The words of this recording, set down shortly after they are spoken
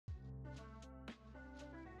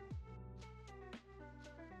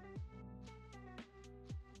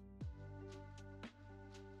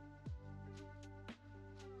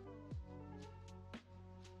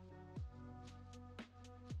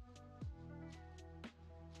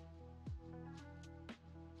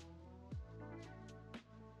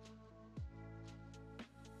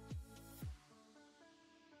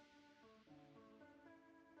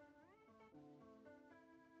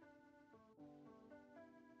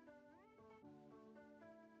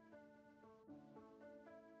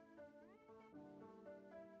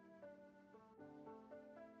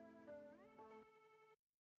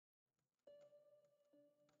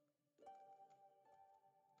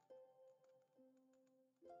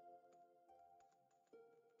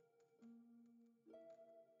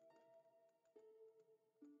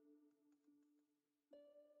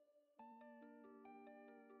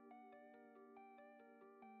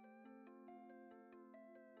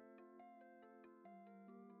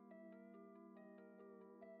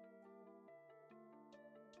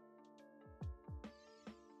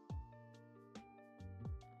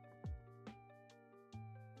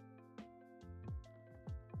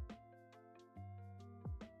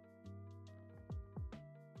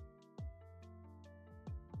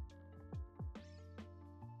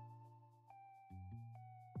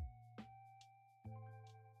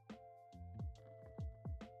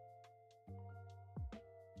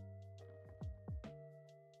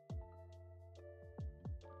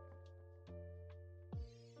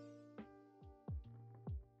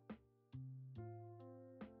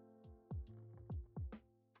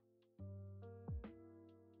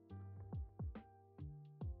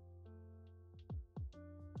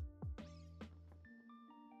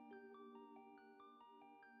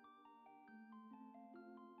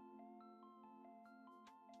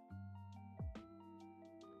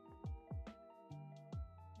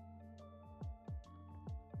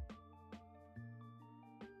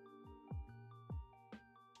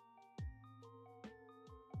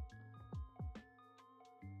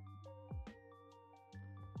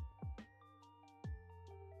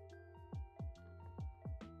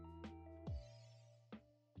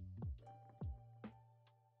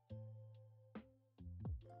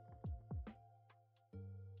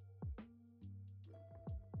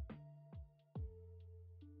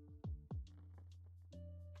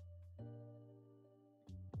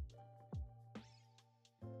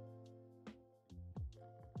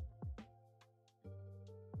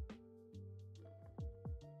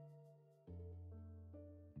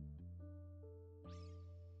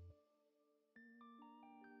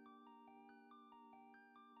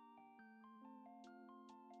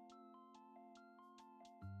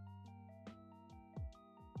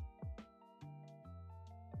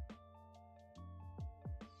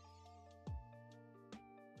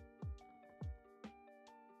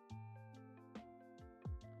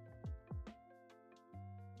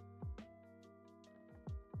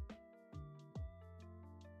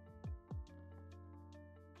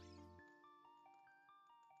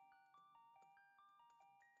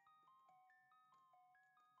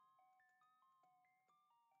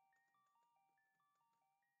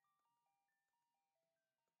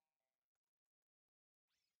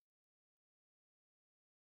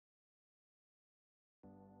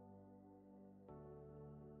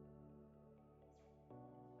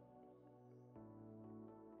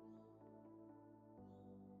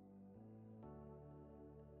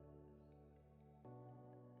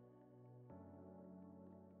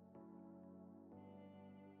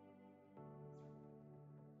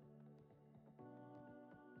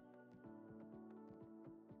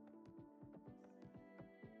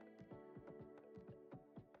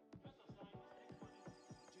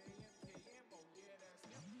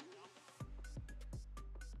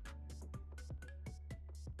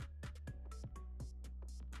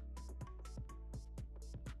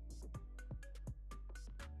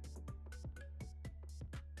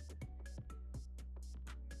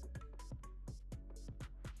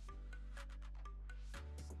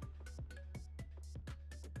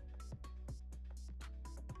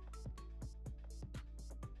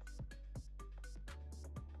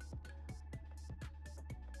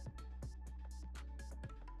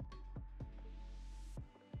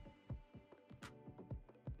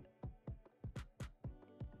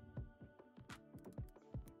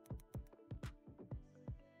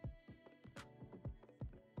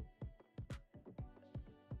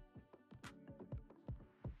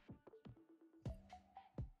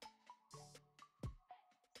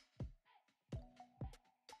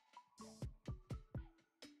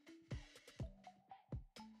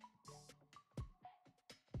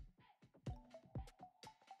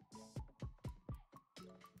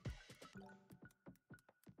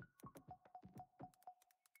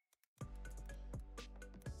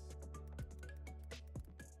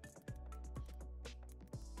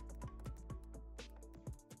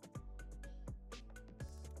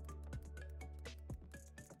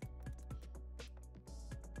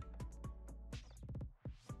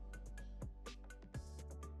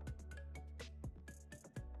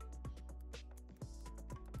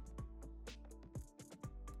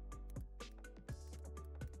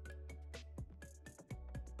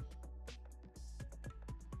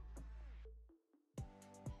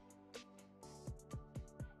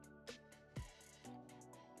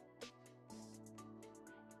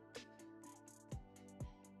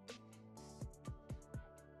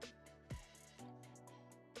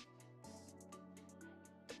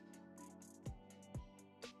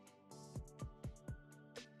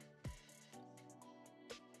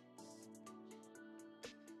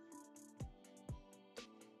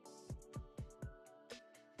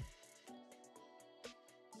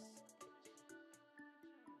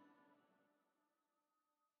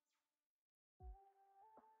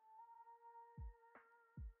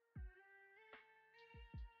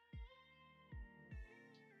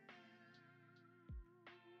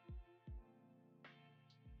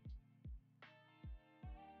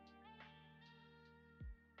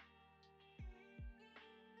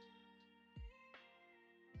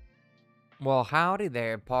Well, howdy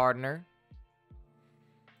there, partner.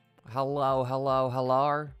 Hello, hello,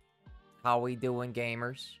 hello. How we doing,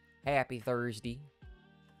 gamers? Happy Thursday.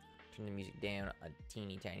 Turn the music down a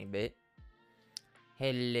teeny tiny bit.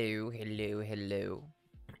 Hello, hello, hello.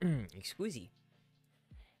 Excuse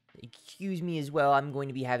me as well. I'm going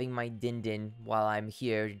to be having my din-din while I'm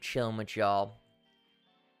here chilling with y'all.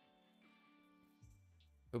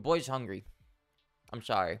 The boy's hungry. I'm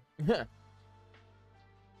sorry.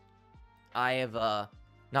 I have,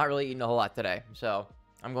 not really eaten a whole lot today, so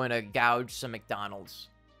I'm going to gouge some McDonald's.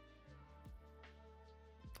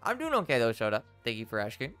 I'm doing okay, though, Soda. Thank you for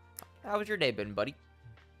asking. How was your day been, buddy?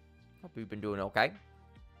 Hope you've been doing okay.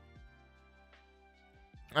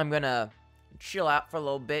 I'm gonna chill out for a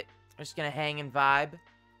little bit. I'm just gonna hang and vibe.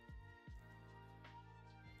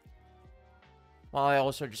 While I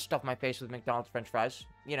also just stuff my face with McDonald's french fries.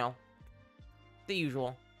 You know, the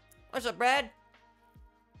usual. What's up, Brad?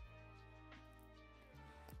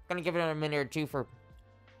 Gonna give it another minute or two for...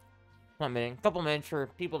 Not a minute, a couple minutes for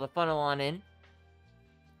people to funnel on in.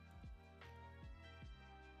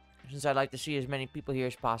 Since I'd like to see as many people here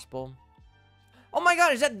as possible. Oh my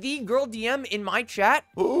god, is that the girl DM in my chat?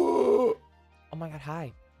 Oh my god,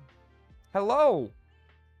 hi. Hello.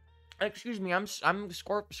 Excuse me, I'm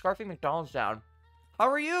scarfing McDonald's down. How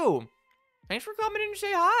are you? Thanks for coming in to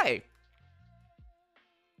say hi.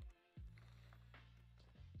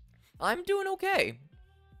 I'm doing okay.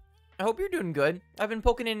 I hope you're doing good. I've been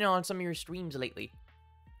poking in on some of your streams lately.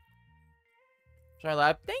 Sorry,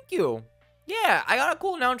 lab. Thank you. Yeah, I got a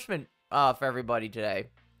cool announcement for everybody today.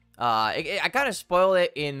 I kind of spoiled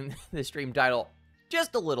it in the stream title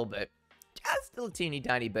just a little bit. Just a teeny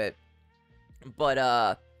tiny bit. But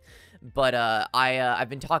I've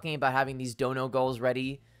been talking about having these dono goals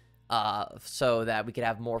ready so that we could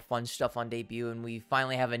have more fun stuff on debut, and we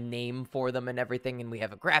finally have a name for them and everything, and we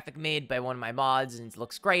have a graphic made by one of my mods, and it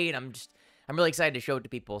looks great. I'm really excited to show it to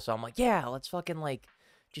people, so I'm like, yeah, let's fucking, like,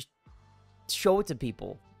 just show it to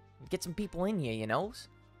people. Get some people in here, you know?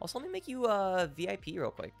 Also, let me make you VIP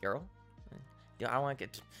real quick, girl. I don't want to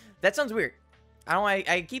get... That sounds weird.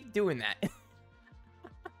 I keep doing that.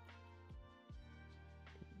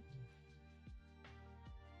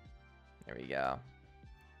 There we go.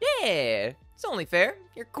 Yeah, it's only fair.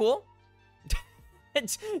 You're cool.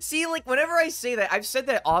 See, like, whenever I say that, I've said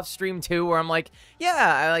that off stream too, where I'm like,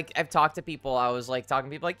 yeah, I've talked to people. I was like talking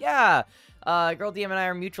to people like, yeah, girl DM and I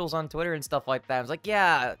are mutuals on Twitter and stuff like that. I was like,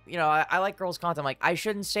 yeah, you know, I like girls' content. I'm like, I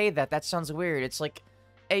shouldn't say that. That sounds weird. It's like,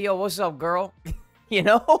 hey, yo, what's up, girl? You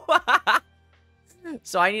know?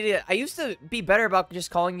 So I used to be better about just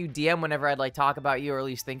calling you DM whenever I'd like talk about you or at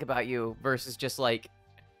least think about you versus just like,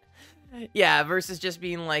 yeah, versus just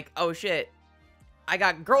being like, oh shit, I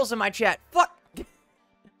got girls in my chat. Fuck.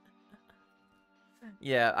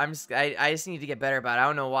 Yeah, I just need to get better about it. I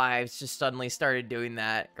don't know why I just suddenly started doing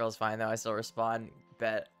that. Girl's fine though, I still respond.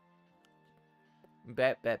 Bet.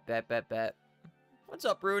 What's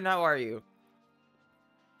up, Rune? How are you?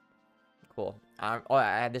 Cool. Oh,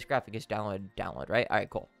 I had this graphic is download, right? Alright,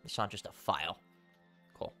 cool. It's not just a file.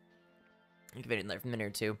 Cool. I'll give it another minute or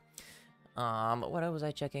two. What was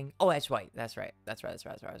I checking? Oh, that's right. That's right.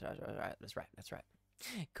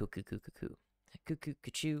 Cuckoo.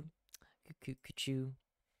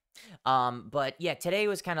 But yeah, today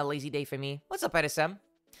was kind of a lazy day for me. What's up, ISM?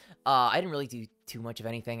 I didn't really do too much of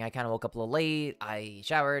anything. I kind of woke up a little late. I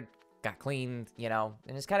showered, got cleaned, you know,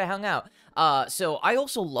 and just kind of hung out. So I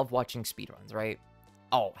also love watching speedruns, right?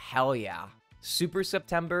 Oh, hell yeah. Super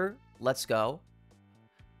September, let's go.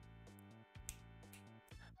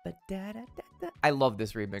 I love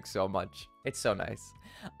this remix so much. It's so nice.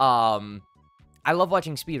 I love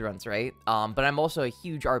watching speedruns, right? But I'm also a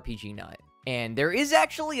huge RPG nut. And there is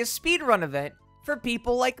actually a speedrun event for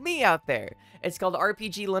people like me out there. It's called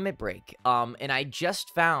RPG Limit Break. And I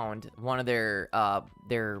just found one of their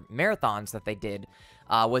marathons that they did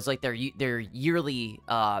was like their yearly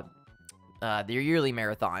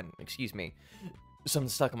marathon. Excuse me. Something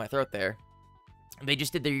stuck in my throat there. They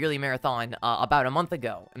just did their yearly marathon about a month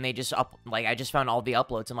ago, and they just I just found all the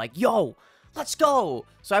uploads. I'm like, yo, let's go!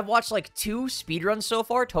 So I've watched like 2 speedruns so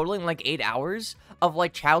far, totaling like 8 hours of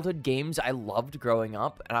like childhood games I loved growing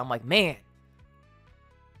up, and I'm like, man,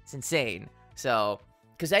 it's insane. So,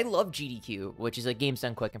 because I love GDQ, which is like Games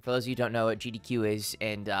Done Quick, and for those of you who don't know what GDQ is,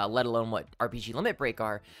 and let alone what RPG Limit Break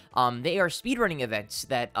are, they are speedrunning events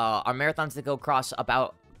that are marathons that go across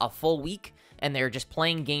about a full week, and they're just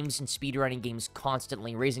playing games and speedrunning games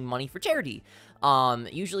constantly, raising money for charity.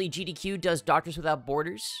 Usually GDQ does Doctors Without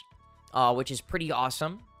Borders, which is pretty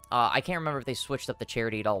awesome. I can't remember if they switched up the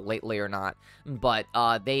charity at all lately or not, but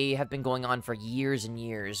they have been going on for years and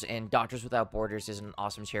years, and Doctors Without Borders is an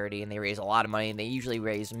awesome charity, and they raise a lot of money, and they usually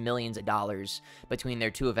raise millions of dollars between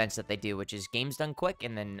their 2 events that they do, which is Games Done Quick,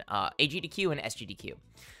 and then AGDQ and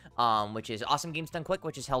SGDQ, which is Awesome Games Done Quick,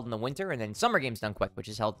 which is held in the winter, and then Summer Games Done Quick, which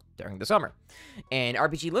is held during the summer. And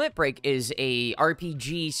RPG Limit Break is a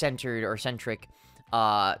RPG-centered or centric,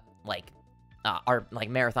 our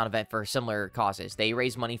marathon event for similar causes. They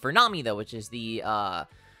raise money for NAMI though, which is I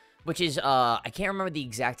can't remember the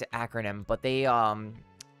exact acronym, but they I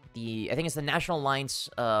think it's the National Alliance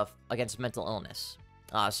Against Mental Illness.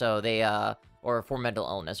 So they or for mental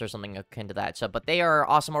illness or something akin to that. So, but they are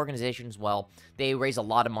awesome organization as well. They raise a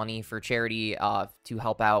lot of money for charity to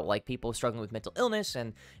help out like people struggling with mental illness,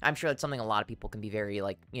 and I'm sure that's something a lot of people can be very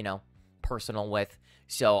personal with.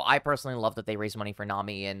 So I personally love that they raise money for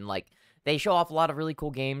NAMI, and they show off a lot of really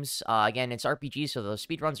cool games. Again, it's RPGs, so those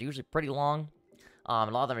speedruns are usually pretty long. A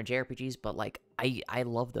lot of them are JRPGs, but, I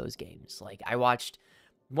love those games. I watched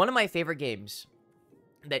one of my favorite games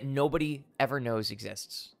that nobody ever knows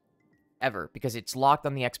exists. Ever. Because it's locked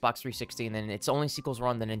on the Xbox 360, and then its only sequels were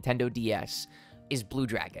on the Nintendo DS, is Blue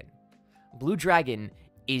Dragon. Blue Dragon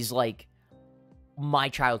is, my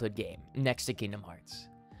childhood game, next to Kingdom Hearts.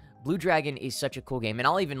 Blue Dragon is such a cool game, and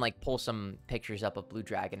I'll even, pull some pictures up of Blue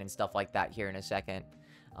Dragon and stuff like that here in a second.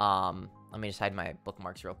 Let me just hide my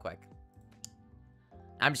bookmarks real quick.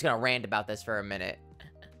 I'm just gonna rant about this for a minute.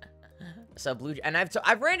 So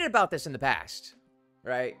I've ranted about this in the past,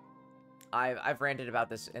 right? I've ranted about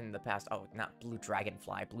this in the past. Oh, not Blue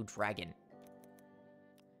Dragonfly, Blue Dragon.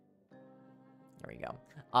 There we go.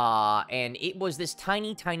 And it was this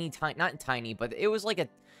tiny, not tiny, but it was God,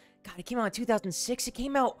 it came out in 2006. It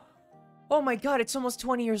came out. Oh my god, it's almost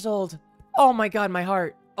 20 years old. Oh my god, my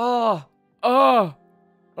heart.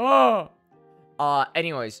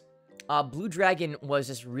 Anyways, Blue Dragon was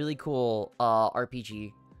this really cool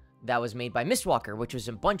RPG that was made by Mistwalker, which was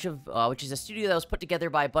which is a studio that was put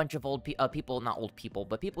together by a bunch of people, not old people,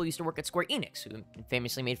 but people who used to work at Square Enix, who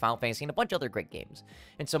famously made Final Fantasy and a bunch of other great games.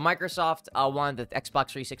 And so Microsoft wanted the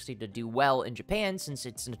Xbox 360 to do well in Japan, since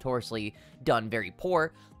it's notoriously done very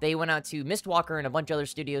poor. They went out to Mistwalker and a bunch of other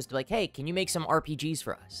studios to be like, hey, can you make some RPGs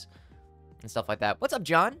for us? And stuff like that. What's up,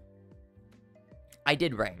 John? I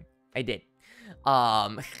did ring. I did.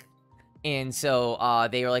 And so,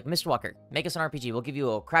 they were like, Mistwalker, make us an RPG. We'll give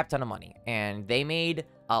you a crap ton of money. And they made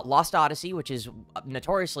Lost Odyssey, which is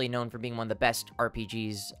notoriously known for being one of the best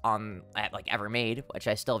RPGs ever made, which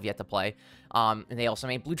I still have yet to play. And they also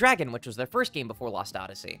made Blue Dragon, which was their first game before Lost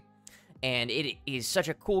Odyssey. And it is such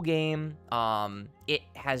a cool game. It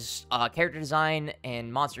has character design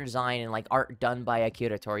and monster design and art done by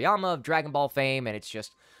Akira Toriyama of Dragon Ball fame, and it's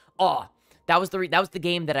just, that was the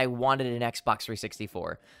game that I wanted an Xbox 360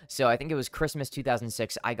 for. So I think it was Christmas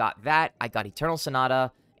 2006. I got that. I got Eternal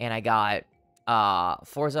Sonata, and I got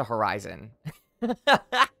Forza Horizon.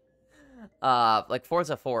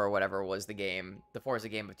 Forza 4 or whatever was the game, the Forza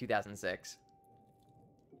game of 2006.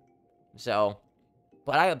 So,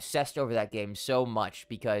 but I obsessed over that game so much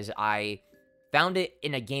because I found it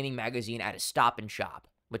in a gaming magazine at a Stop and Shop,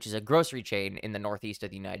 which is a grocery chain in the northeast of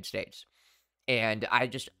the United States. And I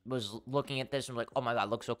just was looking at this and like, oh my god, it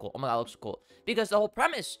looks so cool. Oh my god, it looks so cool. Because the whole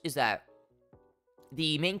premise is that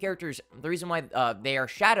the main characters, the reason why they are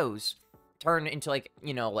shadows turn into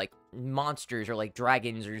monsters or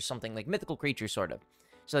dragons or something, mythical creatures sort of.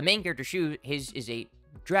 So the main character, his is a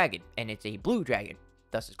dragon, and it's a blue dragon.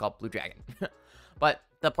 Thus it's called Blue Dragon. But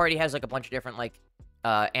the party has a bunch of different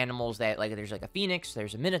animals that there's a phoenix,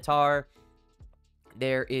 there's a minotaur,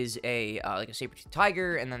 there is a saber-toothed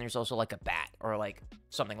tiger, and then there's also a bat or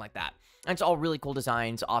something like that. And it's all really cool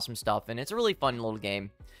designs, awesome stuff, and it's a really fun little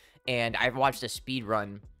game. And I've watched a speed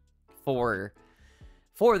run for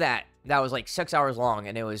that was 6 hours long,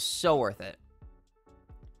 and it was so worth it.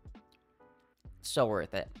 So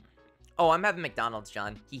worth it. Oh, I'm having McDonald's,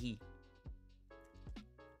 John. Hee.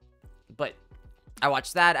 But I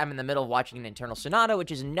watched that. I'm in the middle of watching an Eternal Sonata,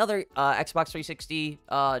 which is another Xbox 360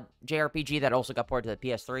 JRPG that also got ported to the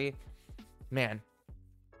PS3. Man.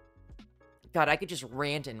 God, I could just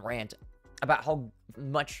rant and rant about how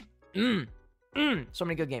much... so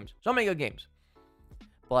many good games. So many good games.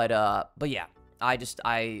 But yeah. I just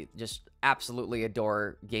absolutely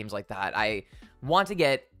adore games like that. I want to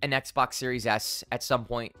get an Xbox Series S at some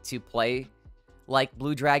point to play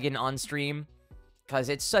Blue Dragon on stream, because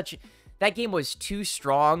it's such... That game was too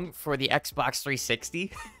strong for the Xbox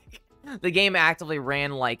 360. The game actively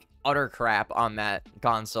ran utter crap on that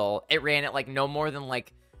console. It ran at no more than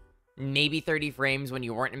maybe 30 frames when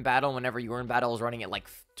you weren't in battle. Whenever you were in battle, it was running at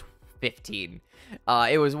 15.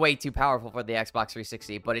 It was way too powerful for the Xbox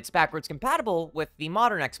 360, but it's backwards compatible with the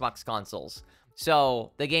modern Xbox consoles.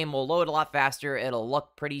 So the game will load a lot faster. It'll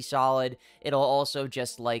look pretty solid. It'll also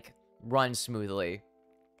just, like, run smoothly.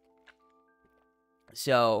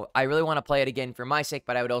 So I really want to play it again for my sake,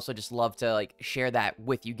 but I would also just love to, like, share that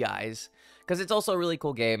with you guys, because it's also a really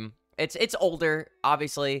cool game. It's older,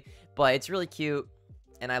 obviously, but it's really cute,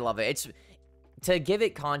 and I love it. To give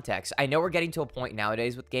it context, I know we're getting to a point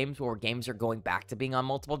nowadays with games where games are going back to being on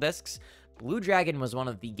multiple discs. Blue Dragon was one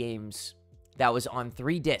of the games that was on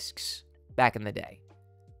 3 discs back in the day.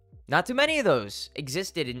 Not too many of those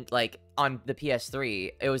existed in, like, on the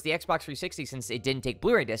PS3. It was the Xbox 360, since it didn't take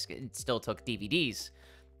Blu-ray discs, it still took DVDs.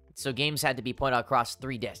 So games had to be put across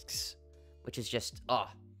 3 discs, which is just,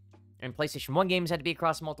 And PlayStation 1 games had to be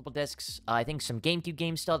across multiple discs. I think some GameCube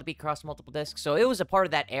games still had to be across multiple discs. So it was a part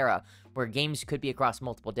of that era where games could be across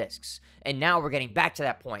multiple discs. And now we're getting back to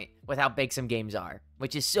that point with how big some games are,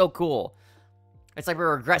 which is so cool. It's like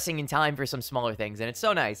we're regressing in time for some smaller things, and it's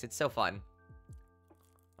so nice. It's so fun.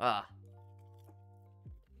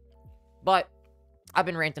 But I've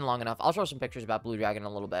been ranting long enough. I'll show some pictures about Blue Dragon in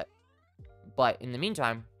a little bit. But in the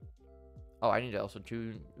meantime... Oh, I need to also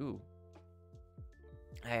tune... Ooh.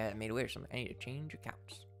 I made a weird something. I need to change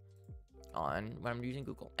accounts on when I'm using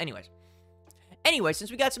Google. Anyways,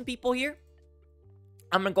 since we got some people here,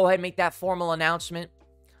 I'm going to go ahead and make that formal announcement.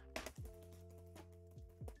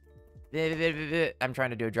 I'm trying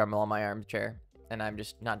to do a drum roll on my armchair, and I'm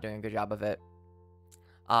just not doing a good job of it.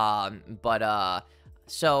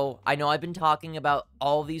 So I know I've been talking about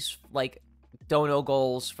all these, like, dono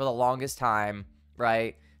goals for the longest time,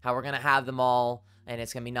 right? How we're going to have them all, and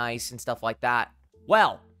it's going to be nice and stuff like that.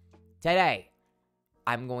 Well, today,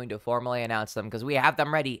 I'm going to formally announce them, because we have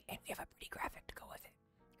them ready, and we have a pretty graphic to go with it,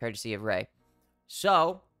 courtesy of Ray.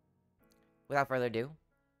 So, without further ado,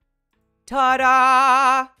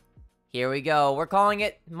 ta-da! Here we go. We're calling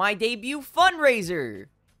it My Debut Fundraiser.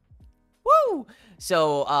 Woo!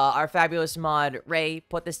 So, our fabulous mod, Ray,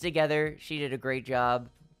 put this together. She did a great job.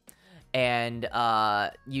 And,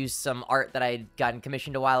 used some art that I had gotten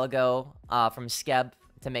commissioned a while ago, from Skeb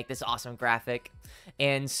to make this awesome graphic.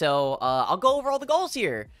 And so, I'll go over all the goals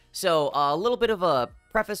here. So, a little bit of a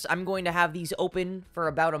preface. I'm going to have these open for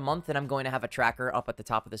about a month, and I'm going to have a tracker up at the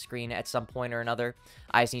top of the screen at some point or another.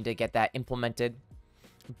 I just need to get that implemented.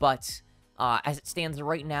 But, as it stands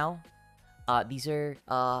right now, these are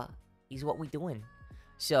what we doing.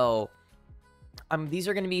 So, these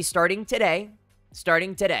are going to be starting today.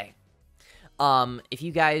 If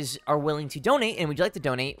you guys are willing to donate, and would you like to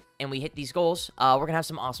donate, and we hit these goals, we're going to have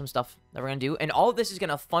some awesome stuff that we're going to do. And all of this is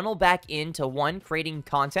going to funnel back into, 1, creating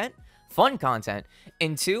content, fun content,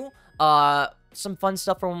 and 2, some fun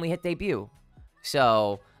stuff for when we hit debut.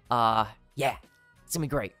 So, yeah, it's going to be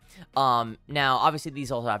great. Now, obviously,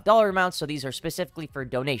 these also have dollar amounts, so these are specifically for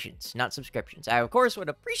donations, not subscriptions. I, of course, would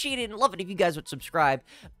appreciate it and love it if you guys would subscribe,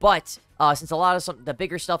 but since a lot of the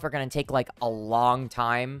bigger stuff are going to take, like, a long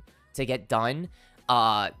time to get done,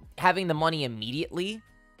 having the money immediately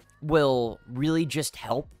will really just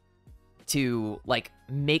help to, like,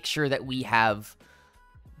 make sure that we have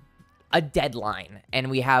a deadline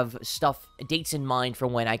and we have dates in mind for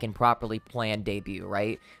when I can properly plan debut,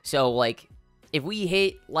 right? So, like, if we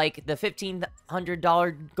hit, like, the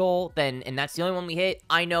 $1,500 goal, and that's the only one we hit,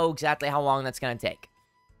 I know exactly how long that's gonna take.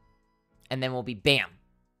 And then we'll be, bam,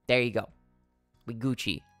 there you go. We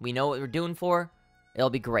Gucci. We know what we're doing for.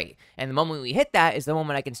 It'll be great. And the moment we hit that is the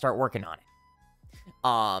moment I can start working on it.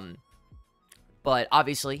 But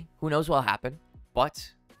obviously, who knows what'll happen.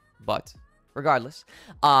 But, regardless,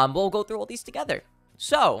 we'll go through all these together.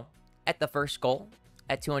 So, at the first goal,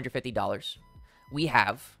 at $250, we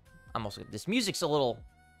have, this music's a little,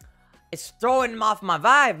 it's throwing off my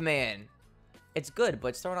vibe, man. It's good, but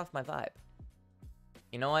it's throwing off my vibe.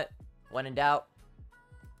 You know what? When in doubt,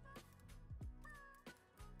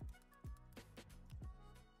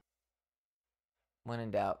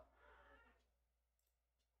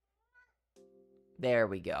 there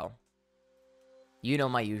we go. You know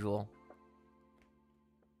my usual.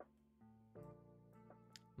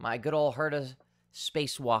 My good old Herta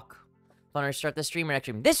spacewalk. Want to start the stream or next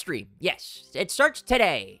stream? This stream, yes. It starts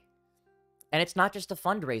today. And it's not just a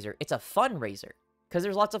fundraiser. It's a fundraiser. Because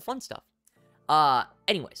there's lots of fun stuff.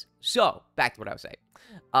 Anyways. So, back to what I was saying.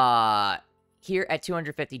 Here at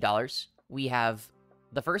 $250, we have...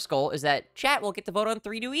 The first goal is that chat will get to vote on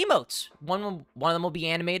 3 new emotes. One of them will be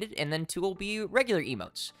animated, and then 2 will be regular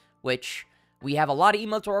emotes, which we have a lot of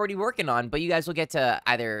emotes we're already working on, but you guys will get to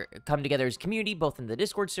either come together as a community, both in the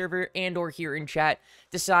Discord server and or here in chat,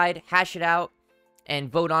 decide, hash it out,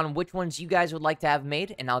 and vote on which ones you guys would like to have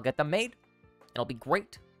made, and I'll get them made. It'll be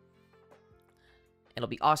great. It'll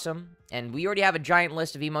be awesome. And we already have a giant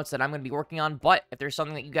list of emotes that I'm going to be working on, but if there's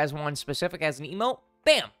something that you guys want specific as an emote,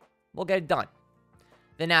 bam, we'll get it done.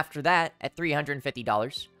 Then after that, at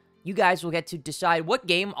 $350, you guys will get to decide what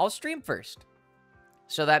game I'll stream first.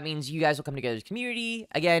 So that means you guys will come together as a community.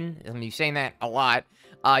 Again, I'm saying that a lot.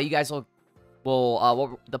 You guys will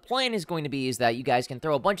what the plan is going to be is that you guys can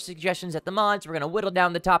throw a bunch of suggestions at the mods. We're going to whittle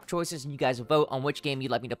down the top choices, and you guys will vote on which game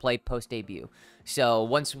you'd like me to play post-debut. So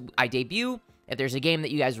once I debut, if there's a game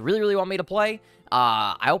that you guys really, really want me to play,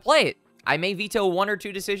 I'll play it. I may veto 1 or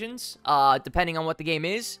 2 decisions, depending on what the game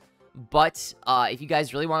is. But if you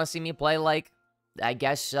guys really want to see me play, like, I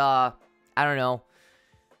guess, I don't know,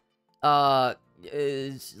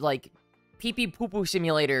 like Pee-Pee Poo-Poo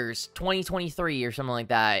Simulators 2023 or something like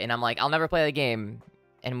that, and I'm like, I'll never play the game,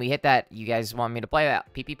 and we hit that, you guys want me to play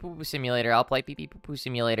that Pee-Pee Poo-Poo Simulator, I'll play Pee-Pee Poo-Poo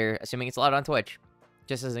Simulator, assuming it's allowed on Twitch,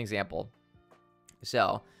 just as an example.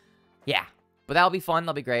 So, yeah, but that'll be fun,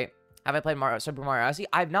 that'll be great. Have I played Super Mario Odyssey?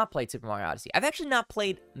 I've not played Super Mario Odyssey. I've actually not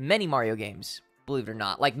played many Mario games, believe it or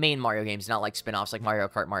not, like main Mario games, not like spin-offs like Mario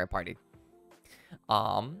Kart, Mario Party.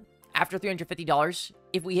 After $350,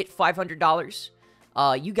 if we hit $500,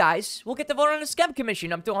 you guys will get to vote on a Skeb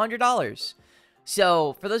commission up to $100.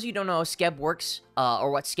 So, for those of you who don't know how Skeb works,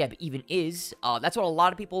 or what Skeb even is, that's what a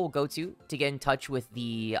lot of people will go to get in touch with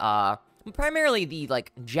the, primarily the,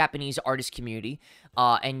 like, Japanese artist community,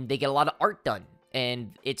 and they get a lot of art done,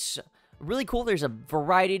 and it's really cool. There's a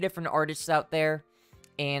variety of different artists out there,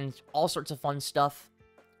 and all sorts of fun stuff.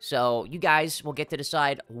 So, you guys will get to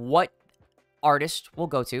decide what artist we'll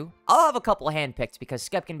go to. I'll have a couple handpicked because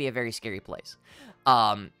Skep can be a very scary place.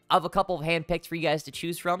 I'll have a couple of handpicked for you guys to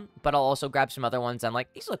choose from, but I'll also grab some other ones I'm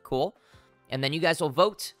like, these look cool. And then you guys will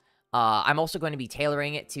vote. I'm also going to be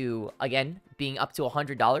tailoring it to, again, being up to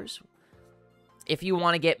 $100. If you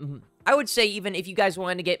want to get, I would say even if you guys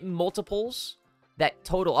want to get multiples that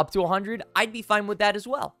total up to 100, I'd be fine with that as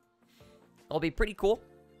well. It'll be pretty cool.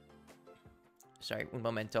 Sorry, un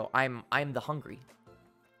momento. I'm the hungry.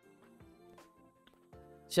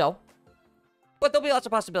 So, but there'll be lots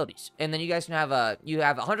of possibilities. And then you guys can have you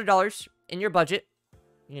have $100 in your budget.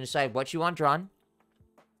 You can decide what you want drawn.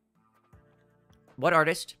 What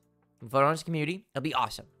artist. Vote on his community. It'll be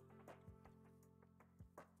awesome.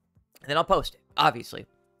 And then I'll post it, obviously.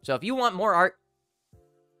 So if you want more art,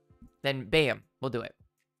 then bam, we'll do it.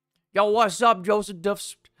 Yo, what's up, Joseph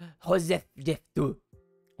Duff? Joseph Duff.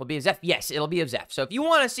 Will be a Zeph? Yes, it'll be a Zeph. So if you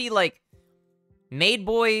want to see, like, Made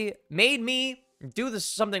Me, do this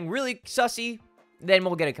something really sussy, then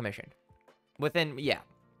we'll get a commission. Within, yeah.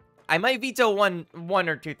 I might veto one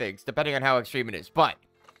or 2 things, depending on how extreme it is, but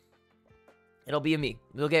it'll be a me.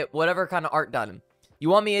 We'll get whatever kind of art done. You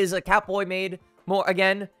want me as a Catboy made more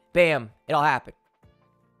again? Bam, it'll happen.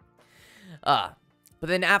 But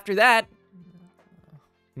then after that,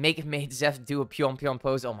 made Zeph do a Pyong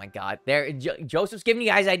pose. Oh my god. Joseph's giving you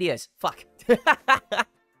guys ideas. Fuck.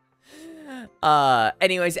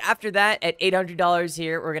 Anyways, after that, at $800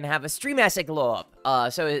 here, we're gonna have a stream asset glow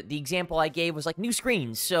up. So the example I gave was like new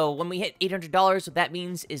screens. So when we hit $800, what that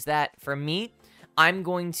means is that for me, I'm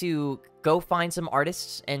going to go find some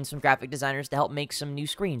artists and some graphic designers to help make some new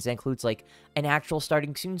screens. That includes like an actual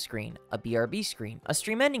starting soon screen, a BRB screen, a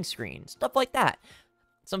stream ending screen, stuff like that.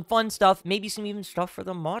 Some fun stuff, maybe some even stuff for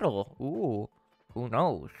the model. Ooh, who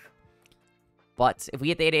knows? But if we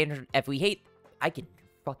hit the 800, I can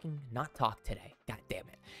fucking not talk today. God damn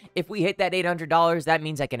it. If we hit that $800, that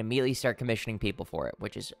means I can immediately start commissioning people for it,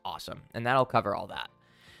 which is awesome. And that'll cover all that.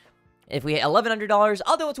 If we hit $1,100,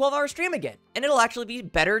 I'll do a 12-hour stream again. And it'll actually be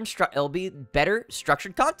better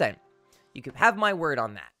structured content. You can have my word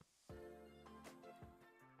on that.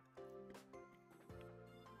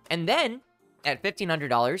 And then, at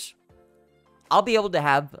 $1,500, I'll be able to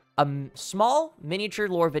have a small miniature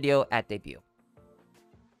lore video at debut.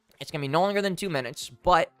 It's going to be no longer than 2 minutes,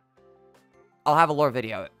 but I'll have a lore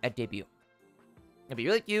video at debut. It'll be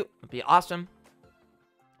really cute. It'll be awesome.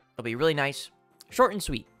 It'll be really nice. Short and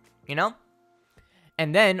sweet, you know?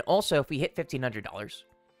 And then, also, if we hit $1,500,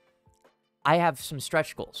 I have some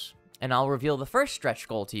stretch goals. And I'll reveal the first stretch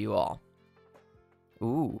goal to you all.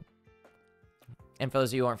 Ooh. And for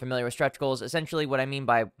those of you who aren't familiar with stretch goals, essentially what I mean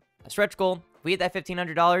by a stretch goal, if we hit that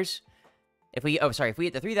 $1,500, if we hit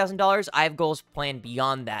the $3,000, I have goals planned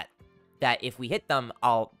beyond that. That if we hit them,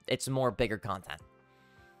 it's more bigger content.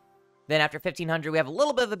 Then after $1,500, we have a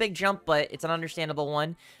little bit of a big jump, but it's an understandable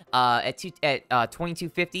one. At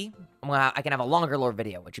 $2,250, I can have a longer lore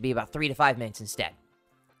video, which would be about 3 to 5 minutes instead.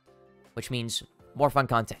 Which means more fun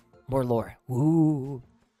content, more lore. Woo.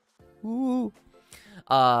 Woo.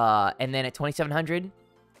 And then at 2,700,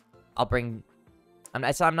 I'll bring... I'm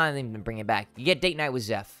not even bringing it back. You get date night with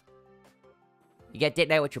Zeph. You get date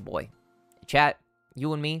night with your boy. Chat,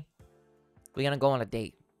 you and me, we're gonna go on a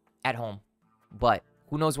date at home. But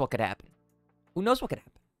who knows what could happen? Who knows what could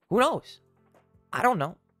happen? Who knows? I don't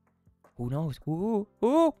know. Who knows? Ooh.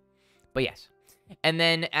 But yes. And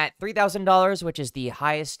then at $3,000, which is the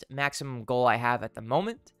highest maximum goal I have at the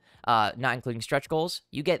moment, not including stretch goals,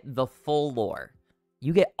 you get the full lore.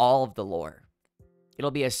 You get all of the lore.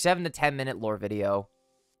 It'll be a 7 to 10 minute lore video.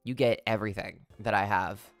 You get everything that I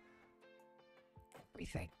have.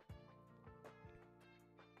 Everything.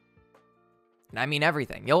 And I mean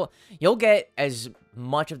everything. You'll get as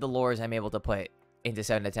much of the lore as I'm able to put into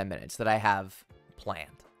 7 to 10 minutes that I have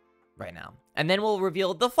planned right now. And then we'll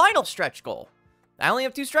reveal the final stretch goal. I only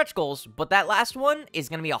have 2 stretch goals, but that last one is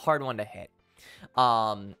going to be a hard one to hit.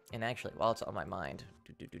 And actually, while it's on my mind...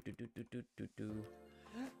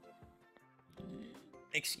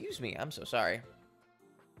 Excuse me, I'm so sorry.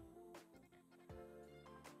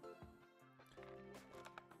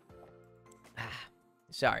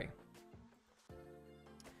 Sorry.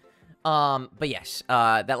 But yes,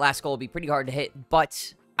 that last goal will be pretty hard to hit,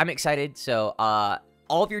 but I'm excited. So,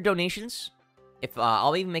 all of your donations, if,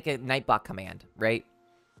 I'll even make a Nightbot command, right?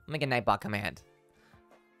 I'll make a Nightbot command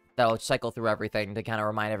that'll cycle through everything to kind of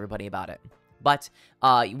remind everybody about it. But,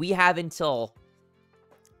 we have until,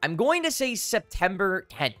 I'm going to say September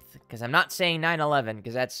 10th, because I'm not saying 9/11,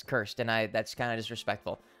 because that's cursed, and that's kind of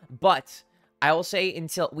disrespectful. But, I will say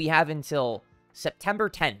we have until September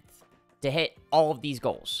 10th to hit all of these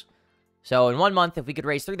goals. So, in 1 month, if we could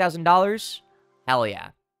raise $3,000, hell yeah.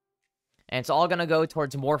 And it's all gonna go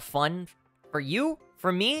towards more fun for you,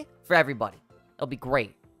 for me, for everybody. It'll be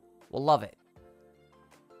great. We'll love it.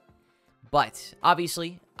 But,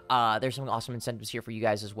 obviously, there's some awesome incentives here for you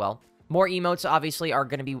guys as well. More emotes, obviously, are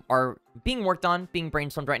being worked on, being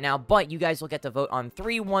brainstormed right now, but you guys will get to vote on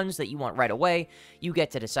 3 ones that you want right away. You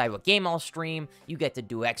get to decide what game I'll stream. You get to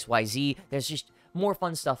do XYZ. There's just more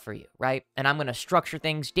fun stuff for you, right? And I'm going to structure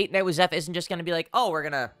things. Date night with Zeph isn't just going to be like, oh,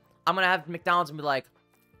 I'm going to have McDonald's and be like,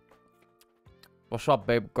 what's up,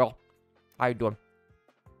 babe, girl? How you doing?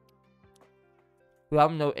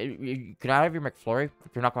 Can I have your McFlurry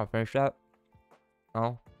if you're not going to finish that?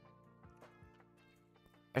 No?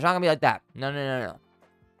 It's not going to be like that. No.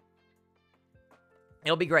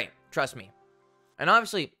 It'll be great. Trust me. And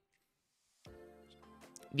obviously,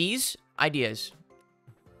 these ideas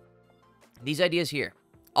here,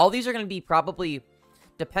 all these are going to be probably,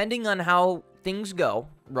 depending on how things go,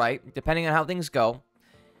 right? Depending on how things go,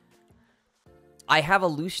 I have a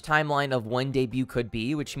loose timeline of when debut could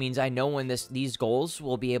be, which means I know when these goals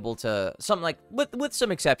will be able to, something like, with some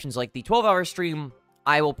exceptions, like the 12-hour stream,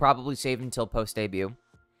 I will probably save until post-debut.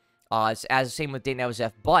 As same with Date Night with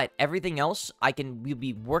Zeph, but everything else we'll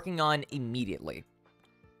be working on immediately.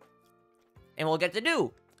 And we'll get to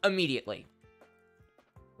do immediately.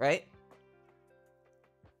 Right?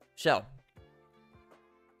 So.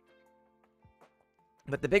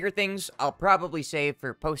 But the bigger things, I'll probably save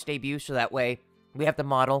for post-debut, so that way we have the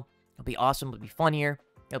model. It'll be awesome, it'll be funnier,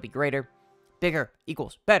 it'll be greater. Bigger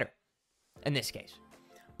equals better, in this case.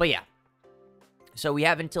 But yeah. So we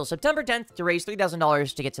have until September 10th to raise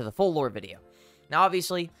 $3,000 to get to the full lore video. Now,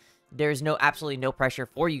 obviously, there's absolutely no pressure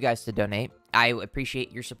for you guys to donate. I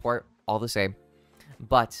appreciate your support all the same.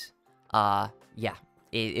 But, yeah.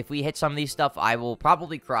 If we hit some of these stuff, I will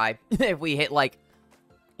probably cry. If we hit, like...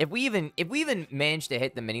 If we even manage to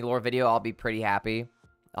hit the mini lore video, I'll be pretty happy.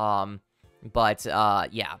 Yeah.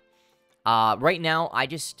 Right now, I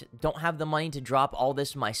just don't have the money to drop all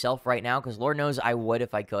this myself right now, because Lord knows I would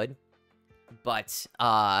if I could. But,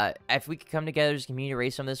 if we could come together as a community to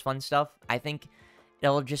raise some of this fun stuff, I think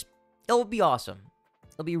it'll be awesome.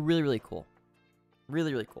 It'll be really, really cool.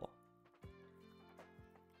 Really, really cool.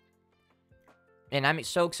 And I'm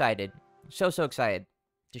so excited. So excited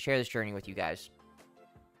to share this journey with you guys.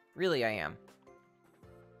 Really, I am.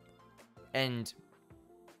 And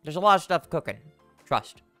there's a lot of stuff cooking.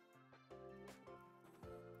 Trust.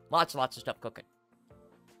 Lots of stuff cooking.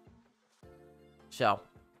 So...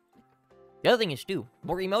 The other thing is, too,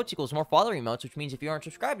 more emotes equals more follower emotes, which means if you aren't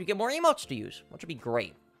subscribed, you get more emotes to use, which would be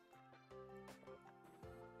great.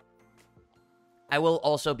 I will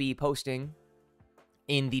also be posting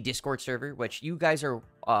in the Discord server, which you guys are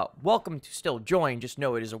welcome to still join. Just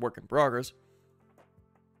know it is a work in progress.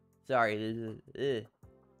 Sorry.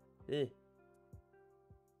 Ugh.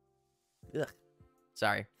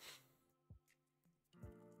 Sorry.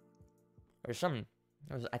 I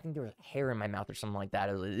think there was hair in my mouth or something like that.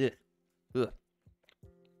 It was like, ugh.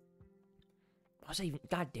 What was I even?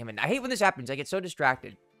 God damn it. I hate when this happens. I get so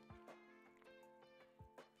distracted.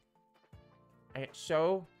 I get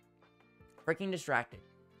so freaking distracted.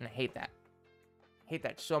 And I hate that. I hate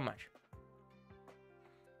that so much.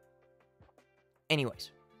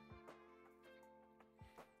 Anyways.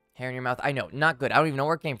 Hair in your mouth. I know. Not good. I don't even know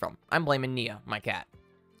where it came from. I'm blaming Nia, my cat.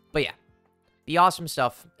 But yeah. Be awesome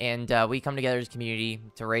stuff. And we come together as a community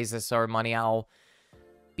to raise this sort of money. I'll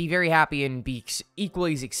be very happy and be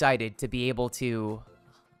equally as excited to be able to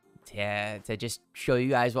just show you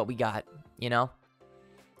guys what we got, you know?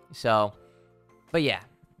 So, but yeah.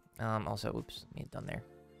 Also, oops, made it done there.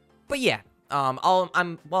 But yeah, while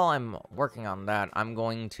I'm working on that, I'm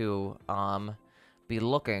going to be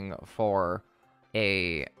looking for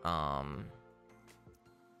a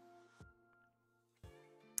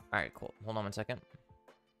Alright, cool. Hold on one second.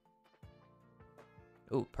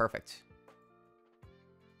 Ooh, perfect.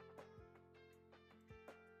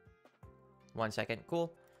 1 second.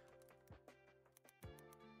 Cool.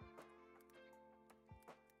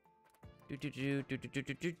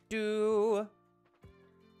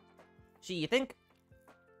 See, you think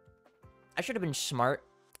I should have been smart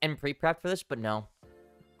and pre-prepped for this, but no.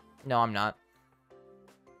 No, I'm not.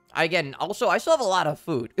 Again, also, I still have a lot of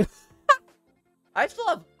food. I still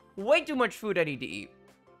have way too much food I need to eat.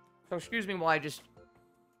 So excuse me while I just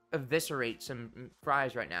eviscerate some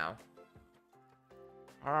fries right now.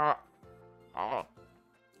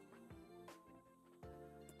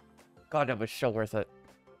 God, that was so worth it.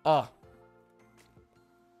 Oh.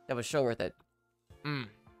 That was so worth it.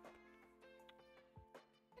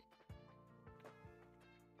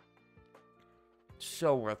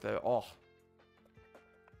 So worth it. Oh.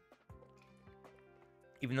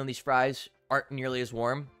 Even though these fries aren't nearly as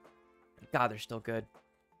warm, God, they're still good.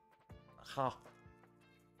 Huh.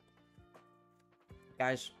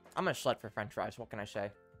 Guys, I'm a slut for french fries. What can I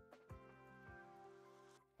say?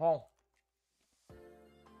 Oh.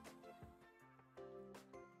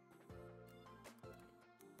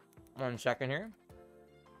 One second here.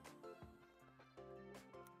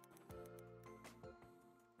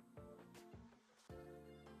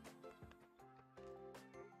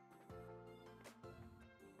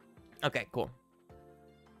 Okay, cool.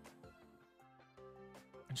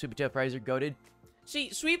 Sweet potato fries are goated. See,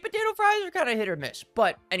 sweet potato fries are kind of hit or miss.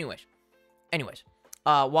 But anyways.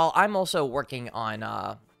 While I'm also working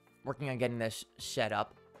on getting this set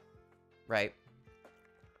up, right?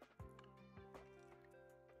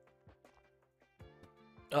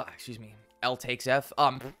 Oh, excuse me. L takes F.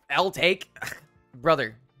 L take?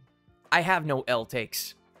 Brother, I have no L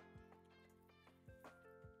takes.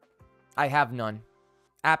 I have none.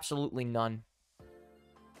 Absolutely none.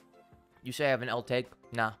 You say I have an L take?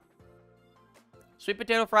 Nah. Sweet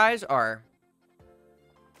potato fries are...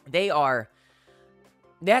 They have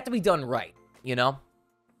to be done right, you know?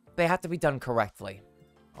 They have to be done correctly.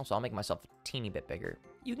 Also, I'll make myself a teeny bit bigger.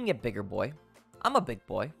 You can get bigger, boy. I'm a big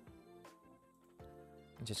boy.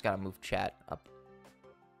 Just gotta move chat up.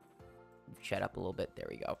 Move chat up a little bit. There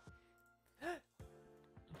we go.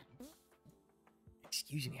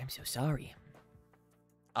 Excuse me, I'm so sorry.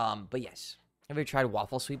 But yes. Have you tried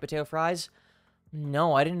waffle sweet potato fries?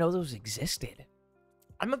 No, I didn't know those existed.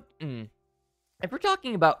 If we're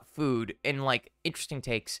talking about food and, like, interesting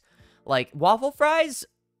takes, like, waffle fries,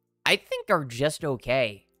 I think are just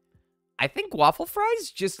okay. I think waffle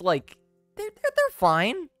fries just, like, they're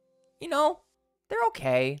fine. You know? They're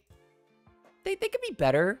okay. They could be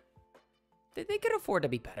better. They could afford to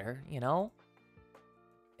be better, you know?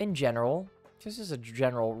 In general. Just as a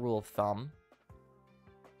general rule of thumb.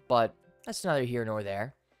 But that's neither here nor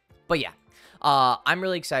there. But yeah. I'm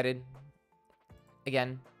really excited.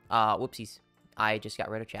 Again. Whoopsies. I just got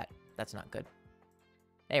rid of chat. That's not good.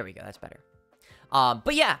 There we go. That's better.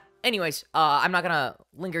 But yeah. Anyways. I'm not gonna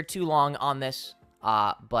linger too long on this.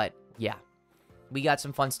 But yeah. We got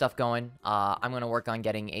some fun stuff going. I'm going to work on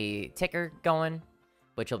getting a ticker going,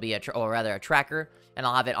 which will be a tracker, and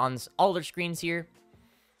I'll have it on all their screens here.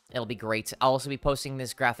 It'll be great. I'll also be posting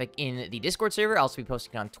this graphic in the Discord server. I'll also be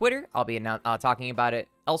posting it on Twitter. I'll be talking about it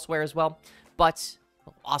elsewhere as well. But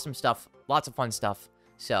awesome stuff. Lots of fun stuff.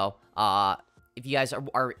 So, if you guys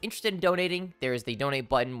are interested in donating, there is the donate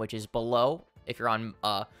button, which is below. If you're on,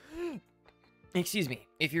 excuse me,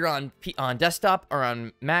 if you're on desktop or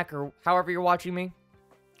on Mac or however you're watching me,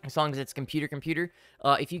 as long as it's computer,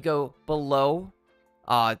 if you go below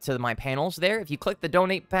to my panels there, if you click the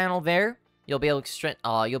donate panel there, you'll be able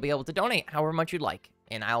to donate however much you'd like,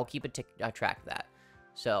 and I'll keep a track of that.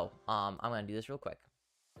 So, I'm gonna do this real quick.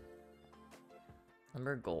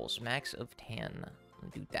 Number of goals, max of 10. I'm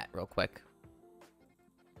gonna do that real quick.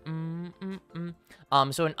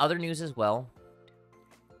 So in other news as well,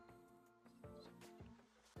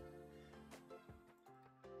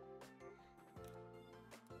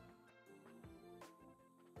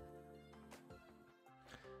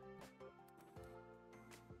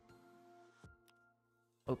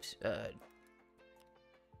 Oops.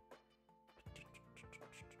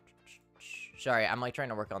 Sorry, I'm like trying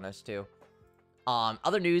to work on this too.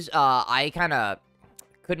 Other news, I kind of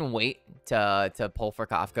couldn't wait to pull for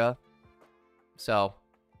Kafka. So,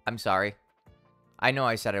 I'm sorry. I know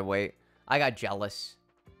I said I'd wait. I got jealous.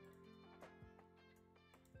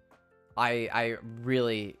 I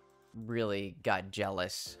really, really got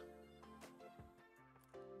jealous.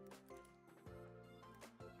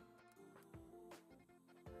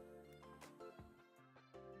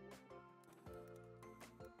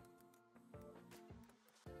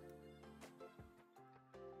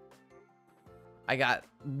 I got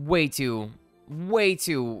way too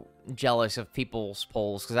jealous of people's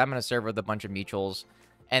polls because I'm in a server with a bunch of mutuals,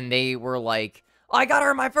 and they were like, oh, I got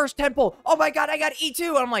her in my first 10 poll. Oh my god, I got E2.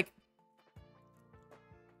 And I'm like,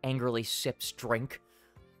 angrily sips drink.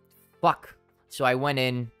 Fuck. So I went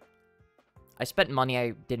in. I spent money I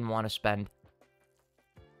didn't want to spend.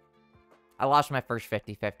 I lost my first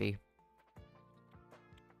 50-50.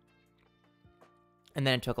 And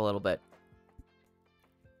then it took a little bit.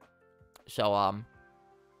 So,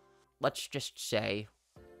 let's just say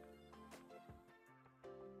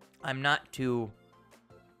I'm not too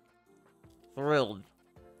thrilled.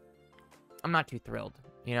 I'm not too thrilled,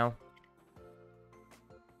 you know?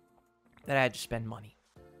 That I had to spend money.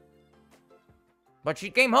 But she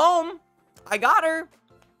came home. I got her.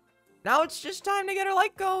 Now it's just time to get her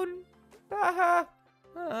light code.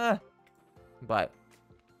 But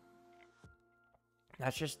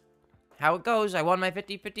that's just how it goes. I won my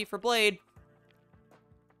 50-50 for Blade.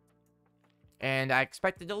 And I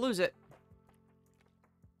expected to lose it.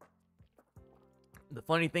 The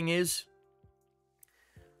funny thing is,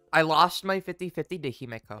 I lost my 50-50 to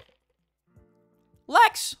Himeko.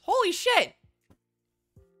 Lex, holy shit!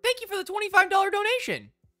 Thank you for the $25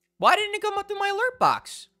 donation. Why didn't it come up through my alert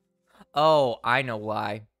box? Oh, I know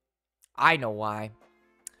why. I know why.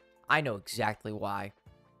 I know exactly why.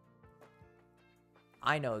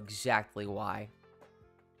 I know exactly why.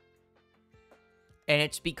 And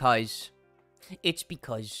it's because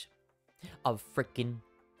of frickin'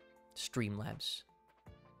 Streamlabs.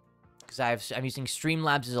 Because I'm using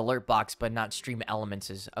Streamlabs as alert box, but not Stream Elements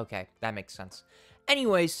as... Okay, that makes sense.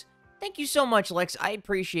 Anyways, thank you so much, Lex. I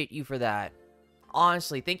appreciate you for that.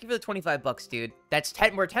 Honestly, thank you for the 25 bucks, dude. That's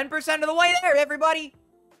 10... We're 10% of the way there, everybody!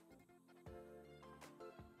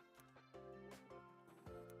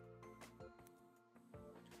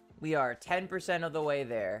 We are 10% of the way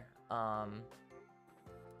there.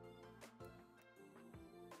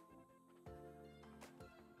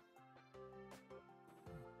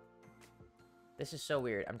 This is so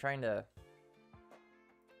weird. I'm trying to...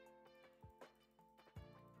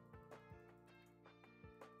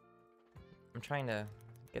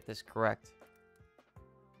 get this correct.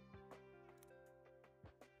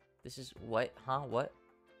 This is... What? Huh? What?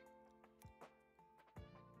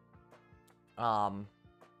 Oh,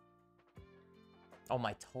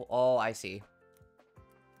 my... Oh, I see.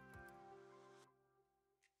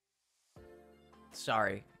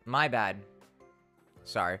 Sorry. My bad.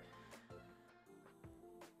 Sorry.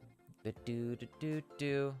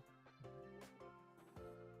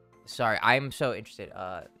 Sorry, I'm so interested.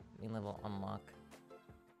 Main level unlock.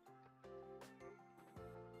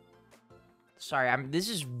 Sorry, this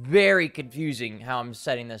is very confusing how I'm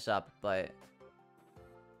setting this up, but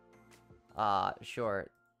sure.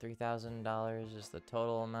 $3,000 is the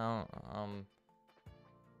total amount.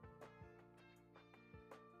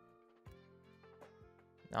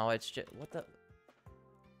 No, it's just what the.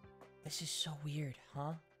 This is so weird,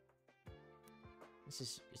 huh?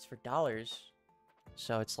 It's for dollars.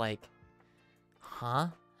 So it's like, huh?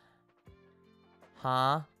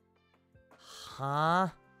 Huh? Huh?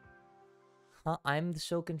 Huh? I'm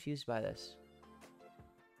so confused by this.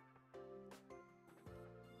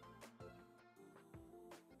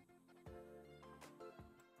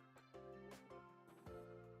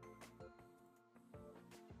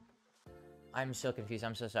 I'm so confused.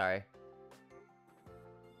 I'm so sorry.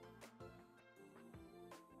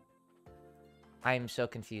 I'm so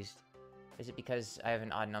confused. Is it because I have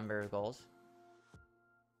an odd number of goals?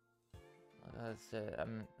 Do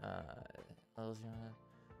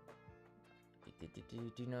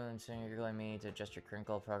you know what I'm saying? You're going to adjust your current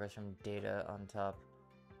goal progress from data on top.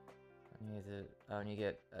 And you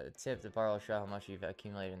get a tip to borrow show how much you've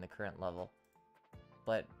accumulated in the current level.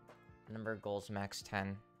 But number of goals max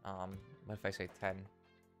 10. What if I say 10?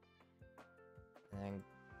 And then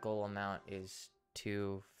goal amount is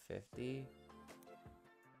 250.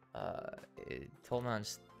 Total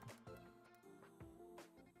amounts.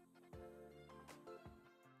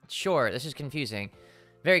 Sure, this is confusing.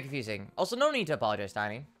 Very confusing. Also, no need to apologize,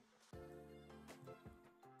 Tiny.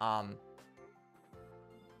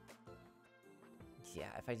 Yeah,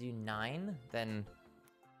 if I do 9, then...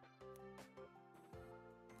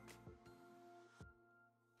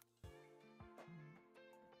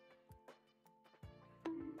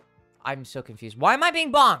 I'm so confused. Why am I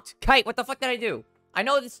being bonked? Kite, what the fuck did I do? I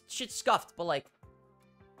know this shit's scuffed, but like...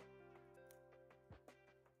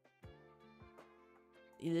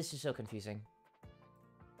 This is so confusing.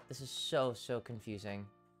 This is so confusing.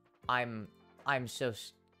 I'm so...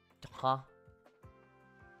 Huh?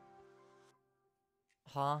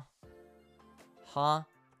 Huh? Huh?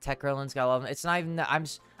 Tech Roland's got 11. It's not even that.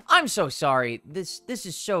 I'm so sorry. This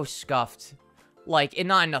is so scuffed. Like,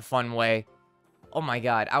 not in a fun way. Oh my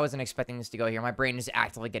god, I wasn't expecting this to go here. My brain is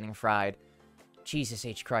actively getting fried. Jesus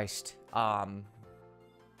H. Christ. Oh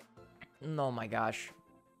my gosh.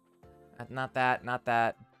 Not that.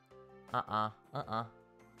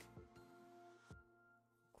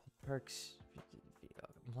 Perks.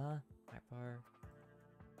 Blah. My bar.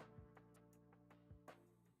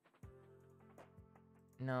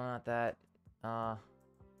 No, not that. Huh?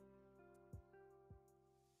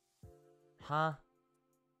 Huh?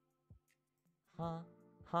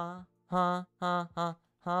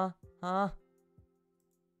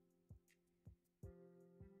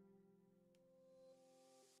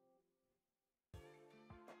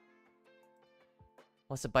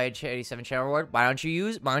 What's the Byte 87 channel reward? Why don't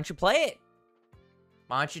you play it?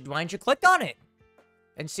 Why don't you click on it?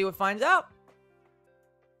 And see what finds out?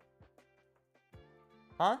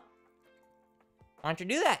 Huh? Why don't you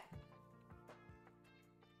do that?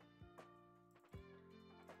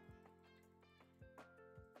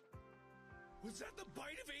 Was that the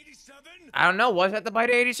bite of 87? I don't know. Was that the bite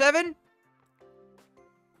of 87?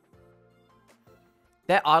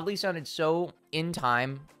 That oddly sounded so in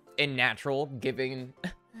time and natural, given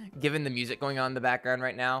the music going on in the background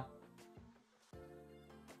right now.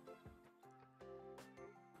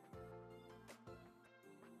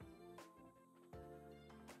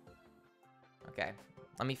 Okay,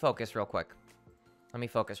 let me focus real quick. But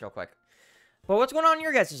what's going on in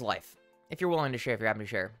your guys' life? If you're willing to share, if you're happy to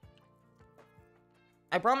share.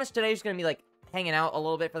 I promise today's going to be, like, hanging out a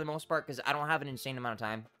little bit for the most part, because I don't have an insane amount of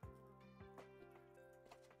time.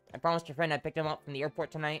 I promised a friend I picked him up from the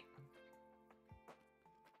airport tonight.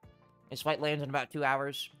 His flight lands in about 2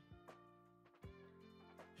 hours.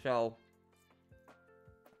 So,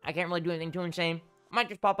 I can't really do anything too insane. I might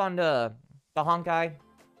just pop on to the Honkai,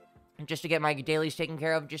 just to get my dailies taken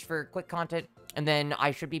care of, just for quick content. And then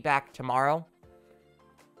I should be back tomorrow.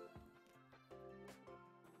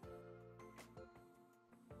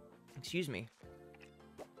 Excuse me.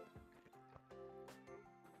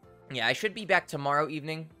 Yeah, I should be back tomorrow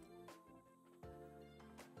evening.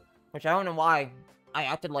 Which I don't know why I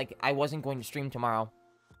acted like I wasn't going to stream tomorrow.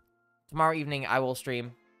 Tomorrow evening, I will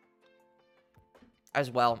stream as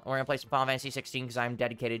well. We're going to play some Final Fantasy 16 because I'm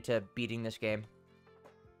dedicated to beating this game.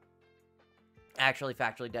 Actually,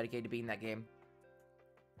 factually dedicated to beating that game.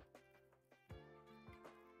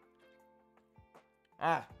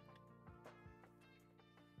 Ah.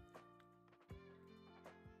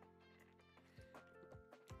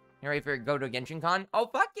 You ready for go to Genshin Con? Oh,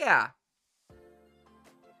 fuck yeah!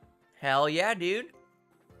 Hell yeah, dude.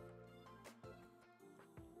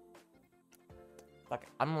 Fuck it.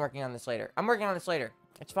 I'm working on this later.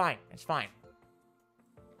 It's fine.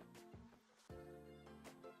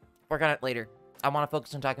 Work on it later. I want to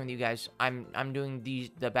focus on talking with you guys. I'm doing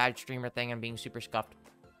the bad streamer thing and being super scuffed.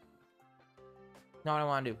 Not what I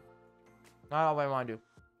want to do. Not what I want to do.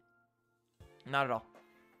 Not at all.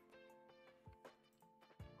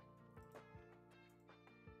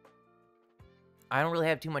 I don't really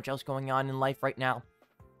have too much else going on in life right now.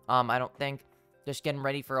 I don't think. Just getting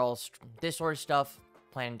ready for all this sort of stuff.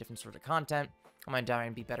 Planning different sorts of content. I'm gonna try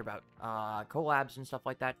and be better about collabs and stuff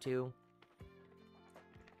like that too.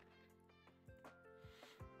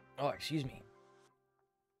 Oh, excuse me.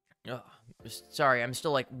 Ugh, sorry, I'm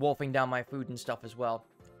still like wolfing down my food and stuff as well.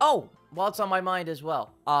 Oh, while it's on my mind as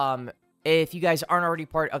well. If you guys aren't already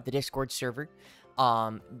part of the Discord server,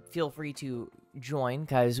 feel free to join,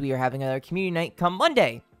 because we are having another community night come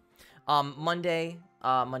Monday. Monday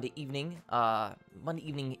evening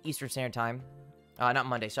Eastern Standard Time. Not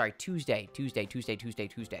Monday, sorry, Tuesday.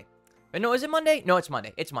 But no, is it Monday? No, it's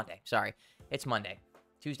Monday. Sorry. It's Monday.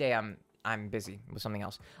 Tuesday, I'm busy with something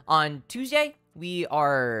else. On Tuesday, we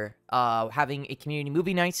are having a community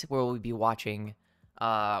movie night where we will be watching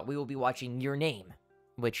Your Name,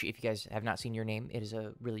 which, if you guys have not seen Your Name, it is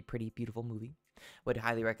a really pretty, beautiful movie. Would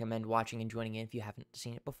highly recommend watching and joining in if you haven't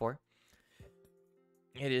seen it before.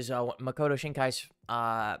 It is Makoto Shinkai's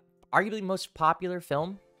arguably most popular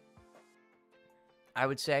film, I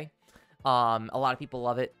would say. A lot of people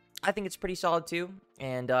love it. I think it's pretty solid too,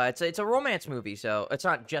 and it's a romance movie, so it's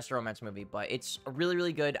not just a romance movie, but it's really,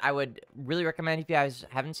 really good. I would really recommend, if you guys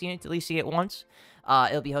haven't seen it, to at least see it once.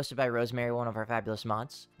 It'll be hosted by Rosemary, one of our fabulous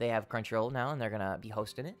mods. They have Crunchyroll now, and they're gonna be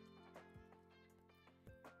hosting it.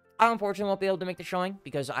 I unfortunately won't be able to make the showing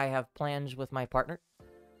because I have plans with my partner.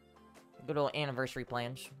 Good old anniversary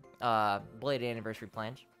plans, belated anniversary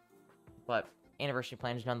plans, but anniversary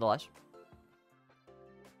plans nonetheless.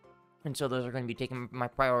 And so those are going to be taking my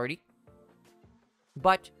priority.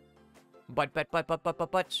 But. What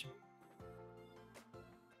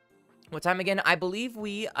time again? I believe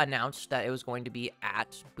we announced that it was going to be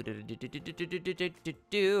at.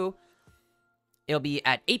 It'll be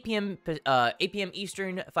at 8 p.m. 8 p.m.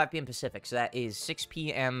 Eastern, 5 p.m. Pacific. So that is 6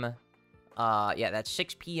 p.m. Yeah, that's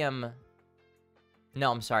 6 p.m.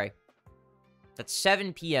 No, I'm sorry. That's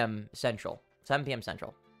 7 p.m. Central. 7 p.m.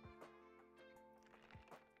 Central.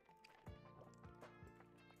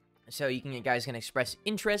 So you guys can express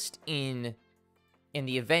interest in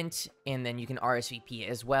the event, and then you can RSVP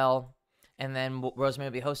as well. And then Rosemary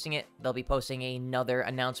will be hosting it. They'll be posting another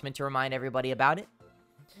announcement to remind everybody about it.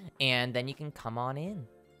 And then you can come on in.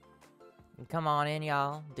 Come on in,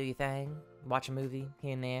 y'all. Do your thing. Watch a movie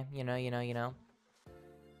here and there. You know.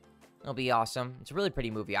 It'll be awesome. It's a really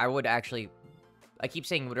pretty movie. I would actually... I keep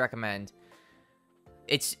saying would recommend.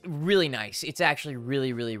 It's really nice. It's actually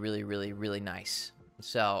really, really, really, really, really nice.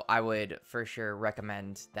 So I would for sure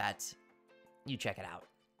recommend that you check it out.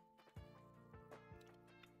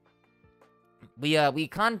 We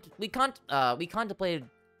contemplated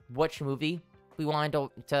which movie we wanted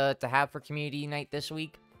to have for community night this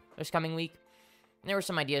coming week. There were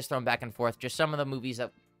some ideas thrown back and forth. Just some of the movies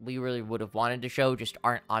that we really would have wanted to show just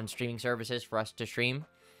aren't on streaming services for us to stream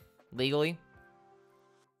legally.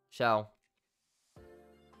 So,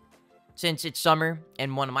 since it's summer,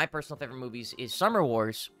 and one of my personal favorite movies is Summer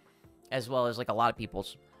Wars, as well as, like, a lot of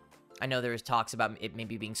people's. I know there's talks about it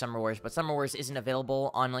maybe being Summer Wars, but Summer Wars isn't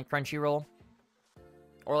available on, like, Crunchyroll,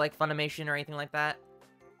 or, like, Funimation or anything like that.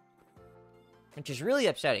 Which is really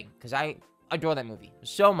upsetting, because I adore that movie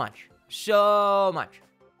so much. So much.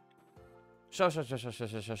 So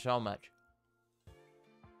much.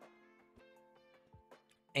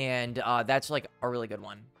 And, that's, like, a really good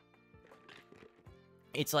one.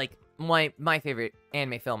 It's, like, my favorite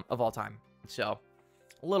anime film of all time. So,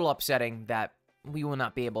 a little upsetting that we will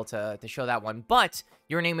not be able to show that one. But,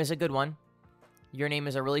 Your Name is a good one. Your Name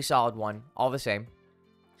is a really solid one. All the same.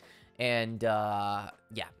 And, yeah.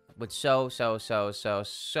 Would so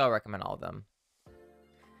recommend all of them.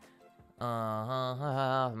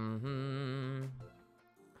 I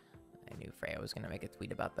knew Freya was going to make a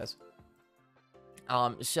tweet about this.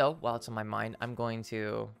 So, while it's on my mind, I'm going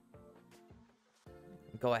to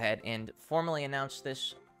go ahead and formally announce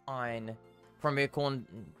this on Premiere Cool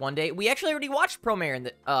one day. We actually already watched Premiere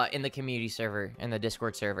in the community server, in the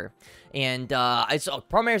Discord server. And,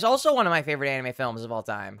 Premiere is also one of my favorite anime films of all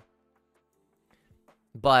time.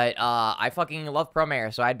 But, I fucking love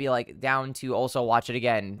Premiere, so I'd be, like, down to also watch it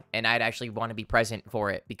again. And I'd actually want to be present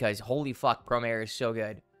for it, because holy fuck, Premiere is so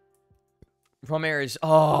good. Premiere is,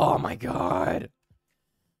 oh my god.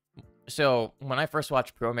 So, when I first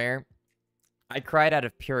watched Premiere, I cried out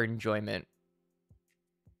of pure enjoyment.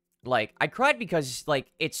 Like, I cried because,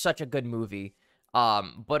 like, it's such a good movie.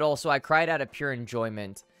 But also I cried out of pure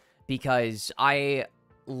enjoyment because I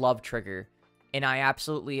love Trigger. And I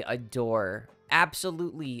absolutely adore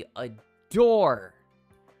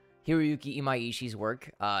Hiroyuki Imaishi's work.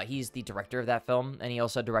 He's the director of that film, and he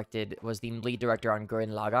also was the lead director on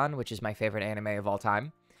Gurren Lagann, which is my favorite anime of all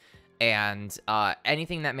time. And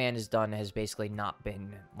anything that man has done has basically not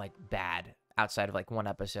been, like, bad, outside of, like, one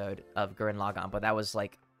episode of Gurren Lagann. But that was,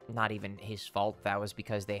 like, not even his fault. That was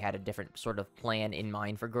because they had a different sort of plan in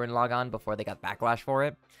mind for Gurren Lagann before they got backlash for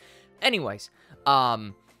it. Anyways,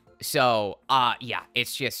 yeah,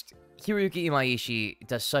 it's just... Hiroyuki Imaishi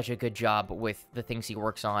does such a good job with the things he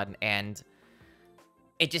works on, and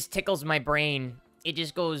it just tickles my brain. It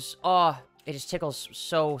just goes, it just tickles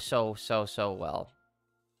so well.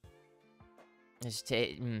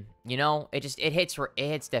 You know, it hits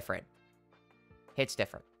different. Hits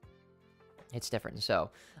different. So,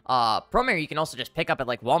 Premiere you can also just pick up at,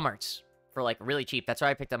 like, Walmart's for, like, really cheap. That's where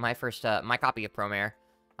I picked up my first, my copy of Premiere.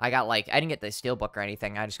 I got, like, I didn't get the steelbook or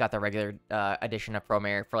anything. I just got the regular edition of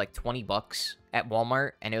Premiere for, like, 20 bucks at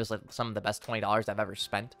Walmart. And it was, like, some of the best $20 I've ever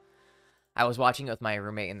spent. I was watching it with my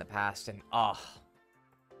roommate in the past. And,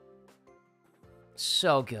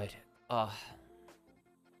 so good.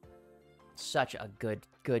 Such a good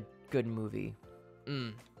movie.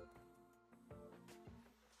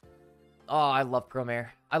 Oh, I love Promare.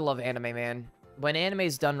 I love anime, man. When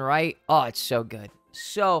anime's done right, oh, it's so good.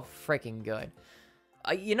 So freaking good.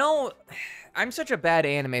 You know, I'm such a bad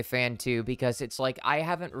anime fan, too, because it's like, I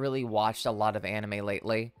haven't really watched a lot of anime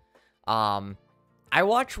lately. I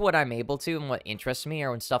watch what I'm able to and what interests me,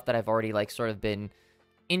 or when stuff that I've already, like, sort of been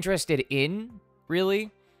interested in,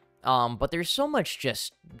 really. But there's so much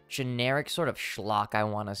just generic sort of schlock, I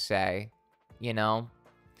want to say, you know?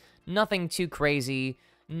 Nothing too crazy,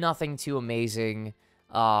 nothing too amazing,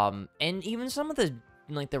 and even some of the,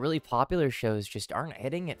 like, the really popular shows just aren't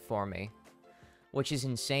hitting it for me, which is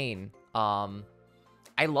insane.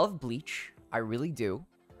 I love Bleach, I really do,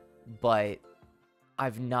 but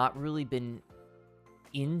I've not really been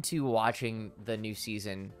into watching the new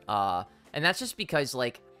season, and that's just because,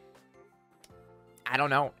 like, I don't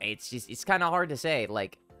know, it's kind of hard to say.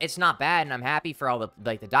 Like, it's not bad, and I'm happy for all the,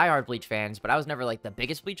 like, the diehard Bleach fans, but I was never, like, the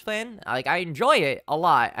biggest Bleach fan. Like, I enjoy it a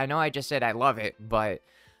lot. I know I just said I love it, but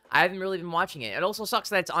I haven't really been watching it. It also sucks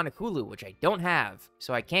that it's on Hulu, which I don't have,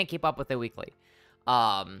 so I can't keep up with it weekly.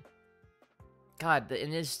 God,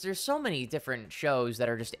 and there's so many different shows that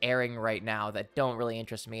are just airing right now that don't really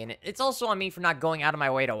interest me, and it's also on me for not going out of my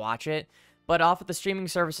way to watch it, but off of the streaming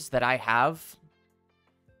services that I have,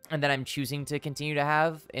 and that I'm choosing to continue to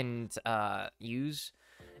have and use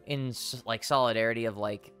in, like, solidarity of,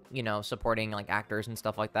 like, you know, supporting, like, actors and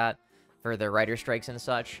stuff like that for their writer strikes and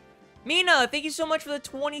such. Mina, thank you so much for the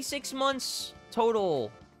 26 months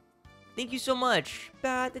total. Thank you so much.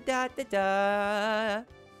 Da, da, da, da, da.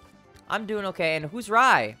 I'm doing okay. And who's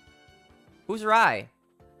Rai? Who's Rai?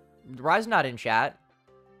 Rai's not in chat.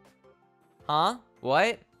 Huh?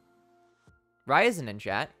 What? Rai isn't in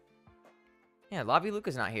chat. Yeah, Lavi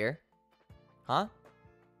Luca's not here. Huh?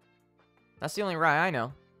 That's the only Rai I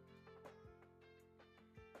know.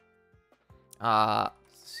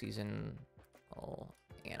 Seasonal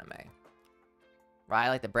anime. Rai,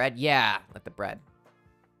 like the bread? Yeah, like the bread.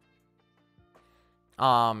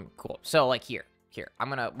 Cool. So, like, here.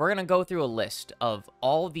 We're gonna go through a list of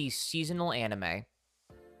all these seasonal anime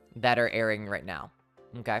that are airing right now.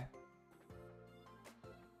 Okay?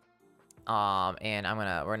 And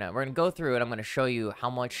we're gonna go through it. I'm gonna show you how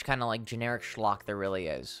much kind of, like, generic schlock there really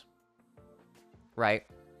is. Right?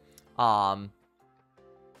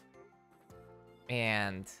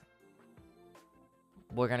 And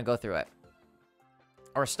we're gonna go through it.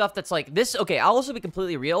 Or stuff that's like this. Okay, I'll also be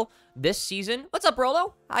completely real. This season, what's up,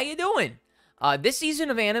 Rolo? How you doing? This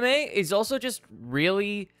season of anime is also just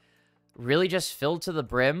really just filled to the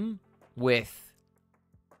brim with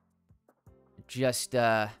just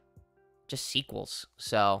sequels.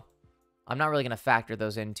 So I'm not really gonna factor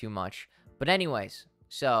those in too much. But anyways,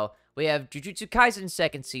 so we have Jujutsu Kaisen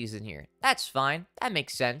second season here. That's fine. That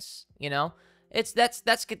makes sense. You know, that's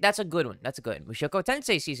a good one. That's a good one. Mushoku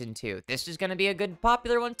Tensei season 2. This is gonna be a good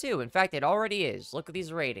popular one too. In fact, it already is. Look at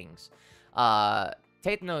these ratings.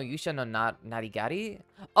 Tate no Yusha no Narigari.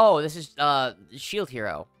 Oh, this is Shield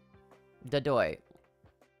Hero. Dadoi.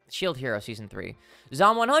 Shield Hero season 3.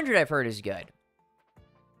 Zom 100 I've heard is good,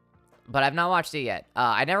 but I've not watched it yet.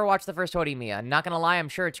 I never watched the first Horimiya. Not gonna lie, I'm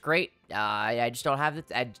sure it's great. I just don't have it.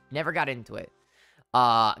 I never got into it.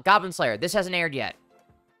 Goblin Slayer. This hasn't aired yet.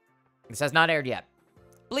 This has not aired yet.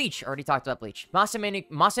 Bleach. Already talked about Bleach.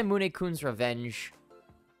 Masamune-kun's Revenge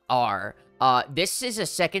R. This is a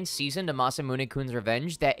second season to Masamune-kun's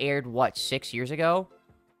Revenge that aired, what, 6 years ago?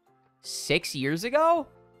 6 years ago?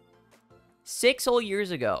 6 whole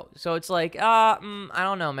years ago. So it's like, I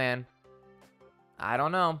don't know, man. I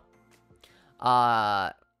don't know.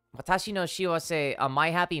 Watashi no Shiwase, My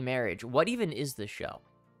Happy Marriage. What even is this show?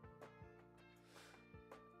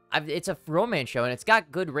 It's a romance show, and it's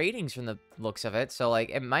got good ratings from the looks of it, so, like,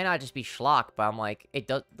 it might not just be schlock, but I'm like, it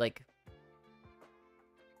does, like,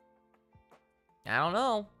 I don't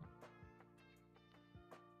know.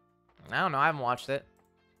 I haven't watched it.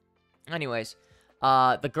 Anyways,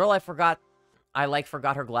 the girl I forgot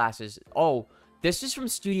her glasses. Oh, this is from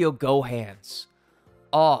Studio Gohans.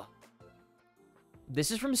 Oh.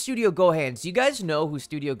 This is from Studio Gohans. Do you guys know who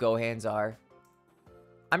Studio Gohans are?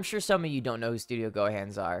 I'm sure some of you don't know who Studio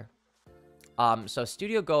Gohans are. So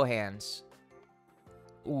Studio Gohans.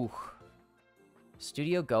 Ooh.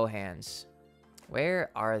 Studio Gohans. Where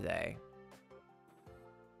are they?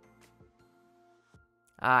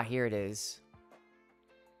 Ah, here it is.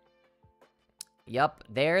 Yup,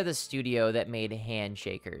 they're the studio that made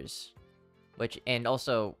Handshakers. And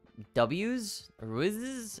also,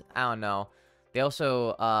 Ruizes? I don't know. They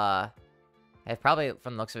also, have probably,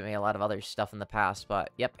 from the looks of it, made a lot of other stuff in the past,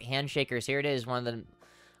 but, yep, Handshakers, here it is, one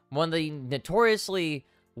One of the notoriously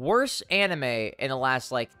worst anime in the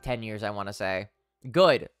last, like, 10 years, I want to say.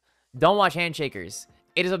 Good. Don't watch Handshakers.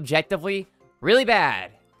 It is objectively really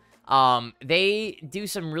bad. They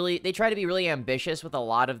try to be really ambitious with a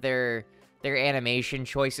lot of their animation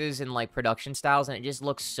choices and, like, production styles, and it just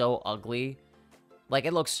looks so ugly. Like,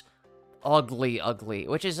 it looks ugly,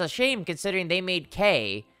 which is a shame considering they made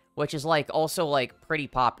K, which is, like, also, like, pretty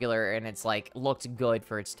popular, and it's, like, looked good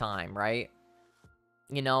for its time, right?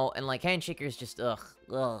 You know, and, like, Handshaker's just, ugh.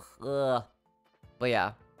 But,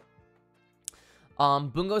 yeah.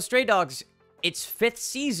 Bungo Stray Dogs, its 5th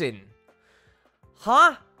season.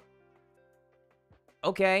 Huh?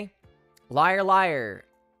 Okay. Liar, liar.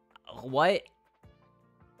 What?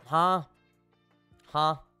 Huh?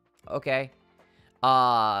 Okay.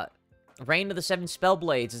 Reign of the Seven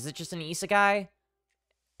Spellblades. Is it just an isekai?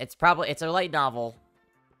 It's a light novel.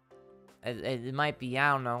 It might be,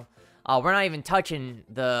 I don't know. We're not even touching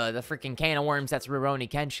the freaking can of worms that's Rurouni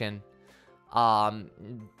Kenshin.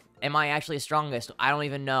 Am I actually strongest? I don't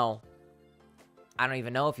even know. I don't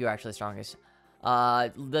even know if you're actually strongest.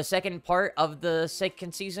 The second part of the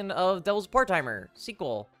 2nd season of Devil's Part-Timer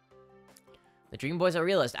sequel. The Dream Boys Are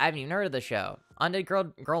Realist. I haven't even heard of the show. Undead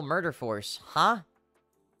Girl Murder Force. Huh?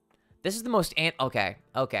 This is the most okay.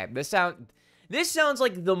 This sounds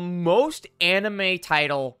like the most anime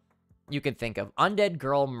title you can think of. Undead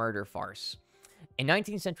Girl Murder Farce. In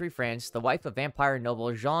 19th century France, the wife of vampire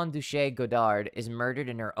noble Jean Duché Godard is murdered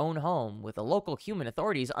in her own home, with the local human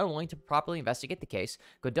authorities unwilling to properly investigate the case.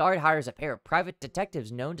 Godard hires a pair of private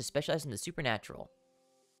detectives known to specialize in the supernatural.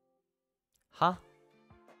 Huh?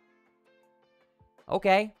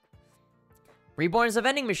 Okay. Reborn is a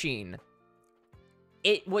vending machine.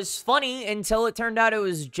 It was funny until it turned out it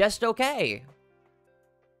was just okay.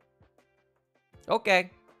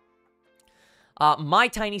 Okay. My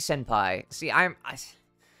Tiny Senpai. See, I don't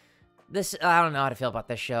know how to feel about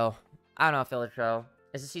this show. I don't know how to feel the show.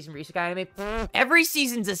 Is it a season for isekai anime? Every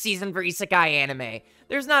season's a season for isekai anime.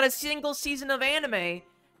 There's not a single season of anime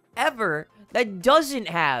ever that doesn't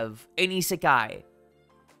have an isekai.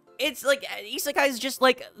 It's like, isekai is just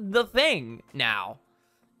like the thing now.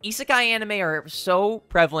 Isekai anime are so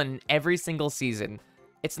prevalent in every single season.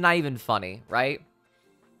 It's not even funny, right?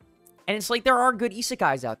 And it's like, there are good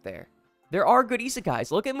isekais out there. There are good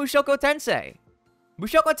isekais. Look at Mushoku Tensei.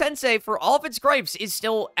 Mushoku Tensei, for all of its gripes, is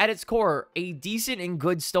still, at its core, a decent and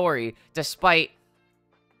good story, despite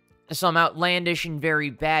some outlandish and very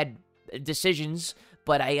bad decisions.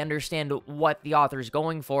 But I understand what the author's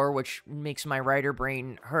going for, which makes my writer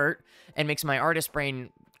brain hurt, and makes my artist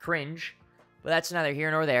brain cringe. But that's neither here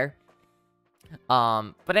nor there.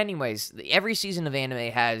 But anyways, every season of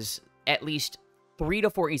anime has at least 3 to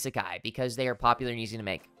 4 isekai, because they are popular and easy to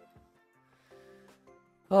make.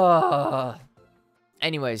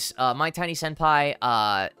 Anyways, My Tiny Senpai,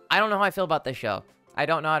 I don't know how I feel about this show. I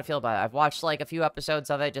don't know how to feel about it. I've watched, like, a few episodes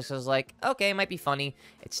of it just because, like, okay, it might be funny.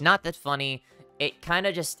 It's not that funny. It kind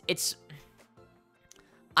of just,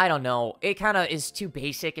 I don't know. It kind of is too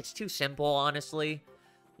basic. It's too simple, honestly.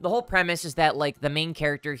 The whole premise is that, like, the main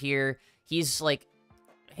character here, he's, like,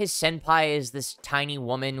 his senpai is this tiny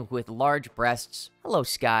woman with large breasts. Hello,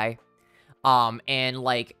 Sky. And,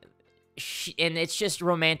 like, and it's just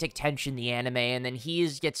romantic tension, the anime, and then he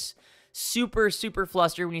gets super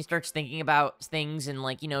flustered when he starts thinking about things, and,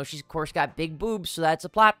 like, you know, she's, of course, got big boobs, so that's a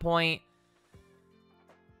plot point.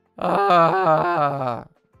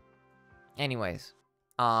 Anyways,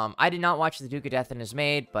 I did not watch The Duke of Death and Is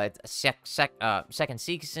Made, but second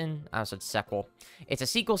season, I said sequel. It's a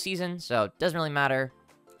sequel season, so it doesn't really matter.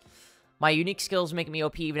 My unique skills make me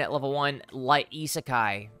OP even at level 1, light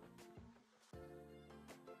isekai.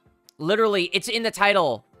 Literally, it's in the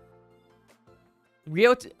title.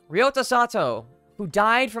 Ryota Sato, who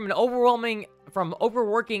died from overworking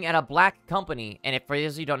at a black company. And if for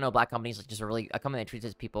those of you who don't know, black companies is just a company that treats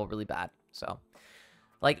its people really bad. So,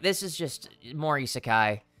 like, this is just more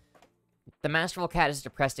isekai. The Masterful Cat is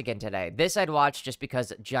depressed again today. This I'd watch just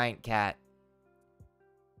because giant cat.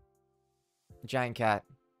 Giant cat.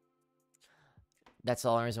 That's the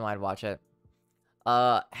only reason why I'd watch it.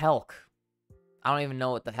 Helk. I don't even know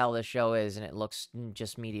what the hell this show is, and it looks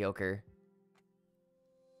just mediocre.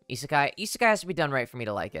 Isekai has to be done right for me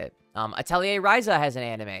to like it. Atelier Ryza has an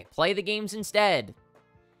anime. Play the games instead.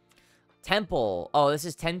 Temple. Oh, this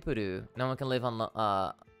is Tenpuru. No one can live on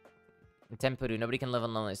Tenpuru. Nobody can live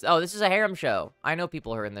on loneliness. Oh, this is a harem show. I know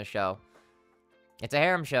people who are in this show. It's a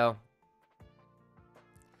harem show.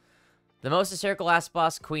 The most hysterical last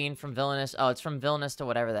boss queen from Villainous. Oh, it's from Villainous to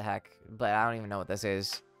whatever the heck. But I don't even know what this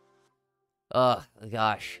is. Ugh,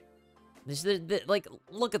 gosh. This like,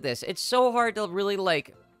 look at this. It's so hard to really,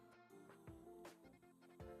 like,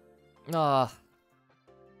 Like,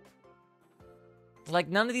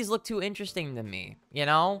 none of these look too interesting to me, you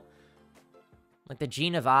know? Like, the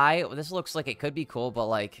Gene of I, this looks like it could be cool, but,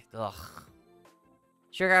 like, ugh.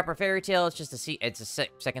 Sugar Apple Fairy Tale, it's just it's a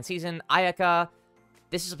second season. Ayaka,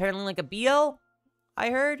 this is apparently, like, a BL, I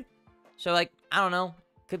heard. So, like, I don't know.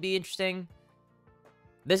 Could be interesting.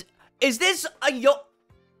 Is this a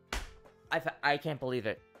I can't believe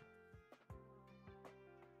it.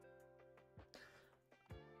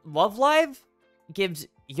 Love Live gives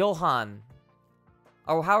Johan,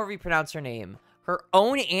 or however you pronounce her name, her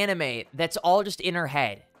own anime that's all just in her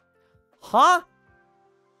head. Huh?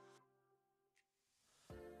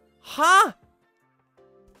 Huh?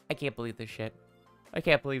 I can't believe this shit. I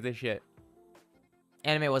can't believe this shit.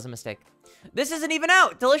 Anime was a mistake. This isn't even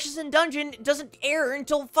out. Delicious in Dungeon doesn't air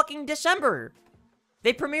until fucking December.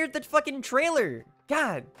 They premiered the fucking trailer.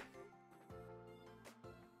 God.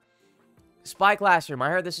 Spy Classroom. I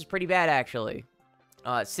heard this is pretty bad, actually.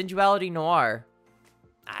 Sensuality Noir.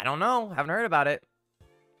 I don't know. Haven't heard about it.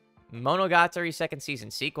 Monogatari second season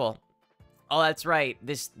sequel. Oh, that's right.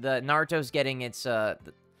 The Naruto's getting its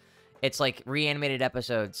like reanimated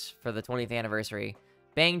episodes for the 20th anniversary.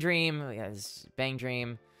 Bang Dream. Yes, Bang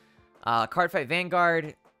Dream. Cardfight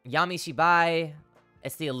Vanguard. Yami Shibai.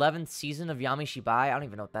 It's the 11th season of Yami Shibai. I don't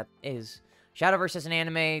even know what that is. Shadowverse is an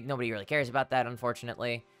anime. Nobody really cares about that,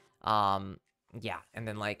 unfortunately. Yeah. And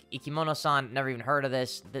then, like, Ikimono-san. Never even heard of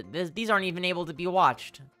this. These aren't even able to be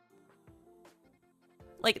watched.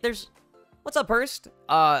 Like, there's... What's up, Hurst?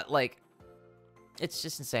 Like... It's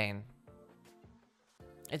just insane.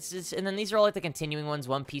 It's just... And then these are all, like, the continuing ones.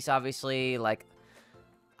 One Piece, obviously. Like...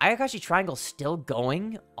 Ayakashi Triangle still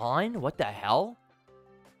going on? What the hell?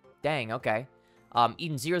 Dang, okay.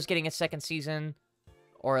 Eden Zero's getting its second season.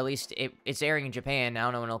 Or at least it's airing in Japan. I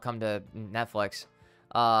don't know when it'll come to Netflix.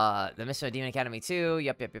 The Miss Demon Academy 2.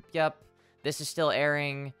 Yep. This is still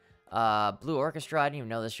airing. Blue Orchestra. I didn't even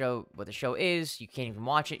know what the show is. You can't even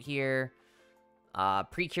watch it here.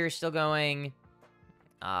 Precure is still going.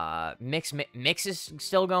 Mix is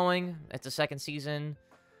still going. It's the second season.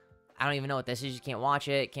 I don't even know what this is. You can't watch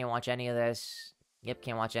it. Can't watch any of this. Yep,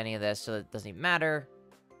 can't watch any of this, so it doesn't even matter.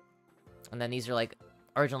 And then these are, like,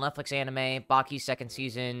 original Netflix anime. Baki's second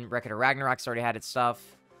season. Record of Ragnarok's already had its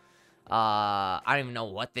stuff. I don't even know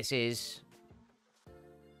what this is.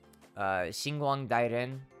 Singwang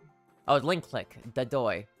Dairen. Oh, Link Click.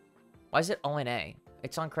 Dadoi. Why is it ONA?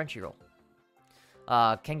 It's on Crunchyroll.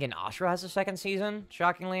 Kengan Ashura has a second season,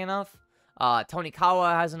 shockingly enough.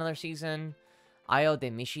 Tonikawa has another season. Io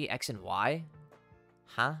de Mishi X and Y.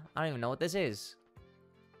 Huh? I don't even know what this is.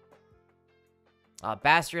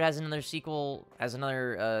 Bastard has another sequel, has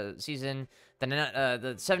another season. Then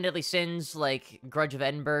the Seven Deadly Sins, like Grudge of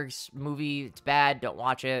Edinburgh's movie, it's bad. Don't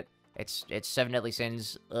watch it. It's Seven Deadly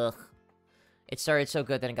Sins. Ugh. It started so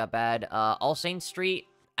good, then it got bad. All Saints Street.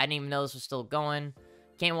 I didn't even know this was still going.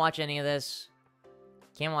 Can't watch any of this.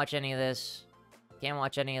 Can't watch any of this. Can't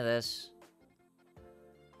watch any of this.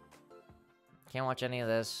 Can't watch any of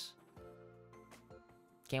this.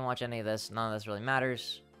 Can't watch any of this. None of this really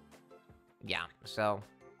matters. Yeah, so.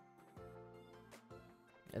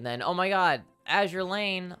 And then, oh my god, Azure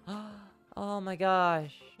Lane. Oh my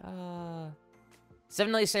gosh.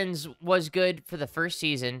 Seven Deadly Sins was good for the first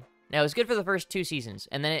season. No, it was good for the first 2 seasons.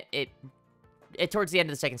 And then it towards the end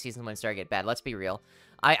of the second season when it started to get bad. Let's be real.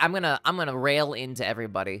 I'm gonna rail into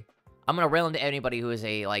everybody. I'm gonna rail into anybody who is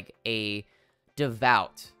a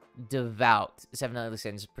devout Seven Deadly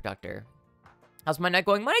Sins protector. How's my night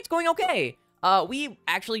going? My night's going okay. We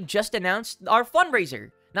actually just announced our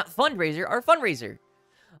fundraiser. Not fundraiser, our fundraiser.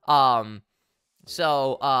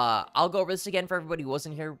 So, I'll go over this again for everybody who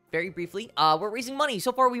wasn't here very briefly. We're raising money.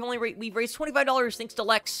 So far, we've raised $25 thanks to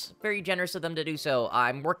Lex. Very generous of them to do so.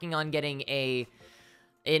 I'm working on getting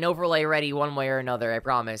an overlay ready one way or another, I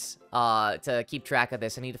promise, to keep track of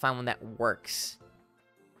this. I need to find one that works,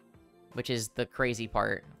 which is the crazy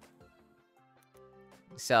part.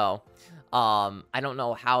 So, I don't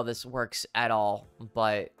know how this works at all,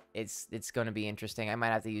 but it's going to be interesting. I might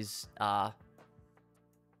have to use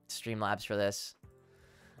Streamlabs for this.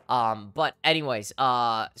 But anyways,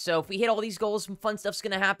 so if we hit all these goals, some fun stuff's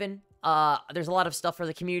going to happen. There's a lot of stuff for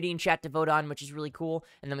the community and chat to vote on, which is really cool.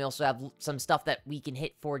 And then we also have some stuff that we can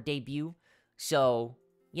hit for debut. So,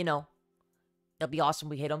 you know, it'll be awesome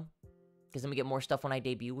we hit them, because then we get more stuff when I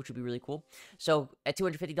debut, which would be really cool. So, at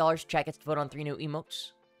 $250, chat gets to vote on 3 new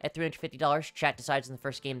emotes. At $350, chat decides on the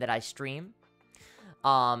first game that I stream.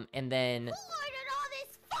 And then... Who ordered all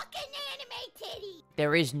this fucking anime titty?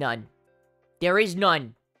 There is none. There is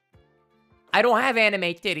none. I don't have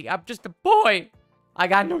anime titty. I'm just a boy. I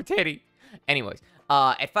got no titty. Anyways,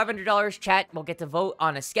 At $500, chat will get to vote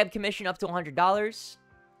on a Skeb commission up to $100.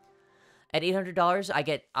 At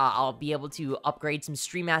 $800, I'll be able to upgrade some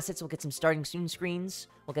stream assets. We'll get some starting soon screens.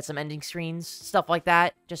 We'll get some ending screens, stuff like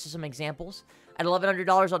that, just as some examples. At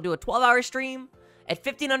 $1,100, I'll do a 12-hour stream. At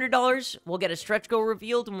 $1,500, we'll get a stretch goal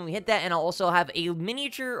revealed when we hit that, and I'll also have a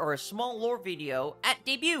miniature or a small lore video at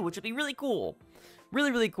debut, which will be really cool.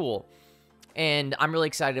 Really, really cool. And I'm really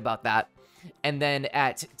excited about that. And then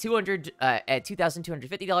at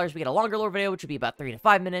 $2,250, we get a longer lore video, which will be about 3 to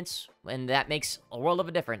 5 minutes, and that makes a world of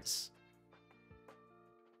a difference.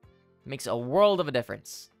 Makes a world of a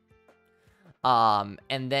difference. And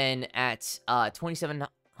then at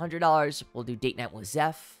 $2,700, we'll do Date Night with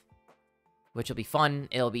Zeph, which will be fun.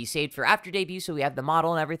 It'll be saved for after debut, so we have the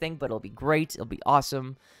model and everything, but it'll be great. It'll be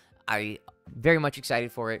awesome. I'm very much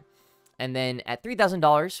excited for it. And then at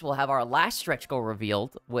 $3,000, we'll have our last stretch goal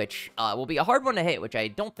revealed, which will be a hard one to hit, which I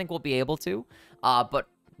don't think we'll be able to. But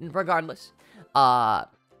regardless,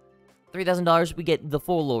 $3,000, we get the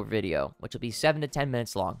full lore video, which will be 7 to 10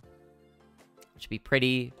 minutes long. Which will be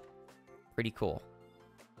pretty cool.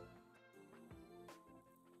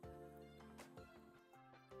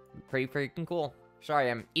 Pretty freaking cool. Sorry,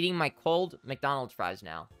 I'm eating my cold McDonald's fries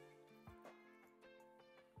now.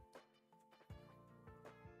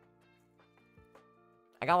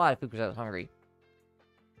 I got a lot of food because I was hungry.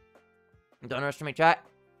 Don't underestimate chat.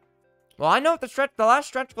 Well, I know what the last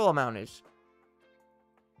stretch goal amount is.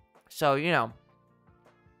 So, you know.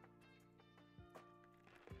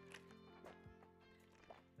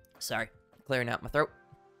 Sorry. Clearing out my throat.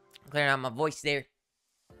 Clearing out my voice there.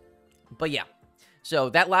 But yeah.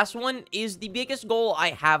 So, that last one is the biggest goal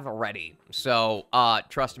I have already. So,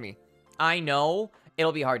 trust me. I know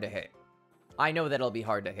it'll be hard to hit. I know that it'll be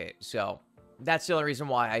hard to hit. So, that's the only reason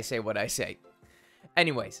why I say what I say.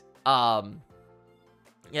 Anyways, yeah,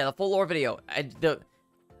 the full lore video. The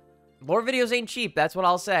lore videos ain't cheap. That's what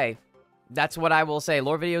I'll say. That's what I will say.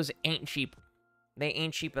 Lore videos ain't cheap. They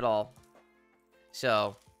ain't cheap at all.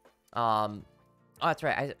 So, oh, that's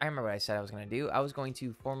right. I remember what I said I was going to do. I was going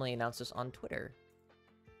to formally announce this on Twitter.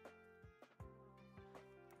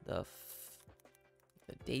 The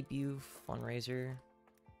debut fundraiser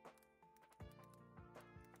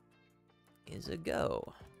is a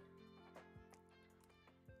go.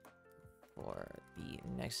 For the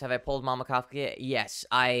next, have I pulled Mama Kafka yet? Yes,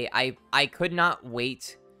 I could not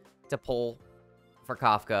wait to pull for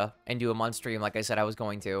Kafka and do a month stream like I said I was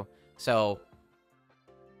going to. So,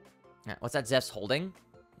 what's that Zeph's holding?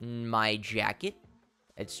 My jacket.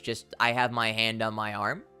 It's just, I have my hand on my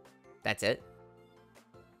arm. That's it.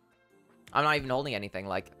 I'm not even holding anything,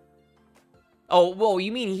 like. Oh, whoa,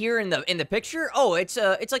 you mean here in the picture? Oh, it's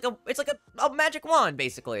like a magic wand,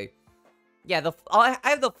 basically. Yeah, I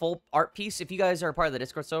have the full art piece. If you guys are a part of the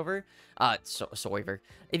Discord server,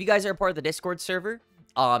 if you guys are a part of the Discord server,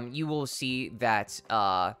 you will see that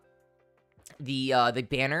the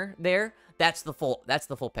banner there, that's the full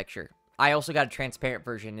picture. I also got a transparent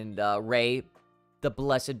version, and Ray, the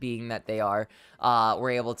blessed being that they are,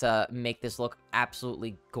 were able to make this look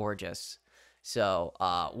absolutely gorgeous. So,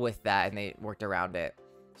 with that, and they worked around it.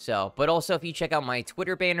 So, but also, if you check out my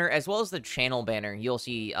Twitter banner, as well as the channel banner, you'll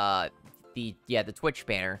see, the Twitch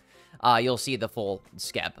banner, you'll see the full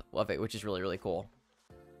skeb of it, which is really, really cool.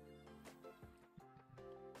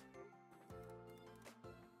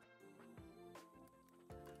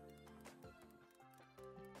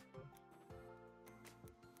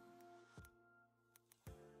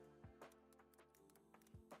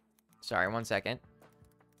 Sorry, 1 second.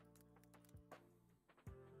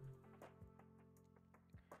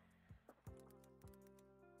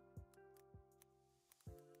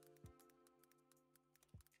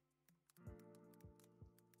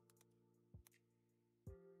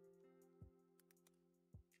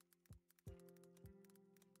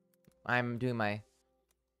 I'm doing my...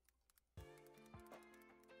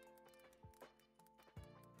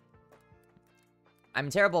 I'm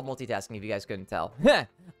terrible at multitasking, if you guys couldn't tell.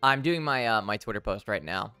 I'm doing my, my Twitter post right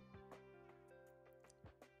now.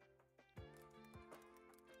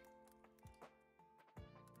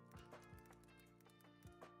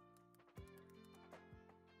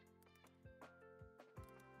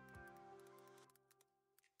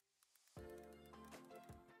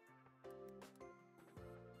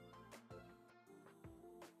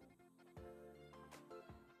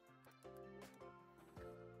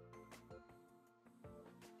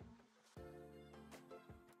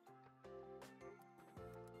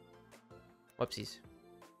 Whoopsies.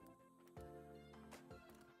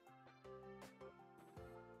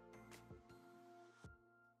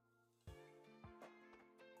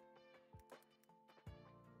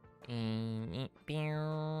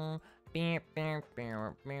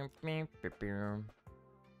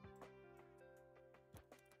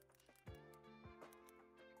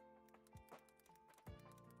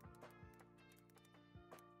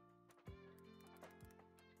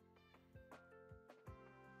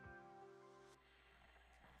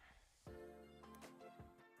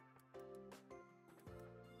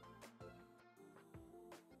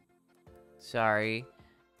 Sorry.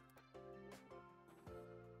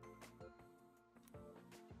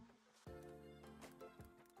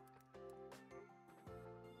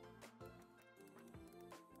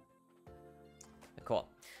 Cool.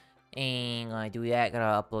 And gonna do that.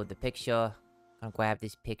 Gonna upload the picture. Gonna grab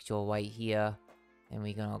this picture right here. And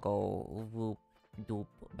we're gonna go whoop, doop,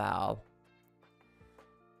 bow.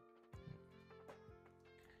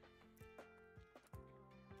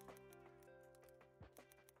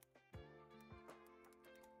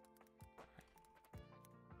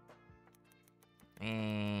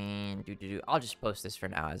 And I'll just post this for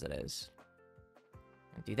now as it is.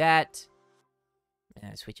 Do that.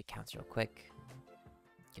 And switch accounts real quick.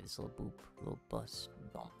 Give this a little boop, little bust,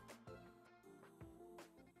 bump.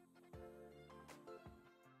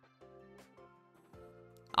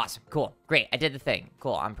 Awesome, cool, great. I did the thing.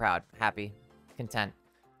 Cool, I'm proud, happy, content.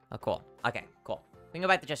 Oh, cool. Okay, cool. We can go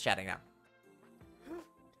back to just chatting now.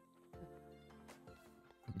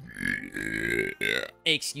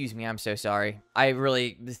 Excuse me, I'm so sorry. I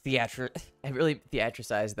really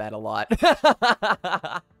theatricized that a lot.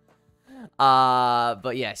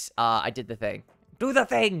 But yes, I did the thing. Do the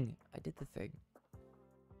thing! I did the thing.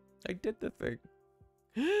 I did the thing.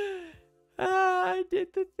 I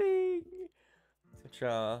did the thing. Too much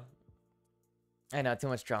drama. I know, too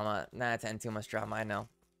much drama. Nah, it's too much drama, I know.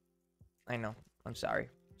 I know. I'm sorry.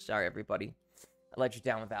 Sorry, everybody. I let you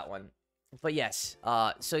down with that one. But yes,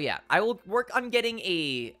 so yeah, I will work on getting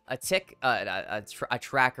a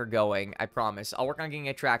tracker going, I promise. I'll work on getting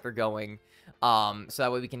a tracker going, so that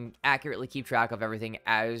way we can accurately keep track of everything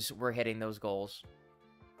as we're hitting those goals.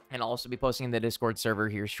 And I'll also be posting in the Discord server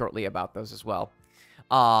here shortly about those as well.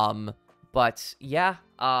 But yeah,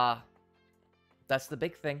 that's the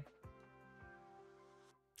big thing.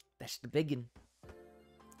 That's the biggin'.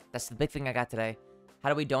 That's the big thing I got today. How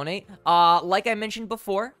do we donate? Like I mentioned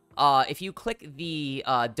before, if you click the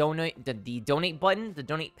donate button, the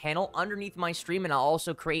donate panel underneath my stream, and I'll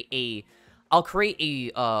also create a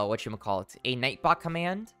whatchamacallit, a Nightbot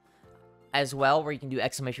command as well, where you can do !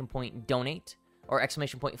 donate or !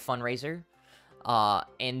 fundraiser.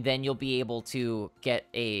 And then you'll be able to get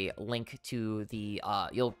a link to the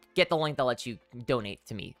you'll get the link that lets you donate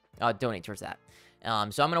to me, donate towards that. So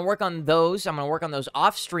I'm going to work on those. I'm going to work on those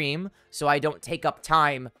off stream so I don't take up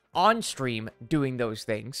time on stream doing those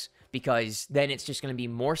things, because then it's just going to be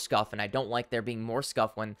more scuff, and I don't like there being more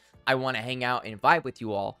scuff when I want to hang out and vibe with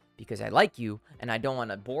you all because I like you and I don't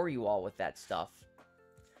want to bore you all with that stuff.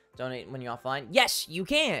 Donate when you're offline? Yes, you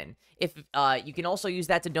can. If you can also use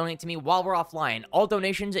that to donate to me while we're offline. All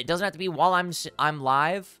donations, it doesn't have to be while I'm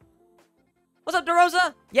live. What's up,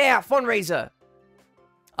 DeRosa? Yeah, fundraiser.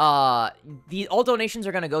 All donations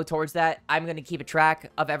are going to go towards that. I'm going to keep a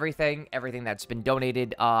track of everything that's been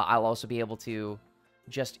donated. I'll also be able to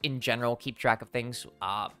just in general keep track of things,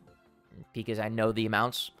 because I know the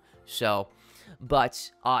amounts. So,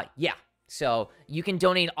 but, yeah. So, you can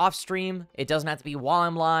donate off stream. It doesn't have to be while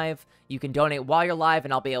I'm live. You can donate while you're live,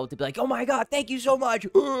 and I'll be able to be like, oh my god, thank you so much.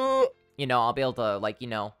 You know, I'll be able to, like, you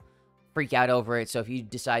know, freak out over it. So if you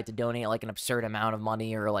decide to donate like an absurd amount of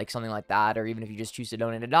money or like something like that, or even if you just choose to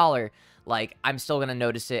donate $1, like, I'm still gonna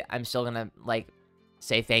notice it. I'm still gonna like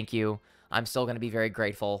say thank you. I'm still gonna be very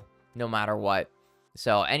grateful no matter what.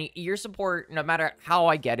 So your support, no matter how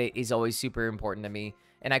I get it, is always super important to me,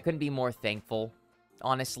 and I couldn't be more thankful,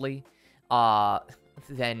 honestly,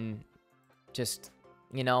 than just,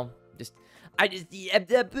 you know, just I just yeah,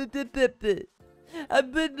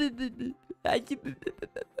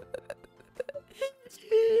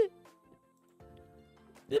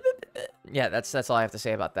 that's all I have to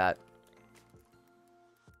say about that.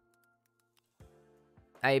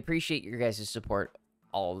 I appreciate your guys' support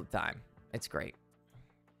all the time. It's great.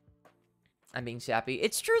 I'm being sappy.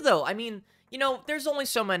 It's true, though. I mean, you know, there's only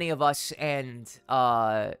so many of us and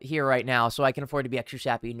here right now, so I can afford to be extra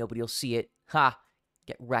sappy. Nobody will see it. Ha!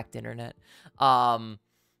 Get wrecked, internet. But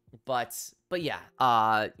yeah,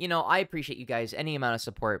 you know, I appreciate you guys. Any amount of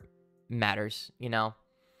support matters, you know?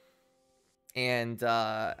 And,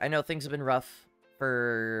 I know things have been rough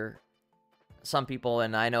for some people,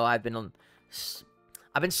 and I know I've been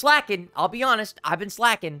slacking. I'll be honest, I've been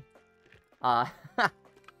slacking.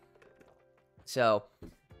 So,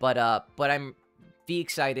 but I'm be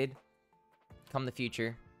excited come the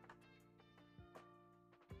future.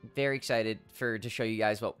 very excited to show you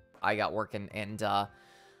guys what I got working, and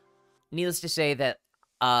needless to say that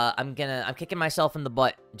I'm kicking myself in the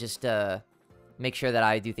butt just to make sure that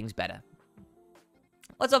I do things better.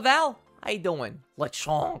 What's up, Val? How you doing?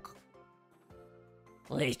 Lechonk.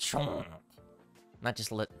 Lechonk. Not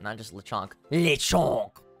just lechonk.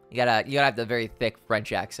 Lechonk. You gotta have the very thick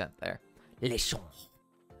French accent there. Lechonk.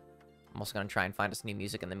 I'm also gonna try and find us new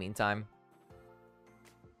music in the meantime.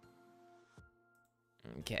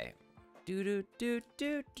 Okay. Just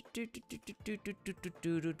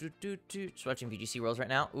watching VGC Worlds right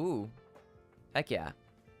now. Ooh. Heck yeah.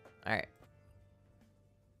 Alright.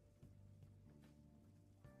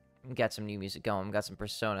 We got some new music going. We got some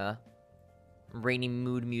Persona. Rainy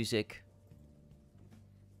mood music.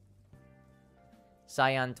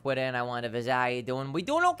 Sai on Twitter, and I wanted to visit. How you doing? We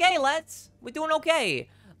doing okay, lads. We doing okay.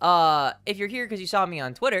 If you're here because you saw me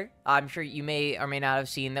on Twitter, I'm sure you may or may not have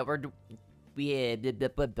seen that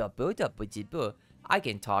I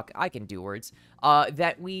can talk. I can do words.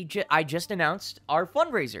 That I just announced our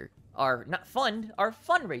fundraiser. Our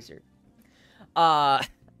fundraiser.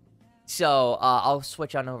 So I'll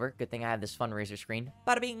switch on over. Good thing I have this fundraiser screen.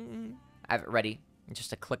 Bada bing. I have it ready.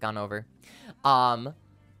 Just to click on over.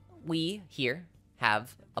 We here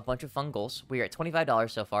have a bunch of fun goals. We are at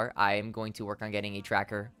 $25 so far. I am going to work on getting a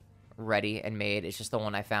tracker ready and made. It's just the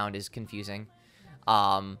one I found is confusing.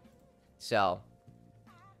 So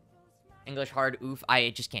English hard oof.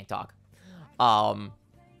 I just can't talk. The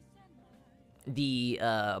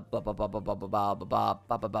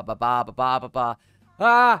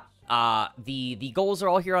goals are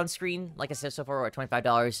all here on screen. Like I said, so far we're at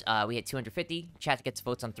 $25. We hit 250. Chat gets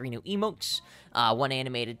votes on 3 new emotes. 1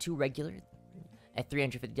 animated, 2 regular. At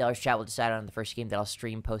 $350, chat will decide on the first game that I'll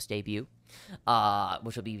stream post-debut,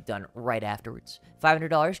 which will be done right afterwards.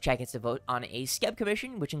 $500, chat gets to vote on a skeb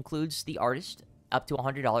commission, which includes the artist, up to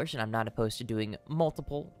 $100, and I'm not opposed to doing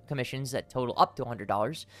multiple commissions that total up to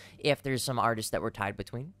 $100 if there's some artists that we're tied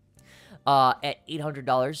between. At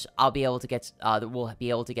 $800, I'll be able to get, we'll be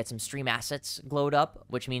able to get some stream assets glowed up,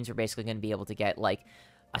 which means we're basically going to be able to get, like,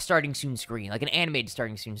 a starting soon screen, like an animated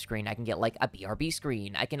starting soon screen. I can get, like, a BRB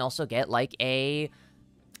screen. I can also get, like,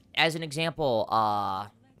 as an example,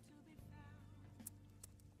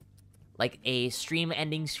 like a stream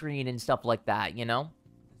ending screen and stuff like that, you know?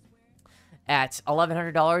 At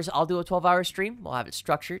 $1,100, I'll do a 12-hour stream. We'll have it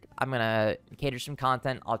structured. I'm going to cater some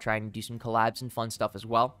content. I'll try and do some collabs and fun stuff as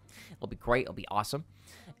well. It'll be great. It'll be awesome.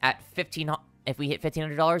 At if we hit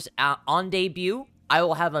 $1,500, on debut, I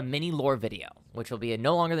will have a mini lore video, which will be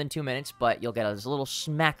no longer than 2 minutes, but you'll get a little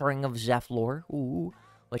smattering of Zeph lore,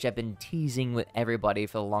 which I've been teasing with everybody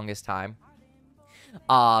for the longest time.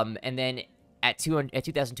 And then at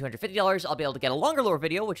 $2,250, I'll be able to get a longer lore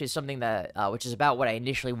video, which is something that, which is about what I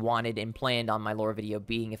initially wanted and planned on my lore video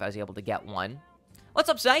being if I was able to get one. What's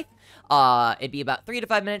up, Scythe? It'd be about 3 to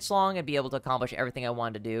 5 minutes long. I'd be able to accomplish everything I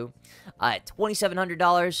wanted to do. At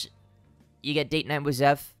 $2,700, you get date night with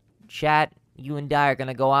Zeph. Chat, you and I are going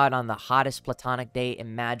to go out on the hottest platonic date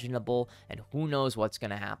imaginable, and who knows what's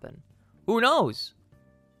going to happen. Who knows?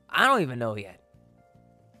 I don't even know yet.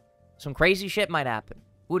 Some crazy shit might happen.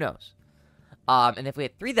 Who knows? And if we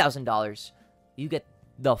hit $3,000, you get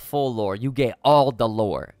the full lore. You get all the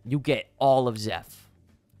lore. You get all of Zeph.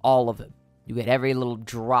 All of it. You get every little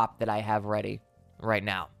drop that I have ready right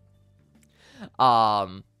now.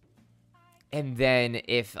 And then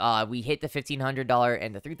if we hit the $1,500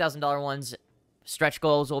 and the $3,000 ones, stretch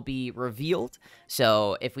goals will be revealed.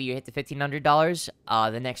 So if we hit the $1,500,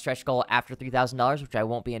 the next stretch goal after $3,000, which I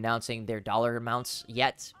won't be announcing their dollar amounts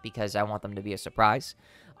yet because I want them to be a surprise.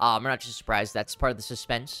 Or not just a surprise, that's part of the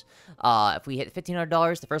suspense. If we hit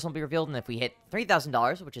 $1,500, the first one will be revealed, and if we hit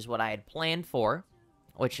 $3,000, which is what I had planned for,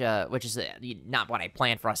 which is not what I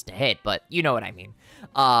planned for us to hit, but you know what I mean.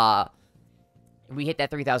 We hit that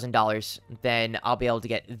 $3,000, then I'll be able to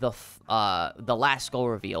get the last goal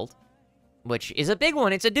revealed, which is a big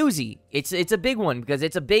one. It's a doozy. It's a big one because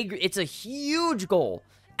it's a huge goal.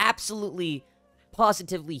 Absolutely,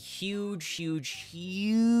 positively huge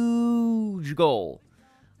goal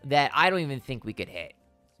that I don't even think we could hit.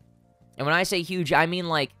 And when I say huge, I mean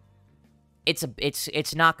like it's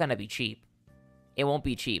not gonna be cheap. It won't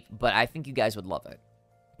be cheap, but I think you guys would love it,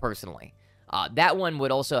 personally. That one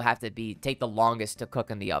would also have to take the longest to cook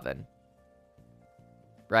in the oven.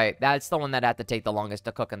 Right? That's the one that had to take the longest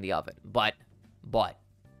to cook in the oven. But,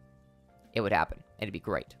 it would happen. It'd be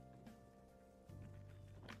great.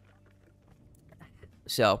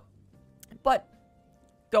 So, but,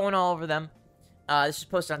 going all over them. This is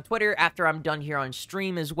posted on Twitter after I'm done here on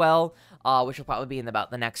stream as well, which will probably be in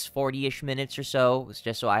about the next 40-ish minutes or so. It's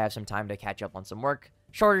just so I have some time to catch up on some work.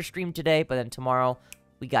 Shorter stream today, but then tomorrow,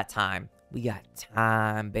 we got time. We got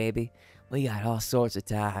time, baby. We got all sorts of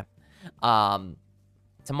time.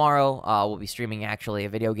 Tomorrow, we'll be streaming, actually, a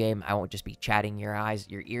video game. I won't just be chatting your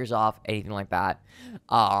ears off, anything like that.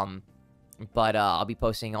 But I'll be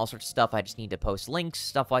posting all sorts of stuff. I just need to post links,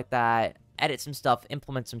 stuff like that. Edit some stuff,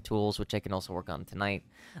 implement some tools, which I can also work on tonight,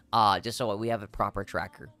 just so we have a proper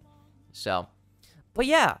tracker. So, but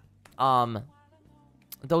yeah,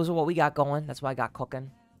 those are what we got going. That's what I got cooking.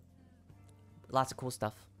 Lots of cool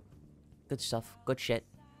stuff. Good stuff. Good shit.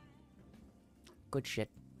 Good shit.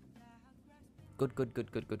 Good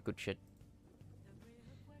shit.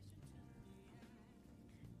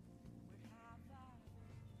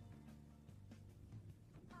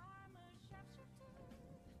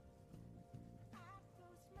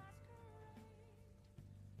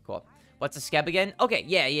 Cool. What's a skeb again? Okay,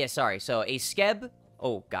 yeah, sorry. So, a skeb...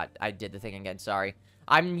 Oh, God, I did the thing again, sorry.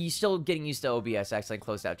 I'm still getting used to OBS, actually,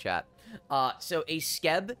 closed out chat. So, a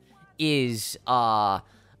skeb is, a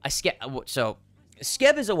skeb... So,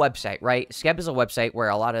 skeb is a website, right? Skeb is a website where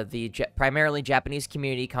a lot of the primarily Japanese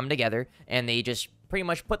community come together, and they just pretty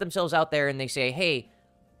much put themselves out there, and they say, hey,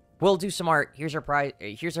 we'll do some art. Here's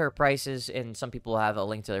our prices, and some people have a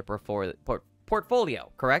link to their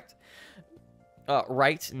portfolio, correct?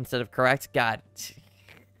 Right instead of correct. God,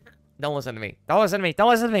 don't listen to me. Don't listen to me. Don't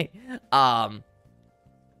listen to me.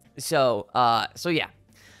 So yeah,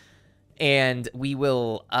 and we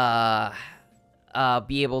will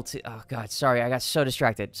be able to. Oh God, sorry, I got so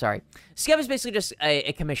distracted. Sorry. Skeb is basically just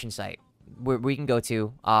a commission site where we can go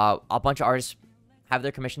to. A bunch of artists have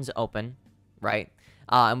their commissions open, right?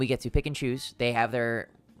 And we get to pick and choose. They have their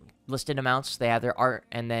listed amounts, they have their art,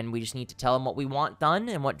 and then we just need to tell them what we want done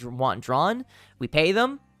and what we want drawn. We pay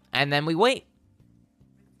them, and then we wait.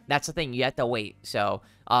 That's the thing, you have to wait. So,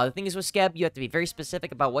 the thing is with Skeb, you have to be very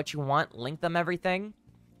specific about what you want, link them everything,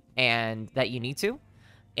 and that you need to,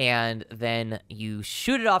 and then you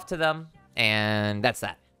shoot it off to them, and that's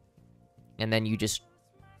that. And then you just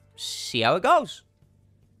see how it goes.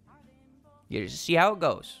 You just see how it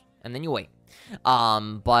goes, and then you wait.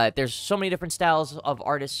 But there's so many different styles of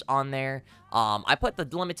artists on there. I put the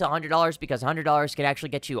limit to $100 because $100 can actually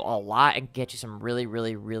get you a lot and get you some really,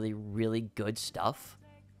 really, really, really good stuff,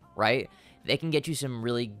 right? They can get you some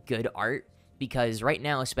really good art because right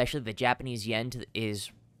now, especially the Japanese yen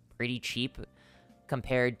is pretty cheap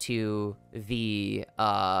compared to the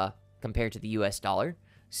US dollar.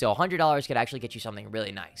 So $100 could actually get you something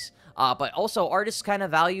really nice. But also artists kind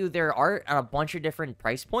of value their art on a bunch of different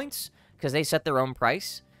price points, because they set their own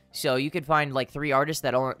price. So you could find like 3 artists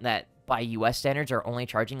that by US standards are only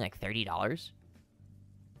charging like $30.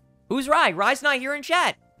 Who's Rye? Rye's not here in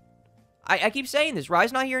chat. I keep saying this.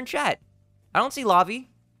 Rye's not here in chat. I don't see Lavi.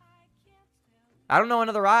 I don't know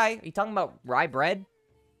another Rye. Are you talking about rye bread?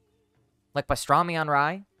 Like pastrami on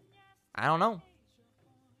rye? I don't know.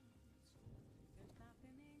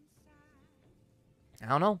 I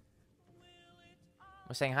don't know.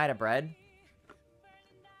 We're saying hi to bread.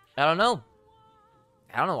 I don't know.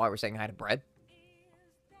 I don't know why we're saying hi to bread.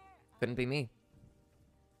 Couldn't be me.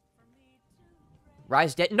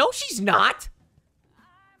 Rye's dead. No, she's not.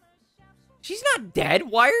 She's not dead.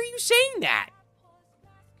 Why are you saying that?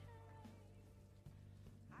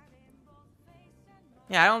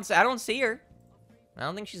 Yeah, I don't see her. I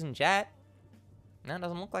don't think she's in chat. No, it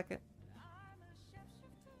doesn't look like it.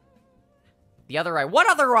 The other Rye. What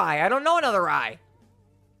other Rye? I don't know another Rye.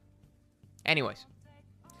 Anyways.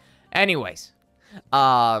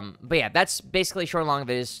 But yeah, that's basically short and long of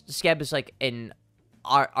it is Skeb is like an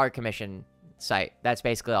art commission site. That's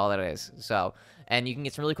basically all that it is. So, and you can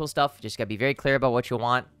get some really cool stuff. Just gotta be very clear about what you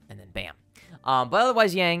want, and then bam. But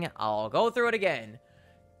otherwise, Yang, I'll go through it again.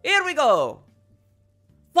 Here we go.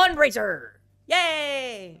 Fundraiser!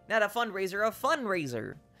 Yay! Not a fundraiser, a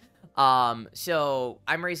fundraiser. So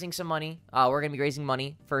I'm raising some money. We're gonna be raising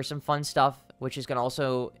money for some fun stuff, which is gonna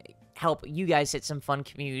also help you guys hit some fun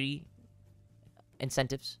community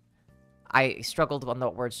incentives. I struggled on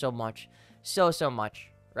that word so much. So much,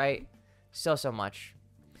 right? So much.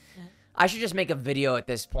 I should just make a video at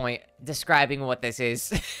this point describing what this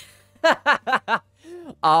is. But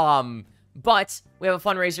we have a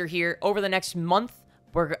fundraiser here over the next month.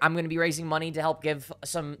 I'm going to be raising money to help give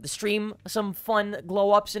the stream some fun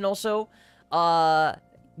glow-ups, and also,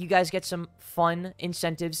 you guys get some fun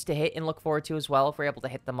incentives to hit and look forward to as well, if we're able to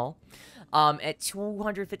hit them all. At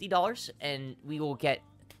 $250, and we will get...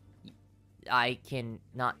 I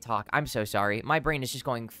cannot talk. I'm so sorry. My brain is just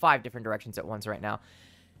going 5 different directions at once right now.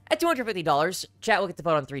 At $250, chat will get to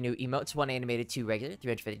vote on 3 new emotes, 1 animated, 2 regular.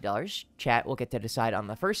 $350, chat will get to decide on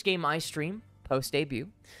the first game I stream post-debut.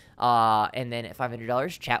 And then at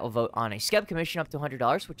 $500, chat will vote on a scab commission up to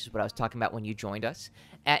 $100, which is what I was talking about when you joined us.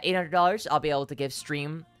 At $800, I'll be able to give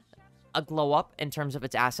stream a glow up in terms of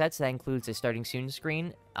its assets. That includes a starting soon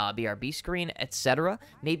screen, BRB screen, etc.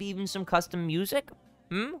 Maybe even some custom music.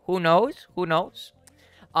 Who knows? Who knows?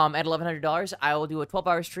 At $1,100, I will do a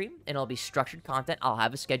 12-hour stream, and it'll be structured content. I'll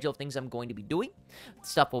have a schedule of things I'm going to be doing,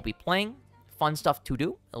 stuff we'll be playing, fun stuff to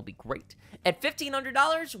do. It'll be great. At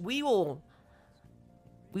 $1,500, we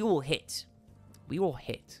will hit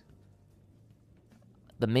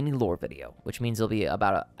the mini lore video, which means it'll be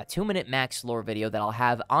about a 2-minute max lore video that I'll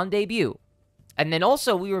have on debut. And then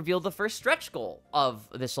also, we reveal the first stretch goal of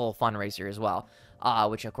this little fundraiser as well,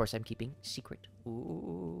 which, of course, I'm keeping secret.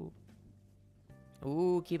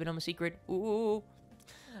 Ooh, keeping them a secret. Ooh.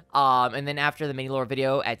 And then after the mini lore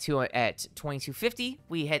video at $22.50,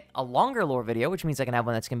 we hit a longer lore video, which means I can have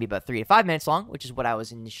one that's going to be about 3 to 5 minutes long, which is what I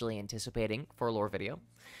was initially anticipating for a lore video.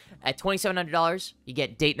 At $2,700, you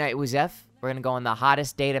get Date Night with Zeph. We're going to go on the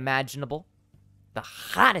hottest date imaginable. The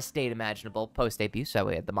hottest date imaginable post-debut, so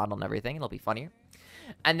we had the model and everything. It'll be funnier.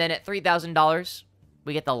 And then at $3,000,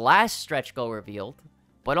 we get the last stretch goal revealed,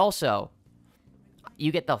 but also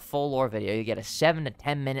you get the full lore video. You get a 7 to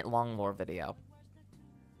 10 minute long lore video.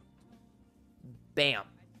 Bam.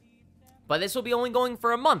 But this will be only going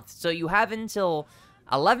for a month, so you have until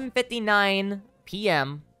 11:59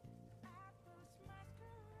 p.m.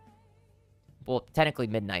 Well, technically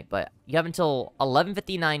midnight, but you have until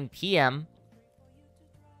 11:59 p.m.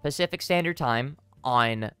 Pacific Standard Time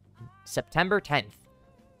on September 10th.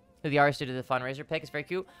 The artist did the fundraiser pick. It's very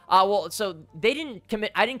cute. Well, so they didn't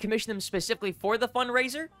commit. I didn't commission them specifically for the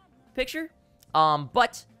fundraiser picture.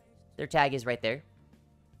 But their tag is right there.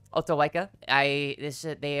 Otowaika.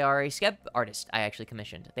 They are a skeb artist I actually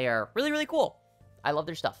commissioned. They are really, really cool. I love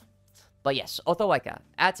their stuff. But yes, Otowaika.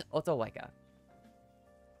 At Otowaika.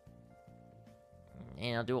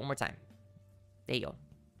 And I'll do it one more time. There you go.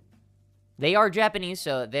 They are Japanese,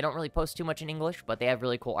 so they don't really post too much in English, but they have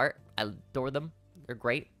really cool art. I adore them. They're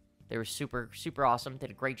great. They were super, super awesome.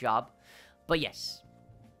 Did a great job. But yes.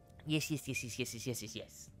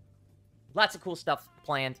 Yes. Lots of cool stuff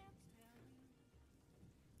planned.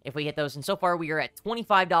 If we hit those. And so far, we are at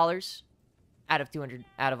 $25 out of 200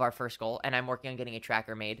 out of our first goal. And I'm working on getting a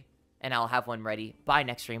tracker made. And I'll have one ready by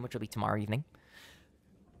next stream, which will be tomorrow evening.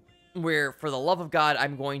 Where, for the love of God,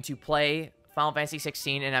 I'm going to play Final Fantasy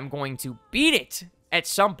 16. And I'm going to beat it at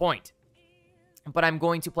some point. But I'm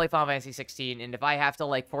going to play Final Fantasy 16, and if I have to,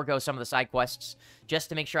 like, forego some of the side quests just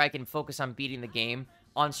to make sure I can focus on beating the game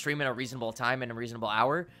on stream in a reasonable time and a reasonable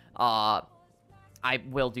hour, I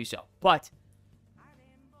will do so. But,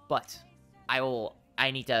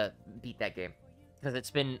 I need to beat that game. Because it's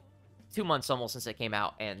been 2 months almost since it came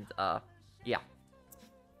out, and, yeah.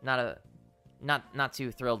 Not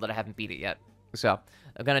too thrilled that I haven't beat it yet. So,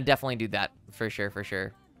 I'm gonna definitely do that, for sure.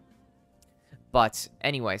 But,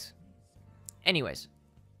 anyways,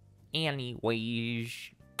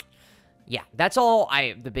 yeah, that's all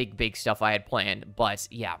the big stuff I had planned, but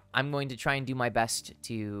yeah, I'm going to try and do my best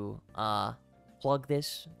to, plug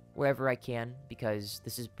this wherever I can, because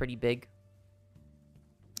this is pretty big,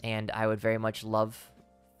 and I would very much love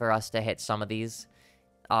for us to hit some of these.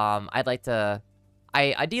 I'd like to,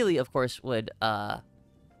 I ideally, of course, would,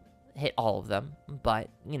 hit all of them, but,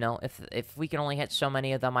 you know, if we can only hit so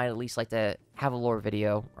many of them, I'd at least like to have a lore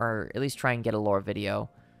video, or at least try and get a lore video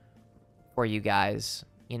for you guys,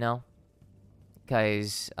 you know?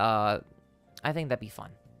 Because, I think that'd be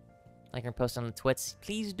fun. Like, I'm posting on the twits.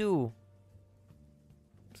 Please do.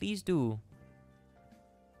 Please do.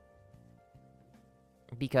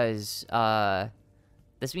 Because,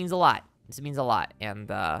 this means a lot. This means a lot, and,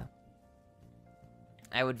 I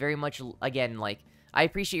would very much, again, like, I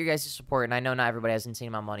appreciate your guys' support, and I know not everybody has the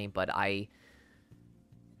same amount of money, but I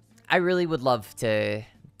really would love to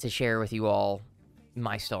share with you all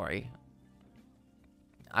my story.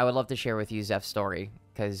 I would love to share with you Zeph's story,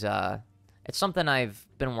 because it's something I've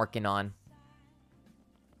been working on,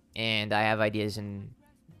 and I have ideas in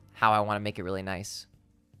how I want to make it really nice,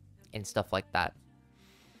 and stuff like that.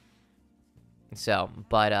 So,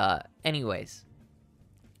 but, anyways,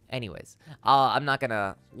 I'm not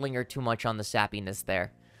gonna linger too much on the sappiness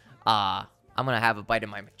there. I'm gonna have a bite of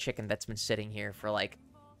my chicken that's been sitting here for, like,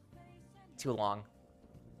 too long.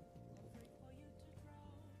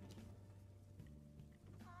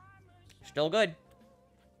 Still good.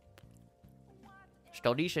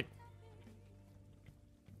 Still decent.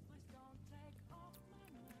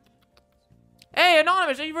 Hey,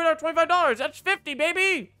 Anonymous, you for $25. That's 50,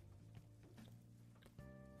 baby!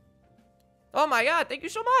 Oh my god, thank you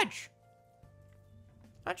so much.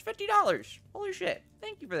 That's $50. Holy shit.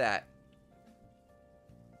 Thank you for that.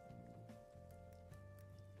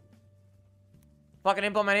 Fucking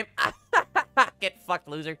implement him. Get fucked,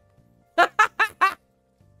 loser.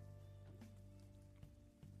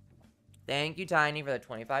 Thank you, Tiny, for the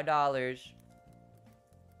 $25.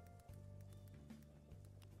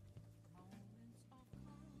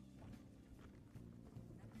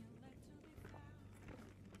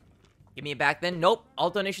 Give me it back then. Nope. All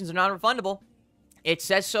donations are non-refundable. It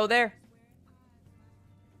says so there.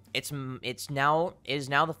 It is now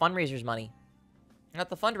the fundraiser's money. Not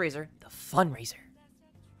the fundraiser. The fundraiser.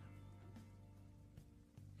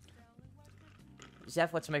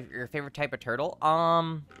 Zeph, what's your favorite type of turtle?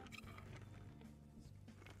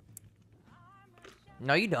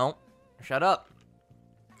 No, you don't. Shut up.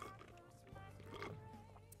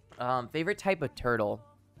 Favorite type of turtle.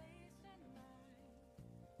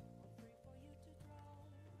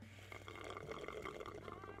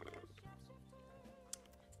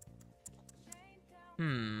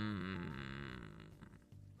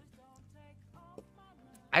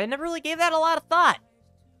 I never really gave that a lot of thought.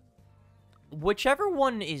 Whichever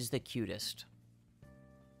one is the cutest.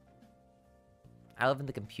 I live in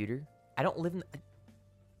the computer. I don't live in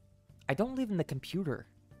the computer.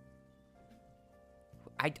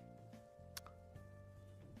 I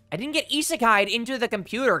didn't get isekai'd into the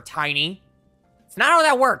computer, Tiny. It's not how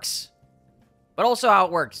that works. But also how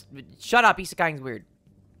it works. Shut up, isekai'ing's weird.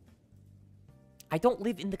 I don't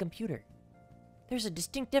live in the computer. There's a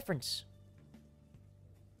distinct difference.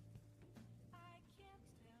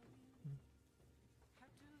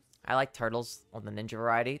 I like turtles on the ninja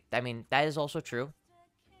variety. I mean, that is also true.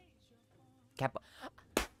 Cat boy.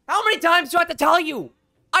 How many times do I have to tell you?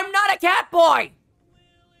 I'm not a cat boy!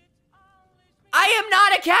 I am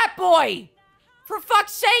not a cat boy! For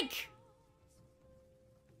fuck's sake!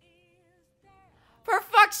 For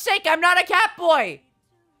fuck's sake, I'm not a cat boy!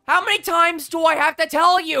 How many times do I have to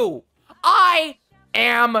tell you? I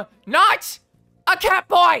am not a cat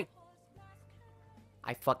boy!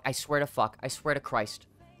 I swear to fuck. I swear to Christ.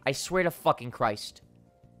 I swear to fucking Christ.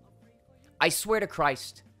 I swear to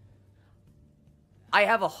Christ. I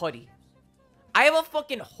have a hoodie. I have a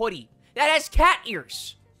fucking hoodie that has cat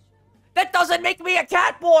ears. That doesn't make me a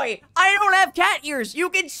cat boy. I don't have cat ears. You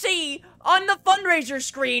can see on the fundraiser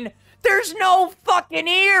screen, there's no fucking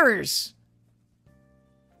ears.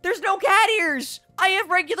 There's no cat ears. I have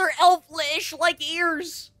regular elf-ish like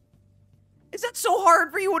ears. Is that so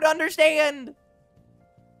hard for you to understand?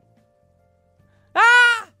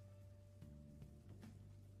 Ah!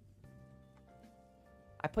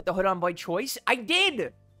 I put the hood on by choice? I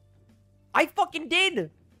did! I fucking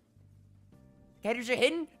did! Cat ears are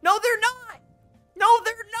hidden? No, they're not! No,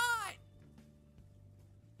 they're not!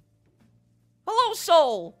 Hello,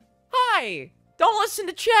 Soul! Hi! Don't listen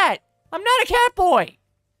to chat! I'm not a cat boy!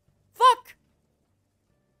 Fuck!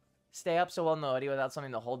 Stay up so well in the hoodie without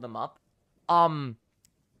something to hold them up.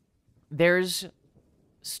 There's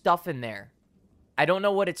stuff in there. I don't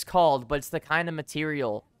know what it's called, but it's the kind of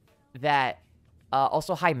material that...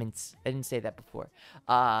 also, hi, Mints. I didn't say that before.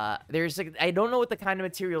 I don't know what the kind of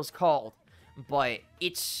material is called, but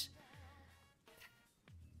it's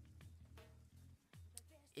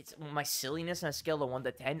my silliness on a scale of 1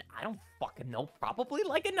 to 10. I don't fucking know. Probably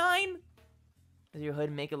like a 9. Does your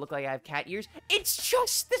hood make it look like I have cat ears? It's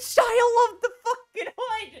just the style of the fucking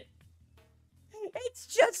hood. It's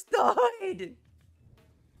just the hood.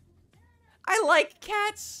 I like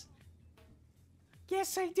cats.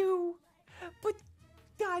 Yes, I do. But,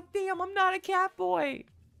 goddamn, I'm not a cat boy.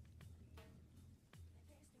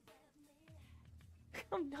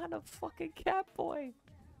 I'm not a fucking cat boy.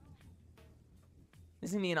 This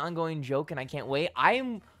is gonna be an ongoing joke, and I can't wait.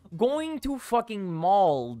 I'm going to fucking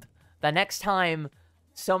mauled the next time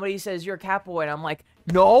somebody says you're a cat boy, and I'm like,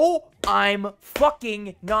 no, I'm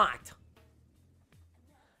fucking not.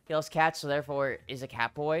 He loves cats, so therefore is a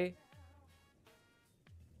cat boy.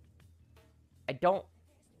 I don't...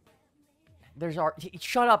 There's art.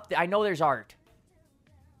 Shut up. I know there's art.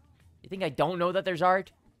 You think I don't know that there's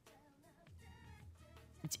art?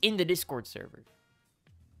 It's in the Discord server.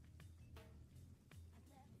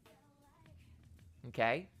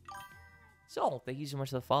 Okay. So, thank you so much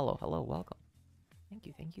for the follow. Hello, welcome. Thank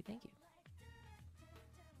you, thank you, thank you.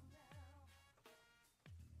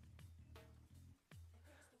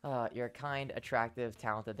 You're kind, attractive,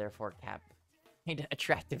 talented, therefore cat.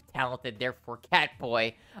 Attractive, talented, therefore cat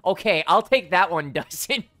boy. Okay, I'll take that one,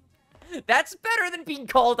 Dustin. That's better than being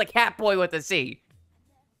called a cat boy with a C.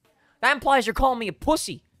 That implies you're calling me a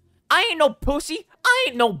pussy. I ain't no pussy. I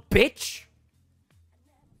ain't no bitch.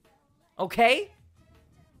 Okay?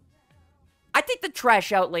 I take the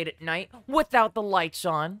trash out late at night without the lights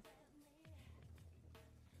on.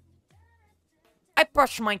 I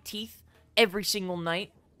brush my teeth every single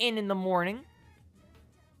night and in the morning.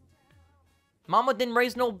 Mama didn't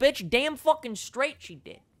raise no bitch. Damn fucking straight she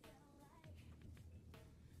did.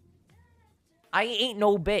 I ain't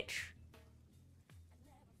no bitch.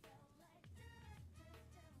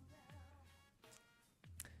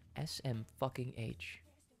 SM fucking H.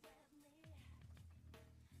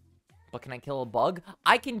 But can I kill a bug?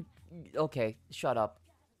 I can... Okay, shut up.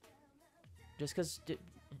 Just because... We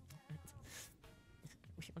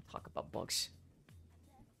don't talk about bugs.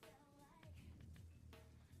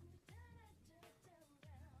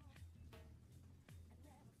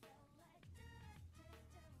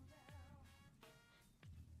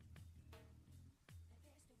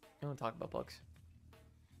 We don't talk about bugs.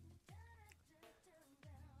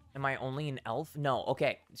 Am I only an elf? No.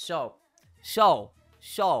 Okay. So,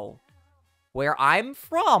 where I'm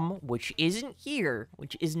from, which isn't here,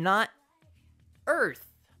 which is not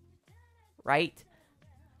Earth, right?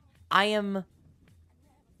 I am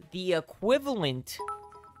the equivalent.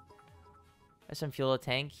 SM fuel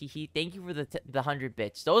tank. Thank you for the 100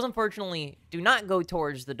 bits. Those, unfortunately, do not go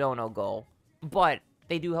towards the dono goal, but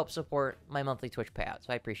they do help support my monthly Twitch payout,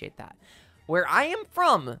 so I appreciate that. Where I am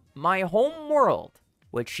from, my home world,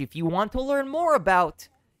 which if you want to learn more about,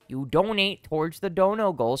 you donate towards the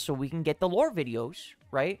dono goal so we can get the lore videos,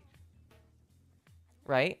 right?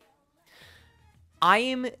 Right? I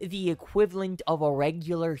am the equivalent of a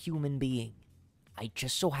regular human being. I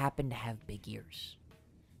just so happen to have big ears.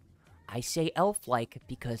 I say elf-like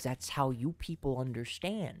because that's how you people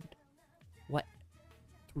understand what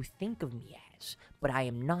to think of me as. But I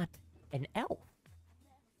am not an elf.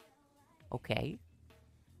 Okay?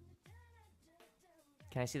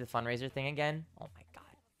 Can I see the fundraiser thing again? Oh my god.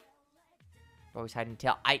 Always hide and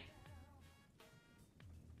tell.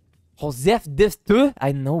 Joseph Desteux?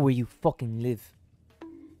 I know where you fucking live.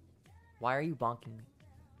 Why are you bonking me?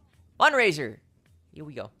 Fundraiser! Here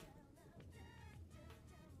we go.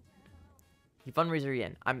 You fundraiser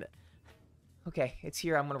again. Okay, it's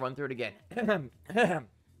here. I'm gonna run through it again.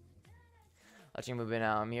 Let's move in.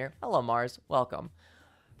 I'm here. Hello, Mars. Welcome.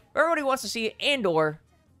 Everybody wants to see it and/or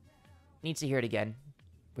needs to hear it again.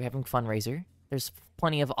 We're having fundraiser. There's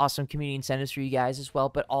plenty of awesome community incentives for you guys as well,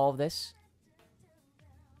 but all of this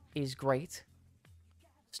is great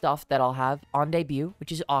stuff that I'll have on debut, which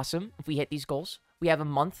is awesome if we hit these goals. We have a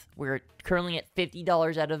month. We're currently at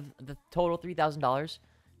 $50 out of the total $3,000.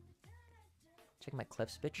 Check my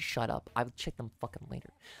clips, bitch. Shut up. I will check them fucking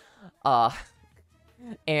later.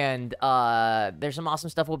 And there's some awesome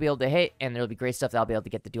stuff we'll be able to hit, and there'll be great stuff that I'll be able to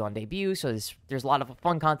get to do on debut. So there's a lot of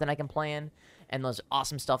fun content I can plan, and there's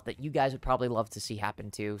awesome stuff that you guys would probably love to see happen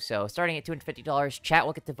too. So starting at $250, chat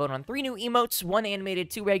will get to vote on 3 new emotes, 1 animated,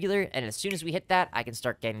 2 regular, and as soon as we hit that, I can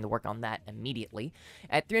start getting to work on that immediately.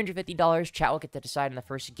 At $350, chat will get to decide on the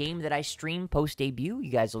first game that I stream post-debut. You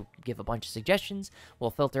guys will give a bunch of suggestions.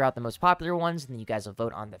 We'll filter out the most popular ones, and then you guys will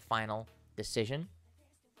vote on the final decision.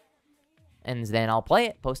 And then I'll play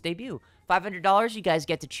it post-debut. $500, you guys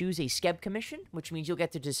get to choose a skeb commission, which means you'll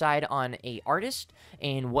get to decide on a artist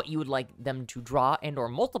and what you would like them to draw, and or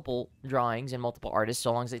multiple drawings and multiple artists,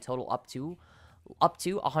 so long as they total up to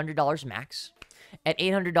 $100 max. At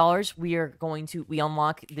 $800, we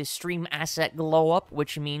unlock the stream asset glow up,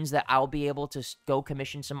 which means that I'll be able to go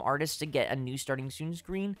commission some artists to get a new starting soon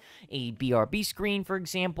screen, a BRB screen, for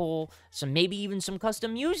example, maybe even some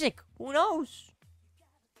custom music. Who knows?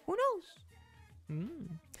 Who knows?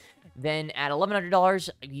 Then at $1,100,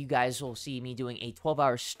 you guys will see me doing a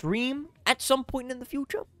 12-hour stream at some point in the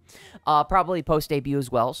future. Probably post-debut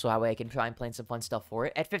as well, so that way I can try and plan some fun stuff for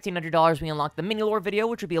it. At $1,500, we unlock the mini lore video,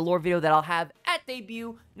 which would be a lore video that I'll have at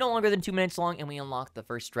debut, no longer than 2 minutes long, and we unlock the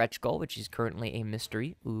first stretch goal, which is currently a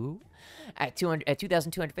mystery. Ooh. At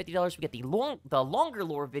 $2,250, we get the longer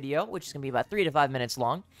lore video, which is going to be about 3 to 5 minutes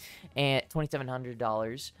long. And at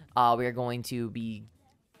 $2,700, we are going to be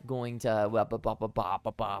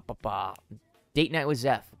date night with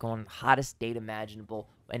Zeph, going hottest date imaginable,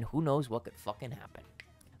 and who knows what could fucking happen.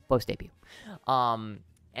 Post debut. And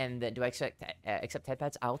then do I accept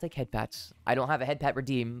headpats? I'll take headpats. I don't have a headpat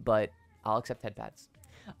redeem, but I'll accept headpats.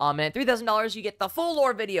 And at $3,000, you get the full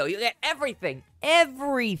lore video. You get everything.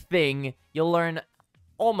 You'll learn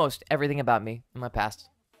almost everything about me in my past.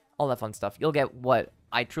 All that fun stuff. You'll get what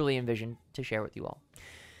I truly envision to share with you all.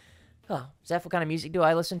 Oh, Zeph, what kind of music do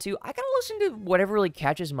I listen to? I gotta listen to whatever really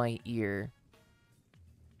catches my ear.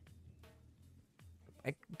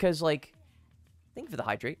 Because, like, thank you for the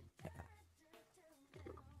hydrate.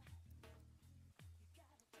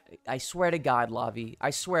 I swear to God, Lavi.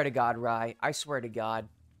 I swear to God, Rai. I swear to God.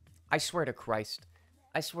 I swear to Christ.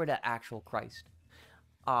 I swear to actual Christ.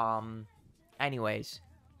 Anyways.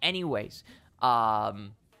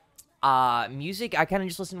 Music, I kind of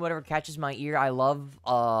just listen to whatever catches my ear. I love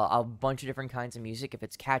a bunch of different kinds of music. If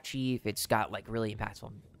it's catchy, if it's got like really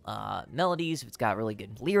impactful melodies, if it's got really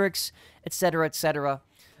good lyrics, etc., etc.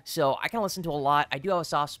 So I kind of listen to a lot. I do have a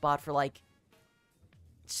soft spot for like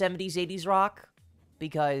 70s, 80s rock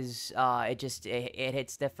because it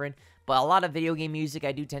hits different. But a lot of video game music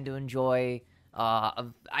I do tend to enjoy. I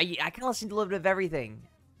kind of listen to a little bit of everything.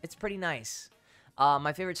 It's pretty nice.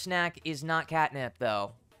 My favorite snack is not catnip,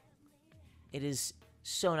 though. It is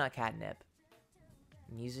so not catnip.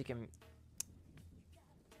 Music and...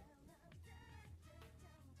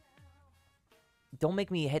 Don't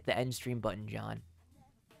make me hit the end stream button, John.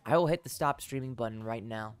 I will hit the stop streaming button right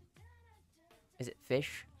now. Is it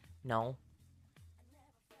fish? No.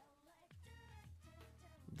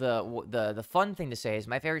 The fun thing to say is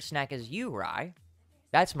my favorite snack is you, Rai.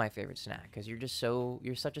 That's my favorite snack, because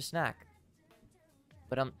you're such a snack.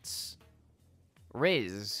 But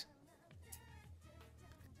Riz.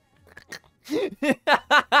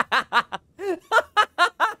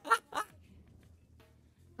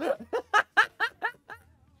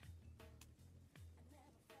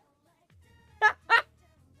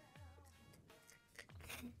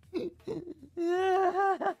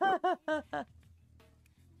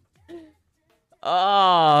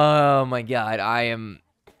 Oh my God, I'm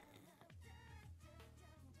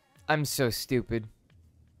so stupid.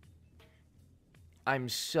 I'm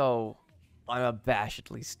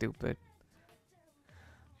abashedly stupid.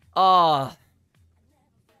 Oh,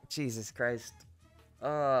 Jesus Christ.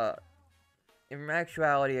 In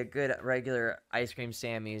actuality, a good regular ice cream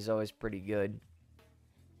Sammy is always pretty good.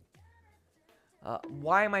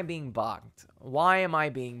 Why am I being bonked? Why am I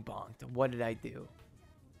being bonked? What did I do?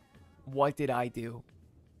 What did I do?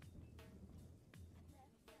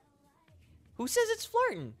 Who says it's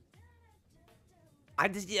flirting?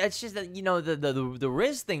 It's just that, you know, the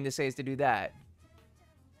Riz thing to say is to do that.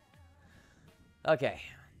 Okay.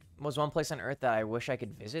 Was one place on Earth that I wish I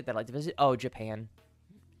could visit, that I'd like to visit? Oh, Japan.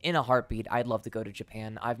 In a heartbeat, I'd love to go to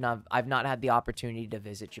Japan. I've not had the opportunity to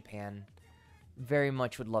visit Japan. Very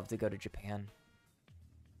much would love to go to Japan.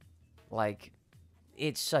 Like,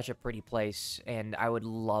 it's such a pretty place, and I would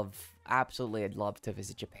absolutely, I'd love to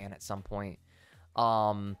visit Japan at some point.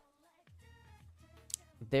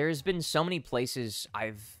 There's been so many places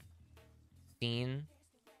I've seen,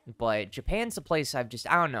 but Japan's a place I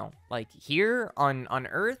don't know. Like, here on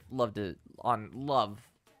Earth,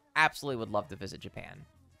 absolutely would love to visit Japan.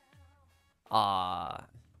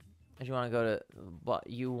 If you want to go to, what,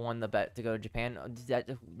 you won the bet to go to Japan?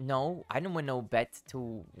 No, I didn't win no bet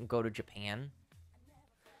to go to Japan.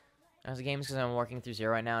 As a games because I'm working through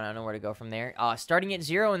 0 right now and I don't know where to go from there. Starting at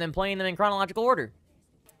 0 and then playing them in chronological order.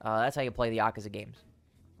 That's how you play the Yakuza games.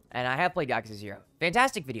 And I have played Yakuza 0.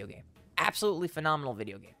 Fantastic video game. Absolutely phenomenal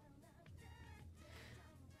video game.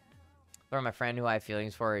 For my friend who I have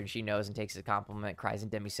feelings for and she knows and takes a compliment, cries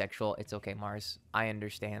and demisexual. It's okay, Mars. I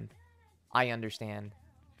understand.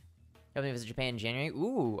 Help me visit Japan in January?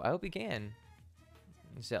 Ooh, I hope you can.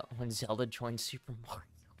 When Zelda joins Super Mario.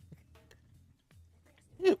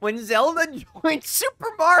 When Zelda joins Super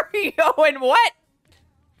Mario and what?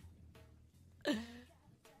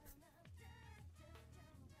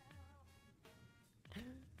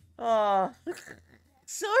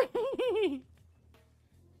 Sorry.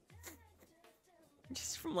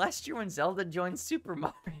 Just from last year when Zelda joined Super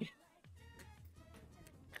Mario.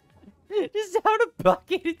 Just out of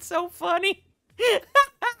bucket, it's so funny.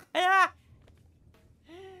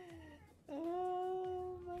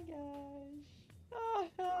 Oh my gosh.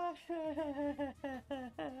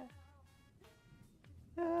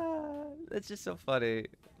 That's just so funny.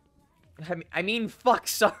 I mean, fuck,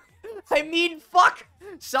 sorry. I mean, fuck,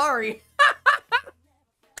 sorry.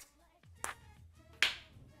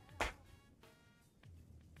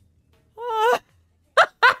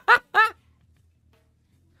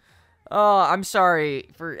 Oh, I'm sorry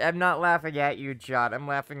I'm not laughing at you, John. I'm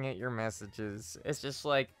laughing at your messages. It's just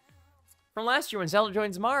like, from last year when Zelda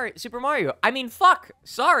joins Super Mario. I mean, fuck.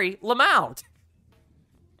 Sorry, Lamount.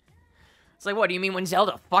 It's like, what, do you mean when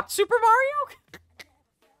Zelda fucked Super Mario?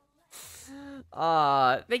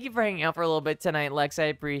 Thank you for hanging out for a little bit tonight, Lex. I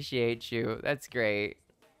appreciate you. That's great.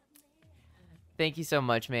 Thank you so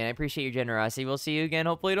much, man. I appreciate your generosity. We'll see you again,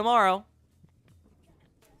 hopefully, tomorrow.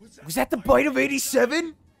 Was that the bite of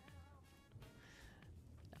 87?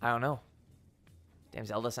 I don't know. Damn,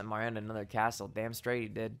 Zelda sent Mario into another castle. Damn straight he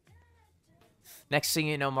did. Next thing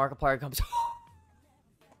you know, Markiplier comes...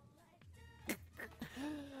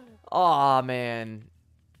 Oh, man.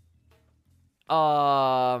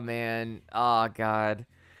 Oh, man. Oh, God.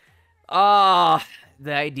 Oh,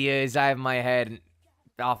 the idea is I have my head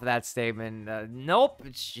off of that statement. Nope.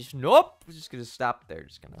 It's just, nope. We're just gonna stop there.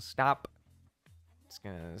 Just gonna stop. Just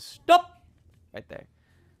gonna stop. Right there.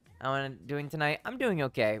 How am I doing tonight? I'm doing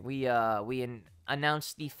okay. We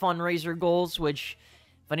announced the fundraiser goals, which,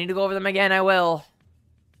 if I need to go over them again, I will.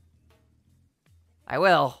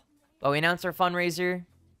 But we announced our fundraiser,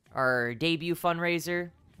 our debut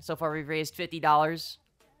fundraiser. So far, we've raised $50,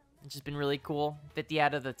 which has been really cool. 50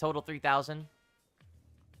 out of the total 3,000.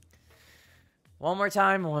 One more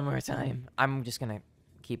time. I'm just gonna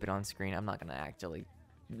keep it on screen. I'm not gonna actually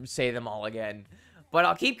say them all again, but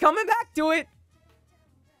I'll keep coming back to it.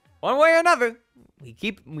 One way or another, we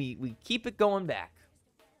keep it going back.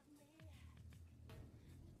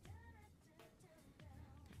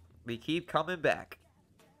 We keep coming back.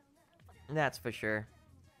 That's for sure.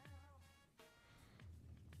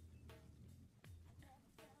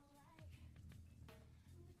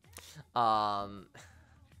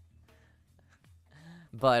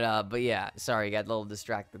 But yeah, sorry, got a little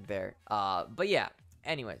distracted there. But yeah,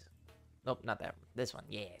 anyways. Nope, not that one. This one.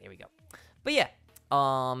 Yeah, there we go. But yeah,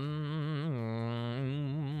 what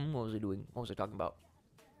was I doing? What was I talking about?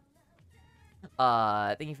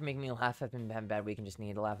 Thank you for making me laugh. I've been having a bad week and just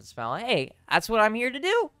needed to laugh and smile. Hey, that's what I'm here to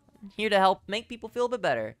do. I'm here to help make people feel a bit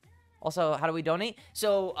better. Also, how do we donate?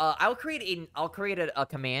 So, I'll create a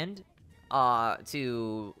command,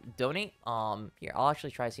 to donate. Here, I'll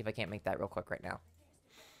actually try to see if I can't make that real quick right now.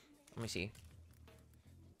 Let me see.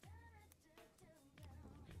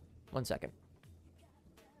 1 second.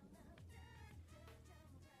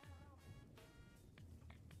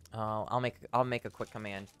 I'll make a quick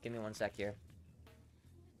command. Give me 1 sec here.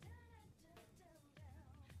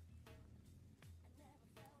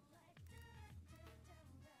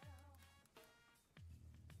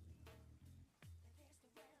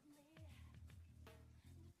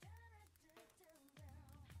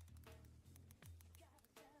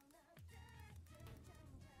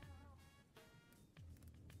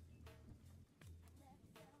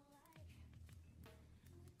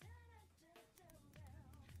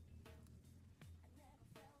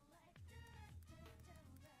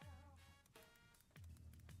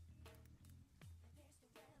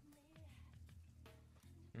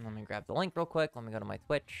 Let me grab the link real quick. Let me go to my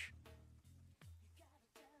Twitch.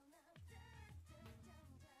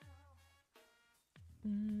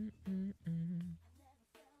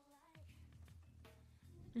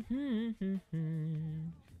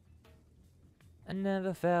 I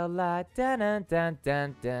never felt like dun dun dun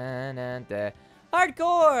dun dun dun dun.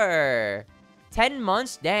 Hardcore! 10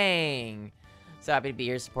 months? Dang! So happy to be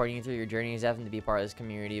here supporting you through your journeys, having to be a part of this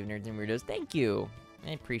community of nerds and weirdos. Thank you.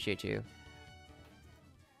 I appreciate you.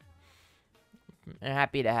 I'm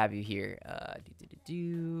happy to have you here. Open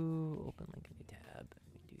link in the tab.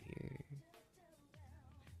 Do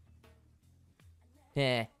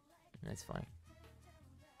here. That's fine.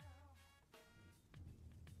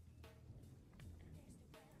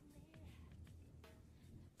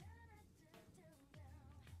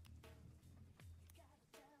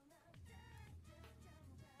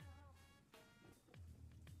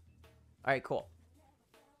 All right, cool.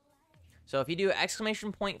 So if you do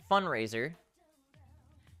exclamation point fundraiser,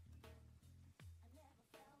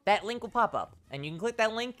 that link will pop up, and you can click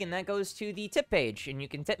that link, and that goes to the tip page, and you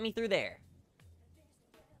can tip me through there.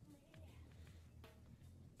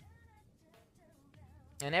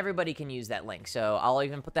 And everybody can use that link, so I'll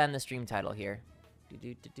even put that in the stream title here.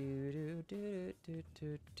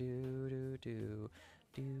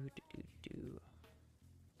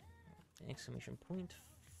 Exclamation point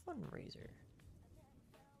fundraiser.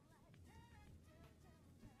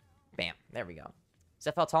 Bam, there we go. Is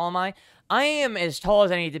that how tall am I? I am as tall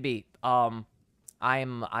as I need to be. I'm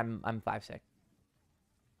 5'6".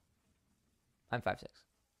 I'm 5'6".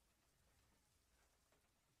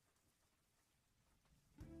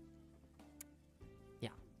 Yeah.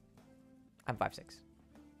 I'm 5'6".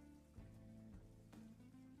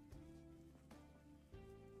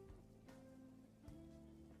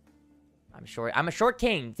 I'm short. I'm a short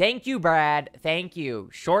king. Thank you, Brad. Thank you.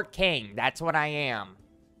 Short king. That's what I am.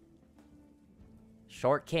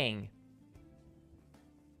 Short king.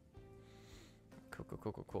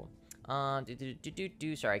 Cool.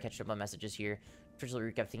 Sorry, I catched up on messages here. First of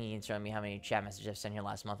all, kept thinking and showing me how many chat messages I've sent here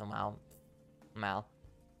last month. Wow.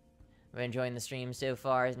 I've been enjoying the stream so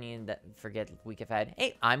far. I need to forget the week ahead.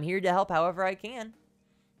 Hey, I'm here to help however I can.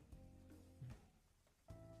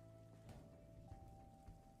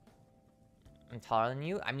 I'm taller than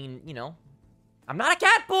you. I mean, you know, I'm not a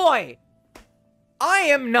cat boy. I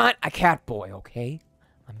am not a cat boy, okay?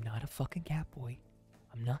 I'm not a fucking cat boy.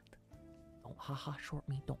 I'm not. Don't haha short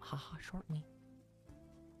me. Don't haha short me.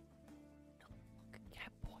 No fucking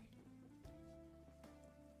cat boy.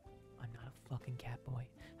 I'm not a fucking cat boy.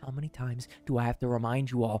 How many times do I have to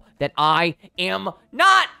remind you all that I am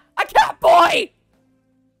not a cat boy?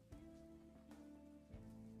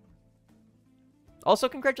 Also,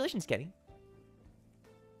 congratulations, Kenny.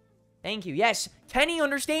 Thank you. Yes, Kenny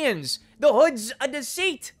understands. The hood's a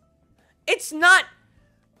deceit. It's not.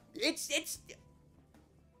 It's.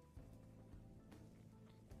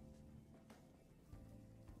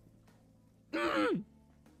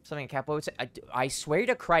 Something a cat boy would say. I swear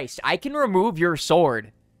to Christ, I can remove your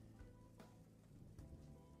sword.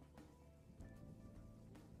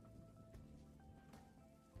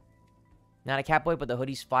 Not a cat boy, but the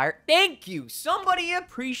hoodie's fire. Thank you! Somebody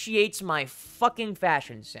appreciates my fucking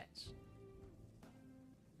fashion sense.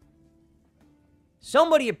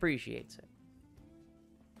 Somebody appreciates it.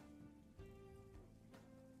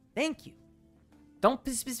 Thank you. Don't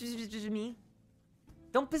piss me.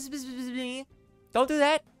 Don't piss me. Don't do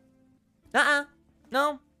that. No.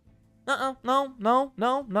 No,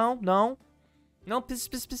 no. No, piss.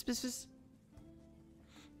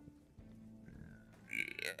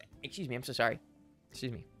 Excuse me, I'm so sorry.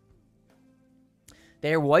 Excuse me.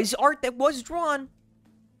 There was art that was drawn.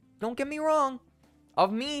 Don't get me wrong.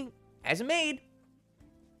 Of me as a maid.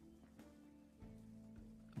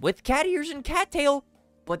 With cat ears and cattail.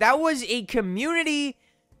 But that was a community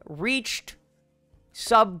reached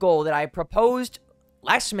sub goal that I proposed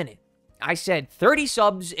last minute. I said 30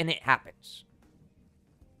 subs and it happens.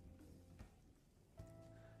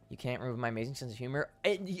 You can't remove my amazing sense of humor.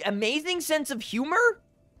 Amazing sense of humor?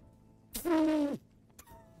 Okay,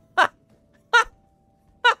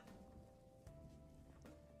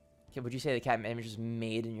 would you say the cat image was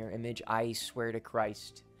made in your image? I swear to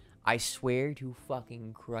Christ. I swear to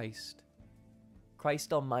fucking Christ.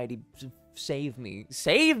 Christ almighty, save me.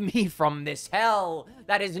 Save me from this hell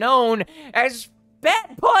that is known as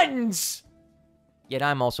bad puns! Yet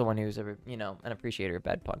I'm also one who's ever, you know, an appreciator of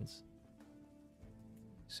bad puns.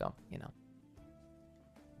 So, you know.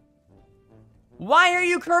 Why are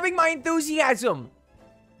you curbing my enthusiasm?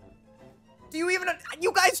 Do you even...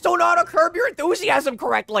 You guys don't know how to curb your enthusiasm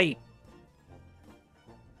correctly!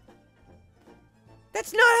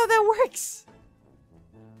 That's not how that works!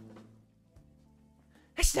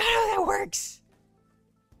 That's not how that works!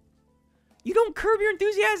 You don't curb your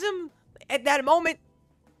enthusiasm at that moment.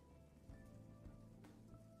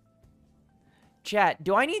 Chat,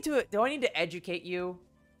 do I need to educate you?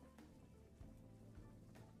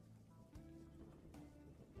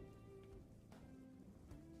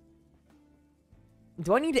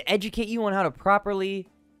 Do I need to educate you on how to properly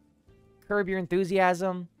curb your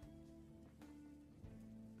enthusiasm?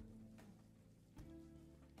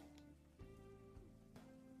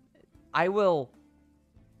 I will.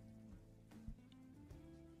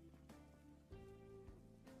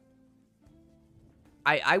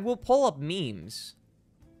 I will pull up memes.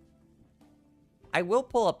 I will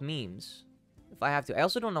pull up memes if I have to. I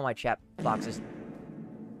also don't know why chat boxes.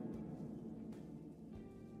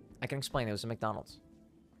 I can explain. It was a McDonald's.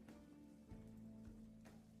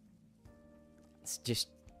 It's just...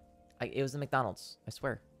 it was the McDonald's. I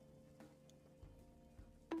swear.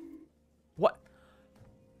 What?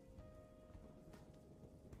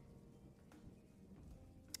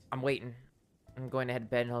 I'm waiting. I'm going to head to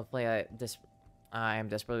bed and hopefully I am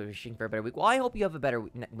desperately wishing for a better week. Well, I hope you have a better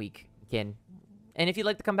week, Kin. And if you'd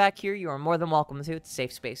like to come back here, you are more than welcome to. It's a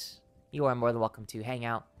safe space. You are more than welcome to hang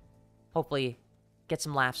out. Hopefully, get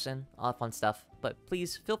some laughs in. All that fun stuff. But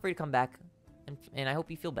please, feel free to come back. And I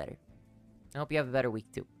hope you feel better. I hope you have a better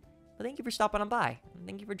week, too. But thank you for stopping on by. And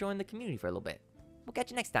thank you for joining the community for a little bit. We'll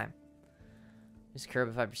catch you next time. Just curb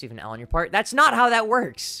if I perceive an L on your part. That's not how that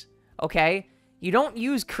works. Okay? You don't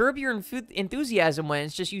use curb your enthusiasm when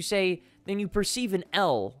it's just you say, then you perceive an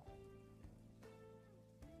L.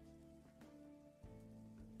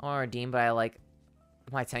 Or Dean, but I like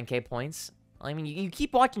my 10k points. I mean, you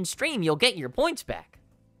keep watching stream, you'll get your points back.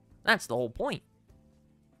 That's the whole point.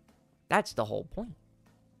 That's the whole point.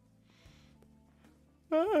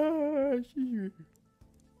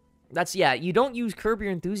 That's, yeah, you don't use curb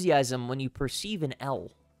your enthusiasm when you perceive an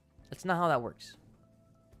L. That's not how that works.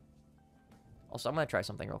 Also, I'm going to try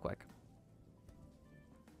something real quick.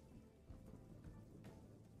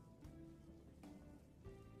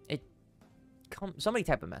 Somebody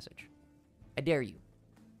type a message. I dare you.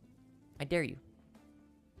 I dare you.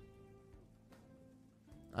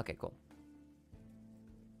 Okay, cool.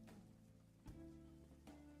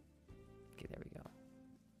 Okay, there we go.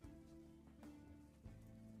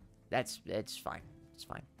 it's fine. It's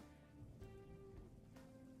fine.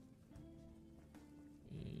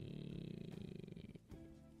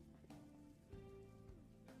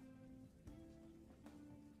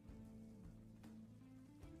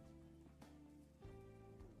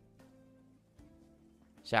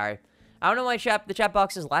 Sorry. I don't know why the chat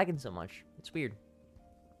box is lagging so much. It's weird.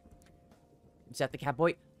 Is that the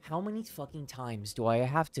Catboy? How many fucking times do I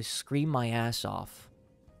have to scream my ass off?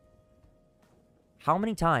 How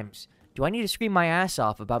many times do I need to scream my ass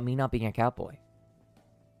off about me not being a Catboy?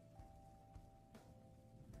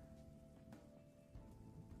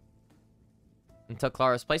 Until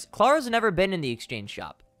Clara's place. Clara's never been in the exchange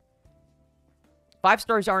shop. 5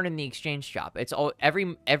 stars aren't in the exchange shop. It's all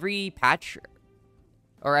every patch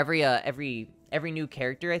or every new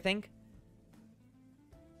character, I think,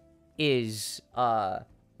 is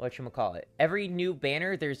whatchamacallit. Every new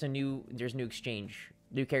banner, there's new exchange.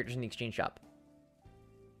 New characters in the exchange shop.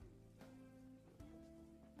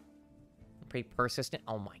 Pretty persistent.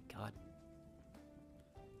 Oh my god.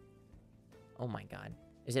 Oh my god.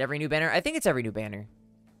 Is it every new banner? I think it's every new banner.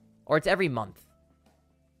 Or it's every month.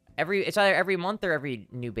 It's either every month or every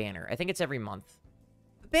new banner. I think it's every month.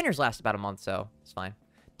 The banners last about a month, so it's fine.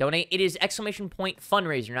 Donate. It is exclamation point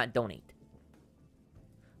fundraiser, not donate.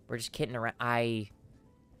 We're just kidding around.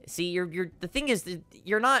 See, you're the thing is that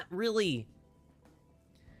you're not really.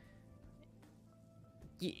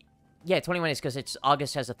 Yeah, 21 is because it's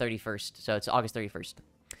August has a 31st, so it's August 31st.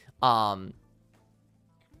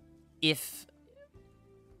 If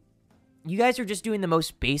you guys are just doing the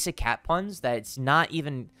most basic cat puns, that it's not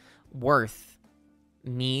even worth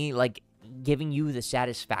me, like, giving you the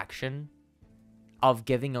satisfaction of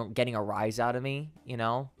getting a rise out of me, you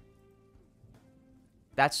know?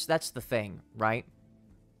 That's the thing, right?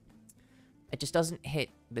 It just doesn't hit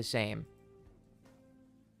the same.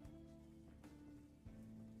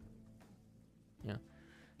 Yeah.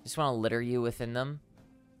 Just want to litter you with them.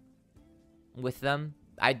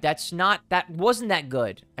 That wasn't that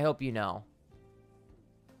good. I hope you know.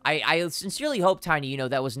 I sincerely hope, Tiny, you know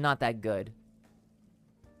that was not that good.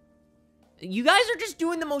 You guys are just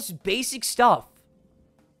doing the most basic stuff.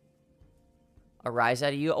 A rise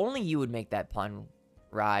out of you? Only you would make that pun,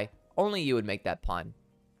 Rye. Only you would make that pun.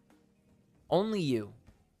 Only you.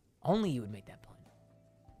 Only you would make that pun.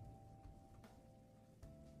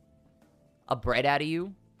 A bread out of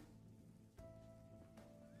you?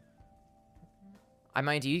 I'm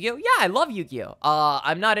not into Yu-Gi-Oh? Yeah, I love Yu-Gi-Oh!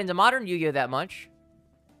 I'm not into modern Yu-Gi-Oh! That much.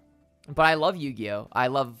 But I love Yu-Gi-Oh! I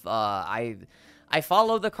love, I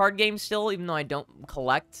follow the card game still, even though I don't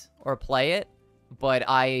collect or play it. But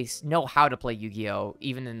I know how to play Yu-Gi-Oh!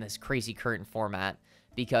 Even in this crazy current format.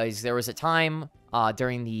 Because there was a time,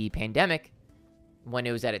 during the pandemic, when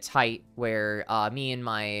it was at its height, where, me and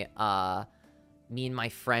my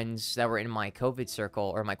friends that were in my COVID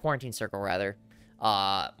circle, or my quarantine circle, rather,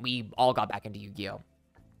 we all got back into Yu-Gi-Oh!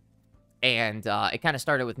 And, it kind of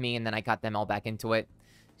started with me, and then I got them all back into it.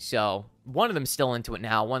 So, one of them's still into it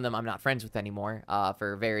now. One of them I'm not friends with anymore,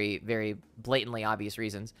 for very, very blatantly obvious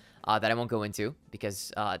reasons, that I won't go into,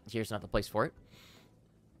 because, here's not the place for it.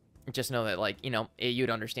 Just know that, like, you know,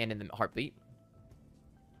 you'd understand in the heartbeat.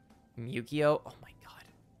 Yu-Gi-Oh! Oh my god.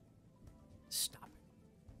 Stop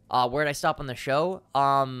it. Where'd I stop on the show?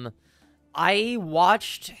 I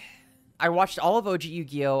watched all of OG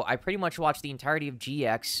Yu-Gi-Oh! I pretty much watched the entirety of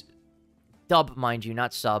GX. Dub, mind you,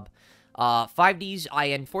 not sub. 5Ds, I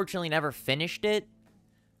unfortunately never finished it.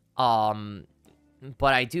 But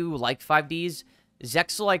I do like 5Ds.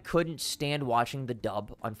 Zexal, I couldn't stand watching the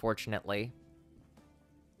dub, unfortunately.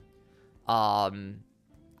 I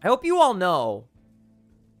hope you all know.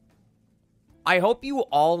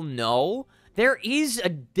 There is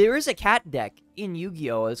a cat deck in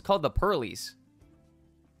Yu-Gi-Oh! It's called the Pearlies.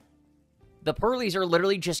 The Pearlies are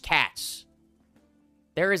literally just cats.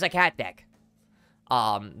 There is a cat deck.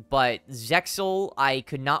 But Zexal, I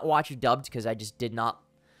could not watch dubbed because I just did not.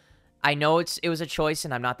 I know it was a choice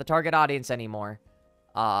and I'm not the target audience anymore.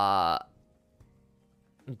 But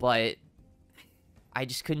I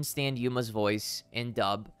just couldn't stand Yuma's voice in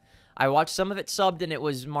dub. I watched some of it subbed and it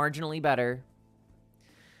was marginally better.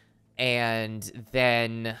 And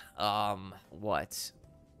then, what?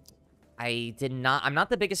 I'm not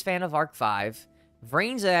the biggest fan of Arc 5.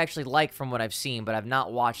 Vrains I actually like from what I've seen, but I've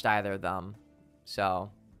not watched either of them.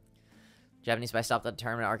 So, Japanese, I stopped the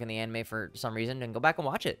tournament arc in the anime for some reason, and go back and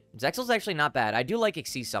watch it. Zexal's actually not bad. I do like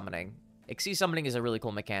Xyz summoning. Xyz summoning is a really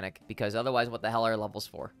cool mechanic, because otherwise, what the hell are levels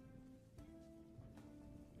for?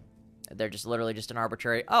 They're just literally just an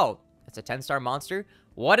arbitrary... Oh, it's a 10-star monster?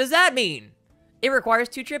 What does that mean? It requires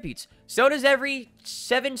 2 tributes. So does every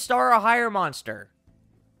 7-star or higher monster.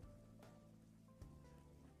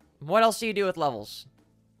 What else do you do with levels?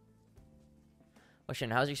 Oh,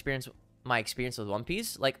 shit, how's your experience... My experience with One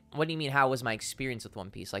Piece? Like, what do you mean, how was my experience with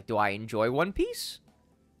One Piece? Like, do I enjoy One Piece?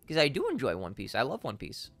 Because I do enjoy One Piece. I love One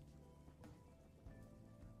Piece.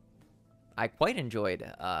 I quite enjoyed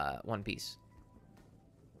One Piece.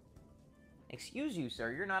 Excuse you,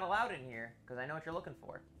 sir. You're not allowed in here, because I know what you're looking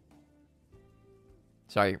for.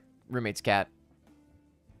 Sorry, roommate's cat.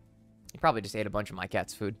 He probably just ate a bunch of my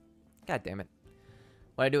cat's food. God damn it.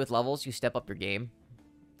 What I do with levels, you step up your game.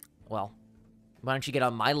 Well, why don't you get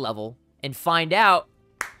on my level and find out?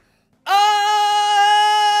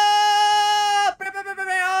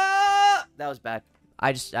 That was bad.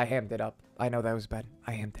 I hammed it up. I know that was bad.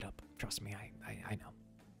 I hammed it up. Trust me, I know.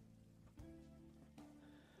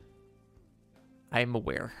 I am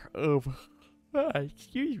aware of,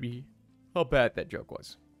 excuse me, how bad that joke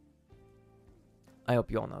was. I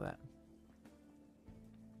hope you all know that.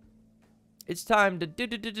 It's time to do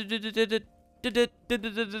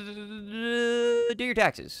your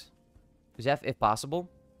taxes. Is F if possible?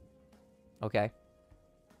 Okay.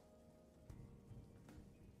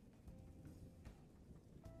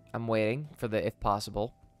 I'm waiting for the if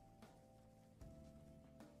possible.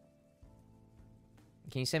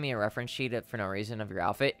 Can you send me a reference sheet for no reason of your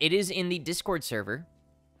outfit? It is in the Discord server,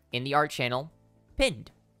 in the art channel,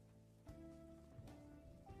 pinned.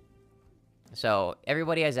 So,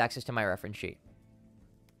 everybody has access to my reference sheet.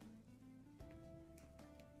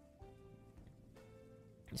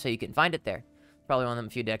 So you can find it there. Probably one of them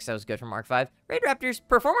few decks that was good from Arc 5. Raid Raptors,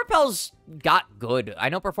 Performer Pels got good. I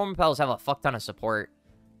know Performer Pels have a fuck ton of support.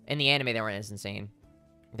 In the anime, they weren't as insane.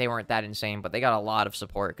 They weren't that insane, but they got a lot of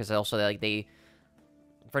support, because also, they...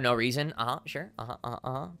 For no reason. Sure.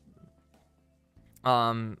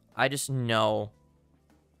 I just know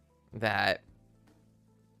that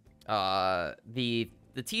the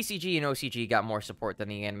TCG and OCG got more support than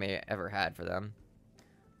the anime ever had for them.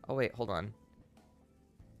 Oh wait, hold on.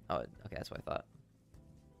 Oh, okay, that's what I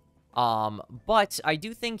thought. But I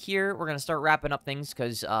do think here we're gonna start wrapping up things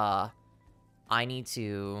because I need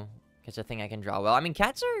to catch a thing I can draw well. I mean,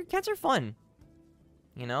 cats are fun,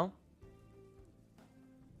 you know.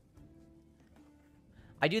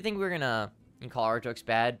 I do think we're gonna call our jokes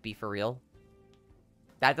bad, be for real.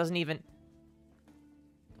 That doesn't even...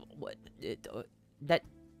 What?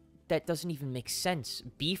 That doesn't even make sense.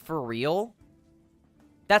 Be for real?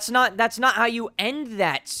 That's not how you end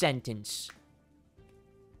that sentence.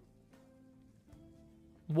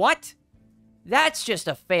 What? That's just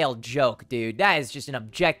a failed joke, dude. That is just an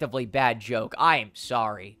objectively bad joke. I am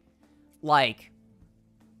sorry. Like,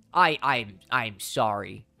 I'm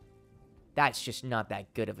sorry. That's just not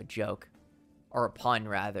that good of a joke. Or a pun,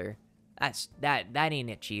 rather. That ain't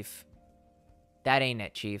it, Chief. That ain't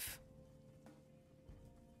it, Chief.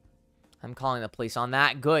 I'm calling the police on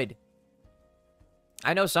that. Good.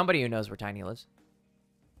 I know somebody who knows where Tiny lives.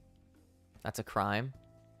 That's a crime.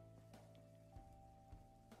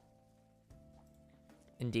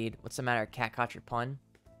 Indeed. What's the matter? Cat caught your pun?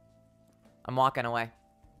 I'm walking away.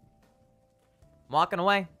 I'm walking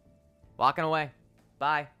away. Walking away.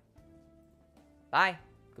 Bye. Bye.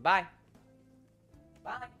 Goodbye.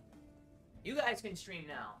 Bye. You guys can stream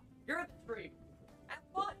now. You're at the stream. Have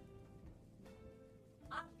fun.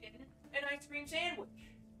 I'm getting an ice cream sandwich.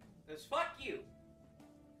 Because fuck you.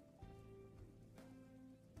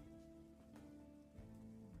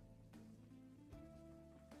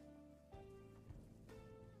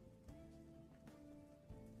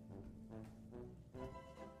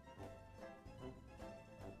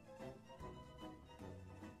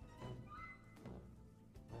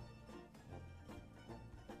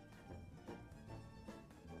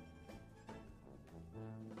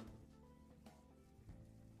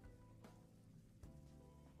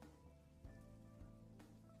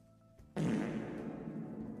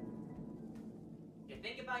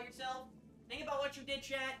 Think about yourself. Think about what you did,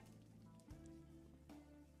 chat.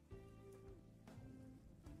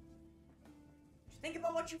 Just think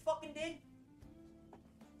about what you fucking did.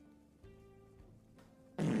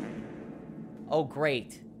 Oh,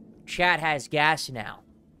 great. Chat has gas now.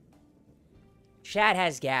 Chat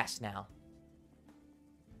has gas now.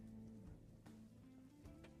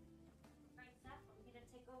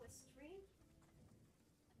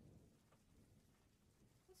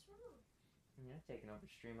 Taking over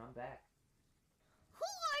stream, I'm back. Who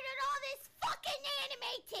ordered all this fucking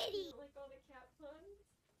anime titty? Like all the cat puns?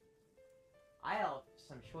 I have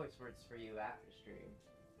some choice words for you after stream.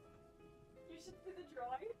 You should do the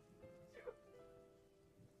drawing.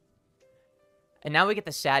 And now we get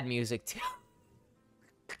the sad music too.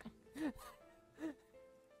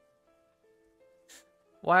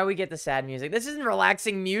 Why we get the sad music? This isn't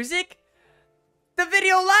relaxing music. The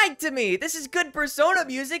video lied to me. This is good Persona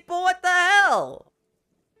music, but what the hell?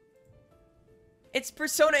 It's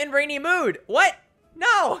Persona in rainy mood. What?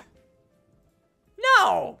 No.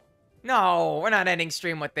 No. No, we're not ending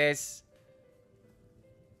stream with this.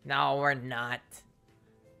 No, we're not.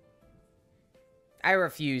 I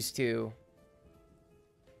refuse to.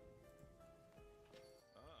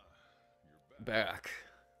 Back.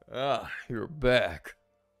 You're back.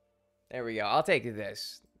 There we go. I'll take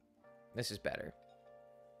this. This is better.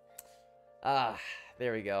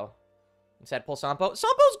 There we go. Instead, pull Sampo.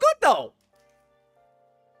 Sampo's good, though!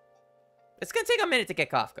 It's gonna take a minute to get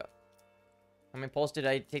Kafka. How many pulls did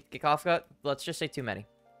I get Kafka? Let's just say too many.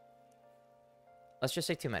 Let's just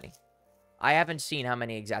say too many. I haven't seen how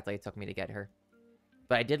many exactly it took me to get her.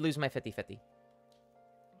 But I did lose my 50-50.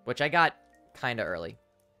 Which I got kinda early.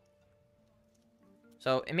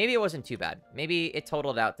 So, maybe it wasn't too bad. Maybe it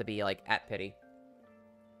totaled out to be, like, at pity.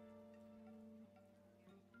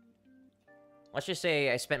 Let's just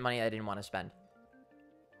say I spent money I didn't want to spend.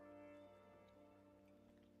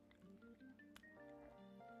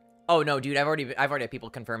 Oh, no, dude, I've already had people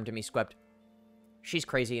confirm to me, Squept. She's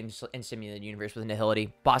crazy in Simulated Universe with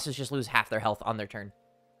Nihility. Bosses just lose half their health on their turn.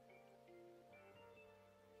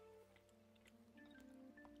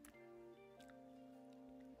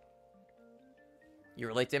 You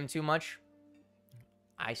relate to him too much?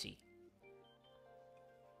 I see.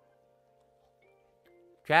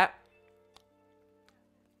 Chat.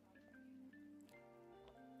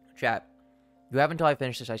 Chat. You have until I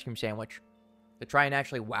finish this ice cream sandwich to try and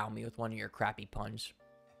actually wow me with one of your crappy puns.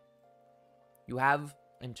 You have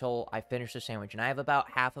until I finish the sandwich, and I have about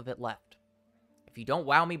half of it left. If you don't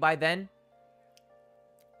wow me by then,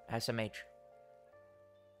 SMH.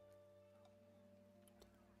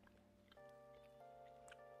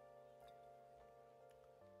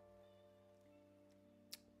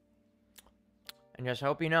 And just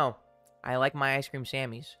hope you know, I like my ice cream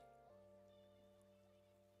Sammies.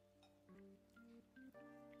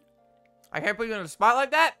 I can't put you on the spot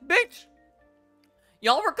like that, bitch!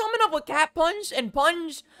 Y'all were coming up with cat puns and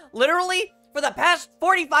puns, literally, for the past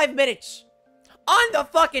 45 minutes. On the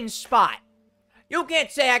fucking spot. You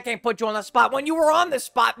can't say I can't put you on the spot when you were on the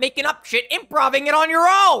spot making up shit, improvising it on your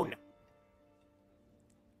own!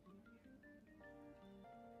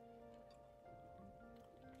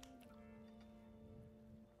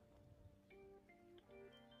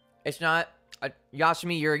 It's not...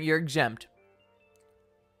 Yasumi, you're exempt.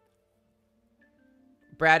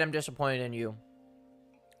 Brad, I'm disappointed in you.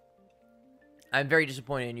 I'm very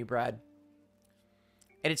disappointed in you, Brad.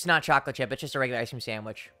 And it's not chocolate chip, it's just a regular ice cream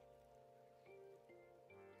sandwich.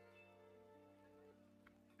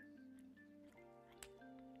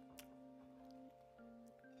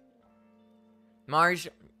 Mars,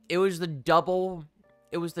 it was the double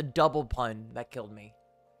pun that killed me.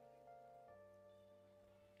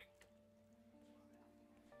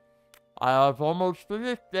 I have almost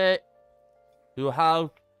finished it. You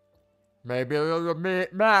have maybe a little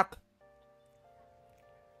minute back.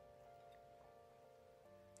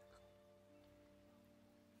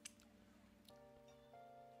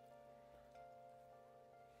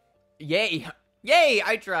 Yay! Yay!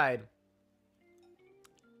 I tried.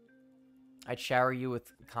 I'd shower you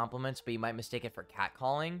with compliments, but you might mistake it for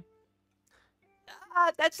catcalling.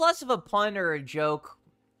 That's less of a pun or a joke.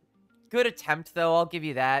 Good attempt, though. I'll give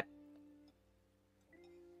you that.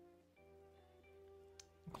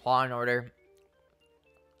 Law and Order.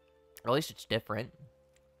 Or at least it's different.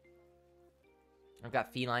 I've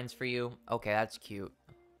got felines for you. Okay, that's cute.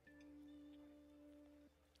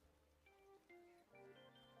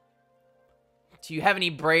 Do you have any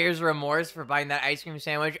Breyer's remorse for buying that ice cream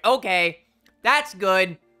sandwich? Okay, that's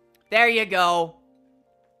good. There you go.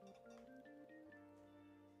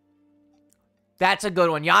 That's a good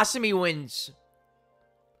one. Yasumi wins.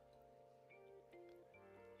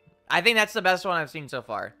 I think that's the best one I've seen so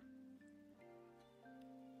far.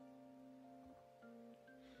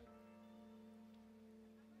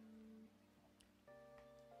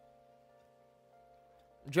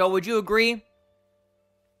 Joe, would you agree?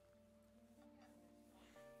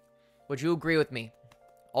 Would you agree with me?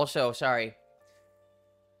 Also, sorry.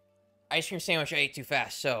 Ice cream sandwich I ate too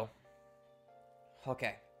fast, so...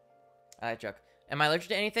 Okay. Alright, joke. Am I allergic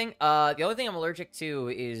to anything? The only thing I'm allergic to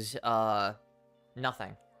is,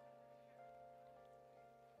 nothing.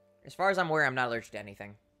 As far as I'm aware, I'm not allergic to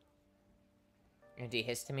anything.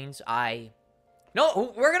 Antihistamines,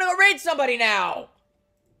 No, we're gonna go raid somebody now!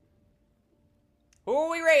 Who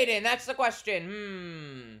are we raiding? That's the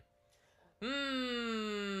question.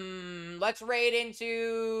 Let's raid into...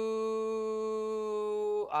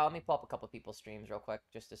 let me pull up a couple people's streams real quick,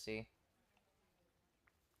 just to see.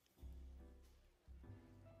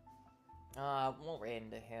 We'll raid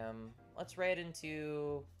into him. Let's raid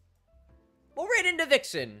into... We'll raid into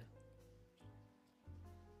Vixen.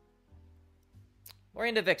 We're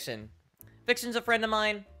into Vixen. Vixen's a friend of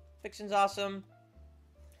mine. Vixen's awesome.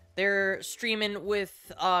 They're streaming with,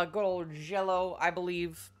 good old Jello, I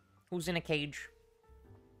believe, who's in a cage.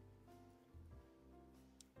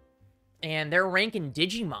 And they're ranking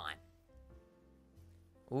Digimon.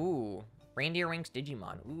 Ooh. Reindeer ranks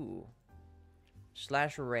Digimon. Ooh.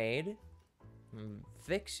 Slash raid.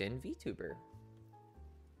 Vixen VTuber.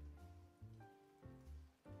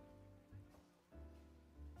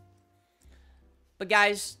 But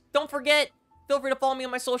guys, don't forget, feel free to follow me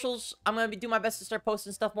on my socials. I'm going to do my best to start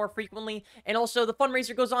posting stuff more frequently. And also, the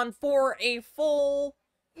fundraiser goes on for a full...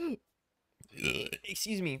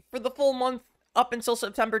 excuse me. For the full month up until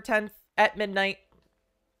September 10th at midnight.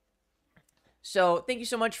 So, thank you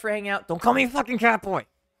so much for hanging out. Don't call me a fucking catboy.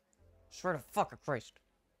 Swear to fucking Christ.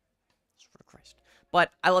 Swear to Christ.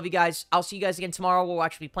 But, I love you guys. I'll see you guys again tomorrow. We'll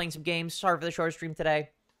actually be playing some games. Sorry for the short stream today.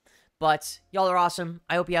 But, y'all are awesome.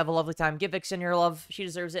 I hope you have a lovely time. Give Vixen your love. She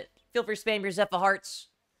deserves it. Feel free to spam your Zephyr hearts.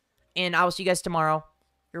 And I will see you guys tomorrow.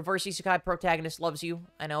 Your reverse isekai protagonist loves you.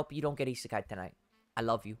 And I hope you don't get isekai tonight. I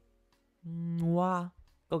love you. Mwah.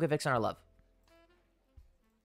 Go give Vixen our love.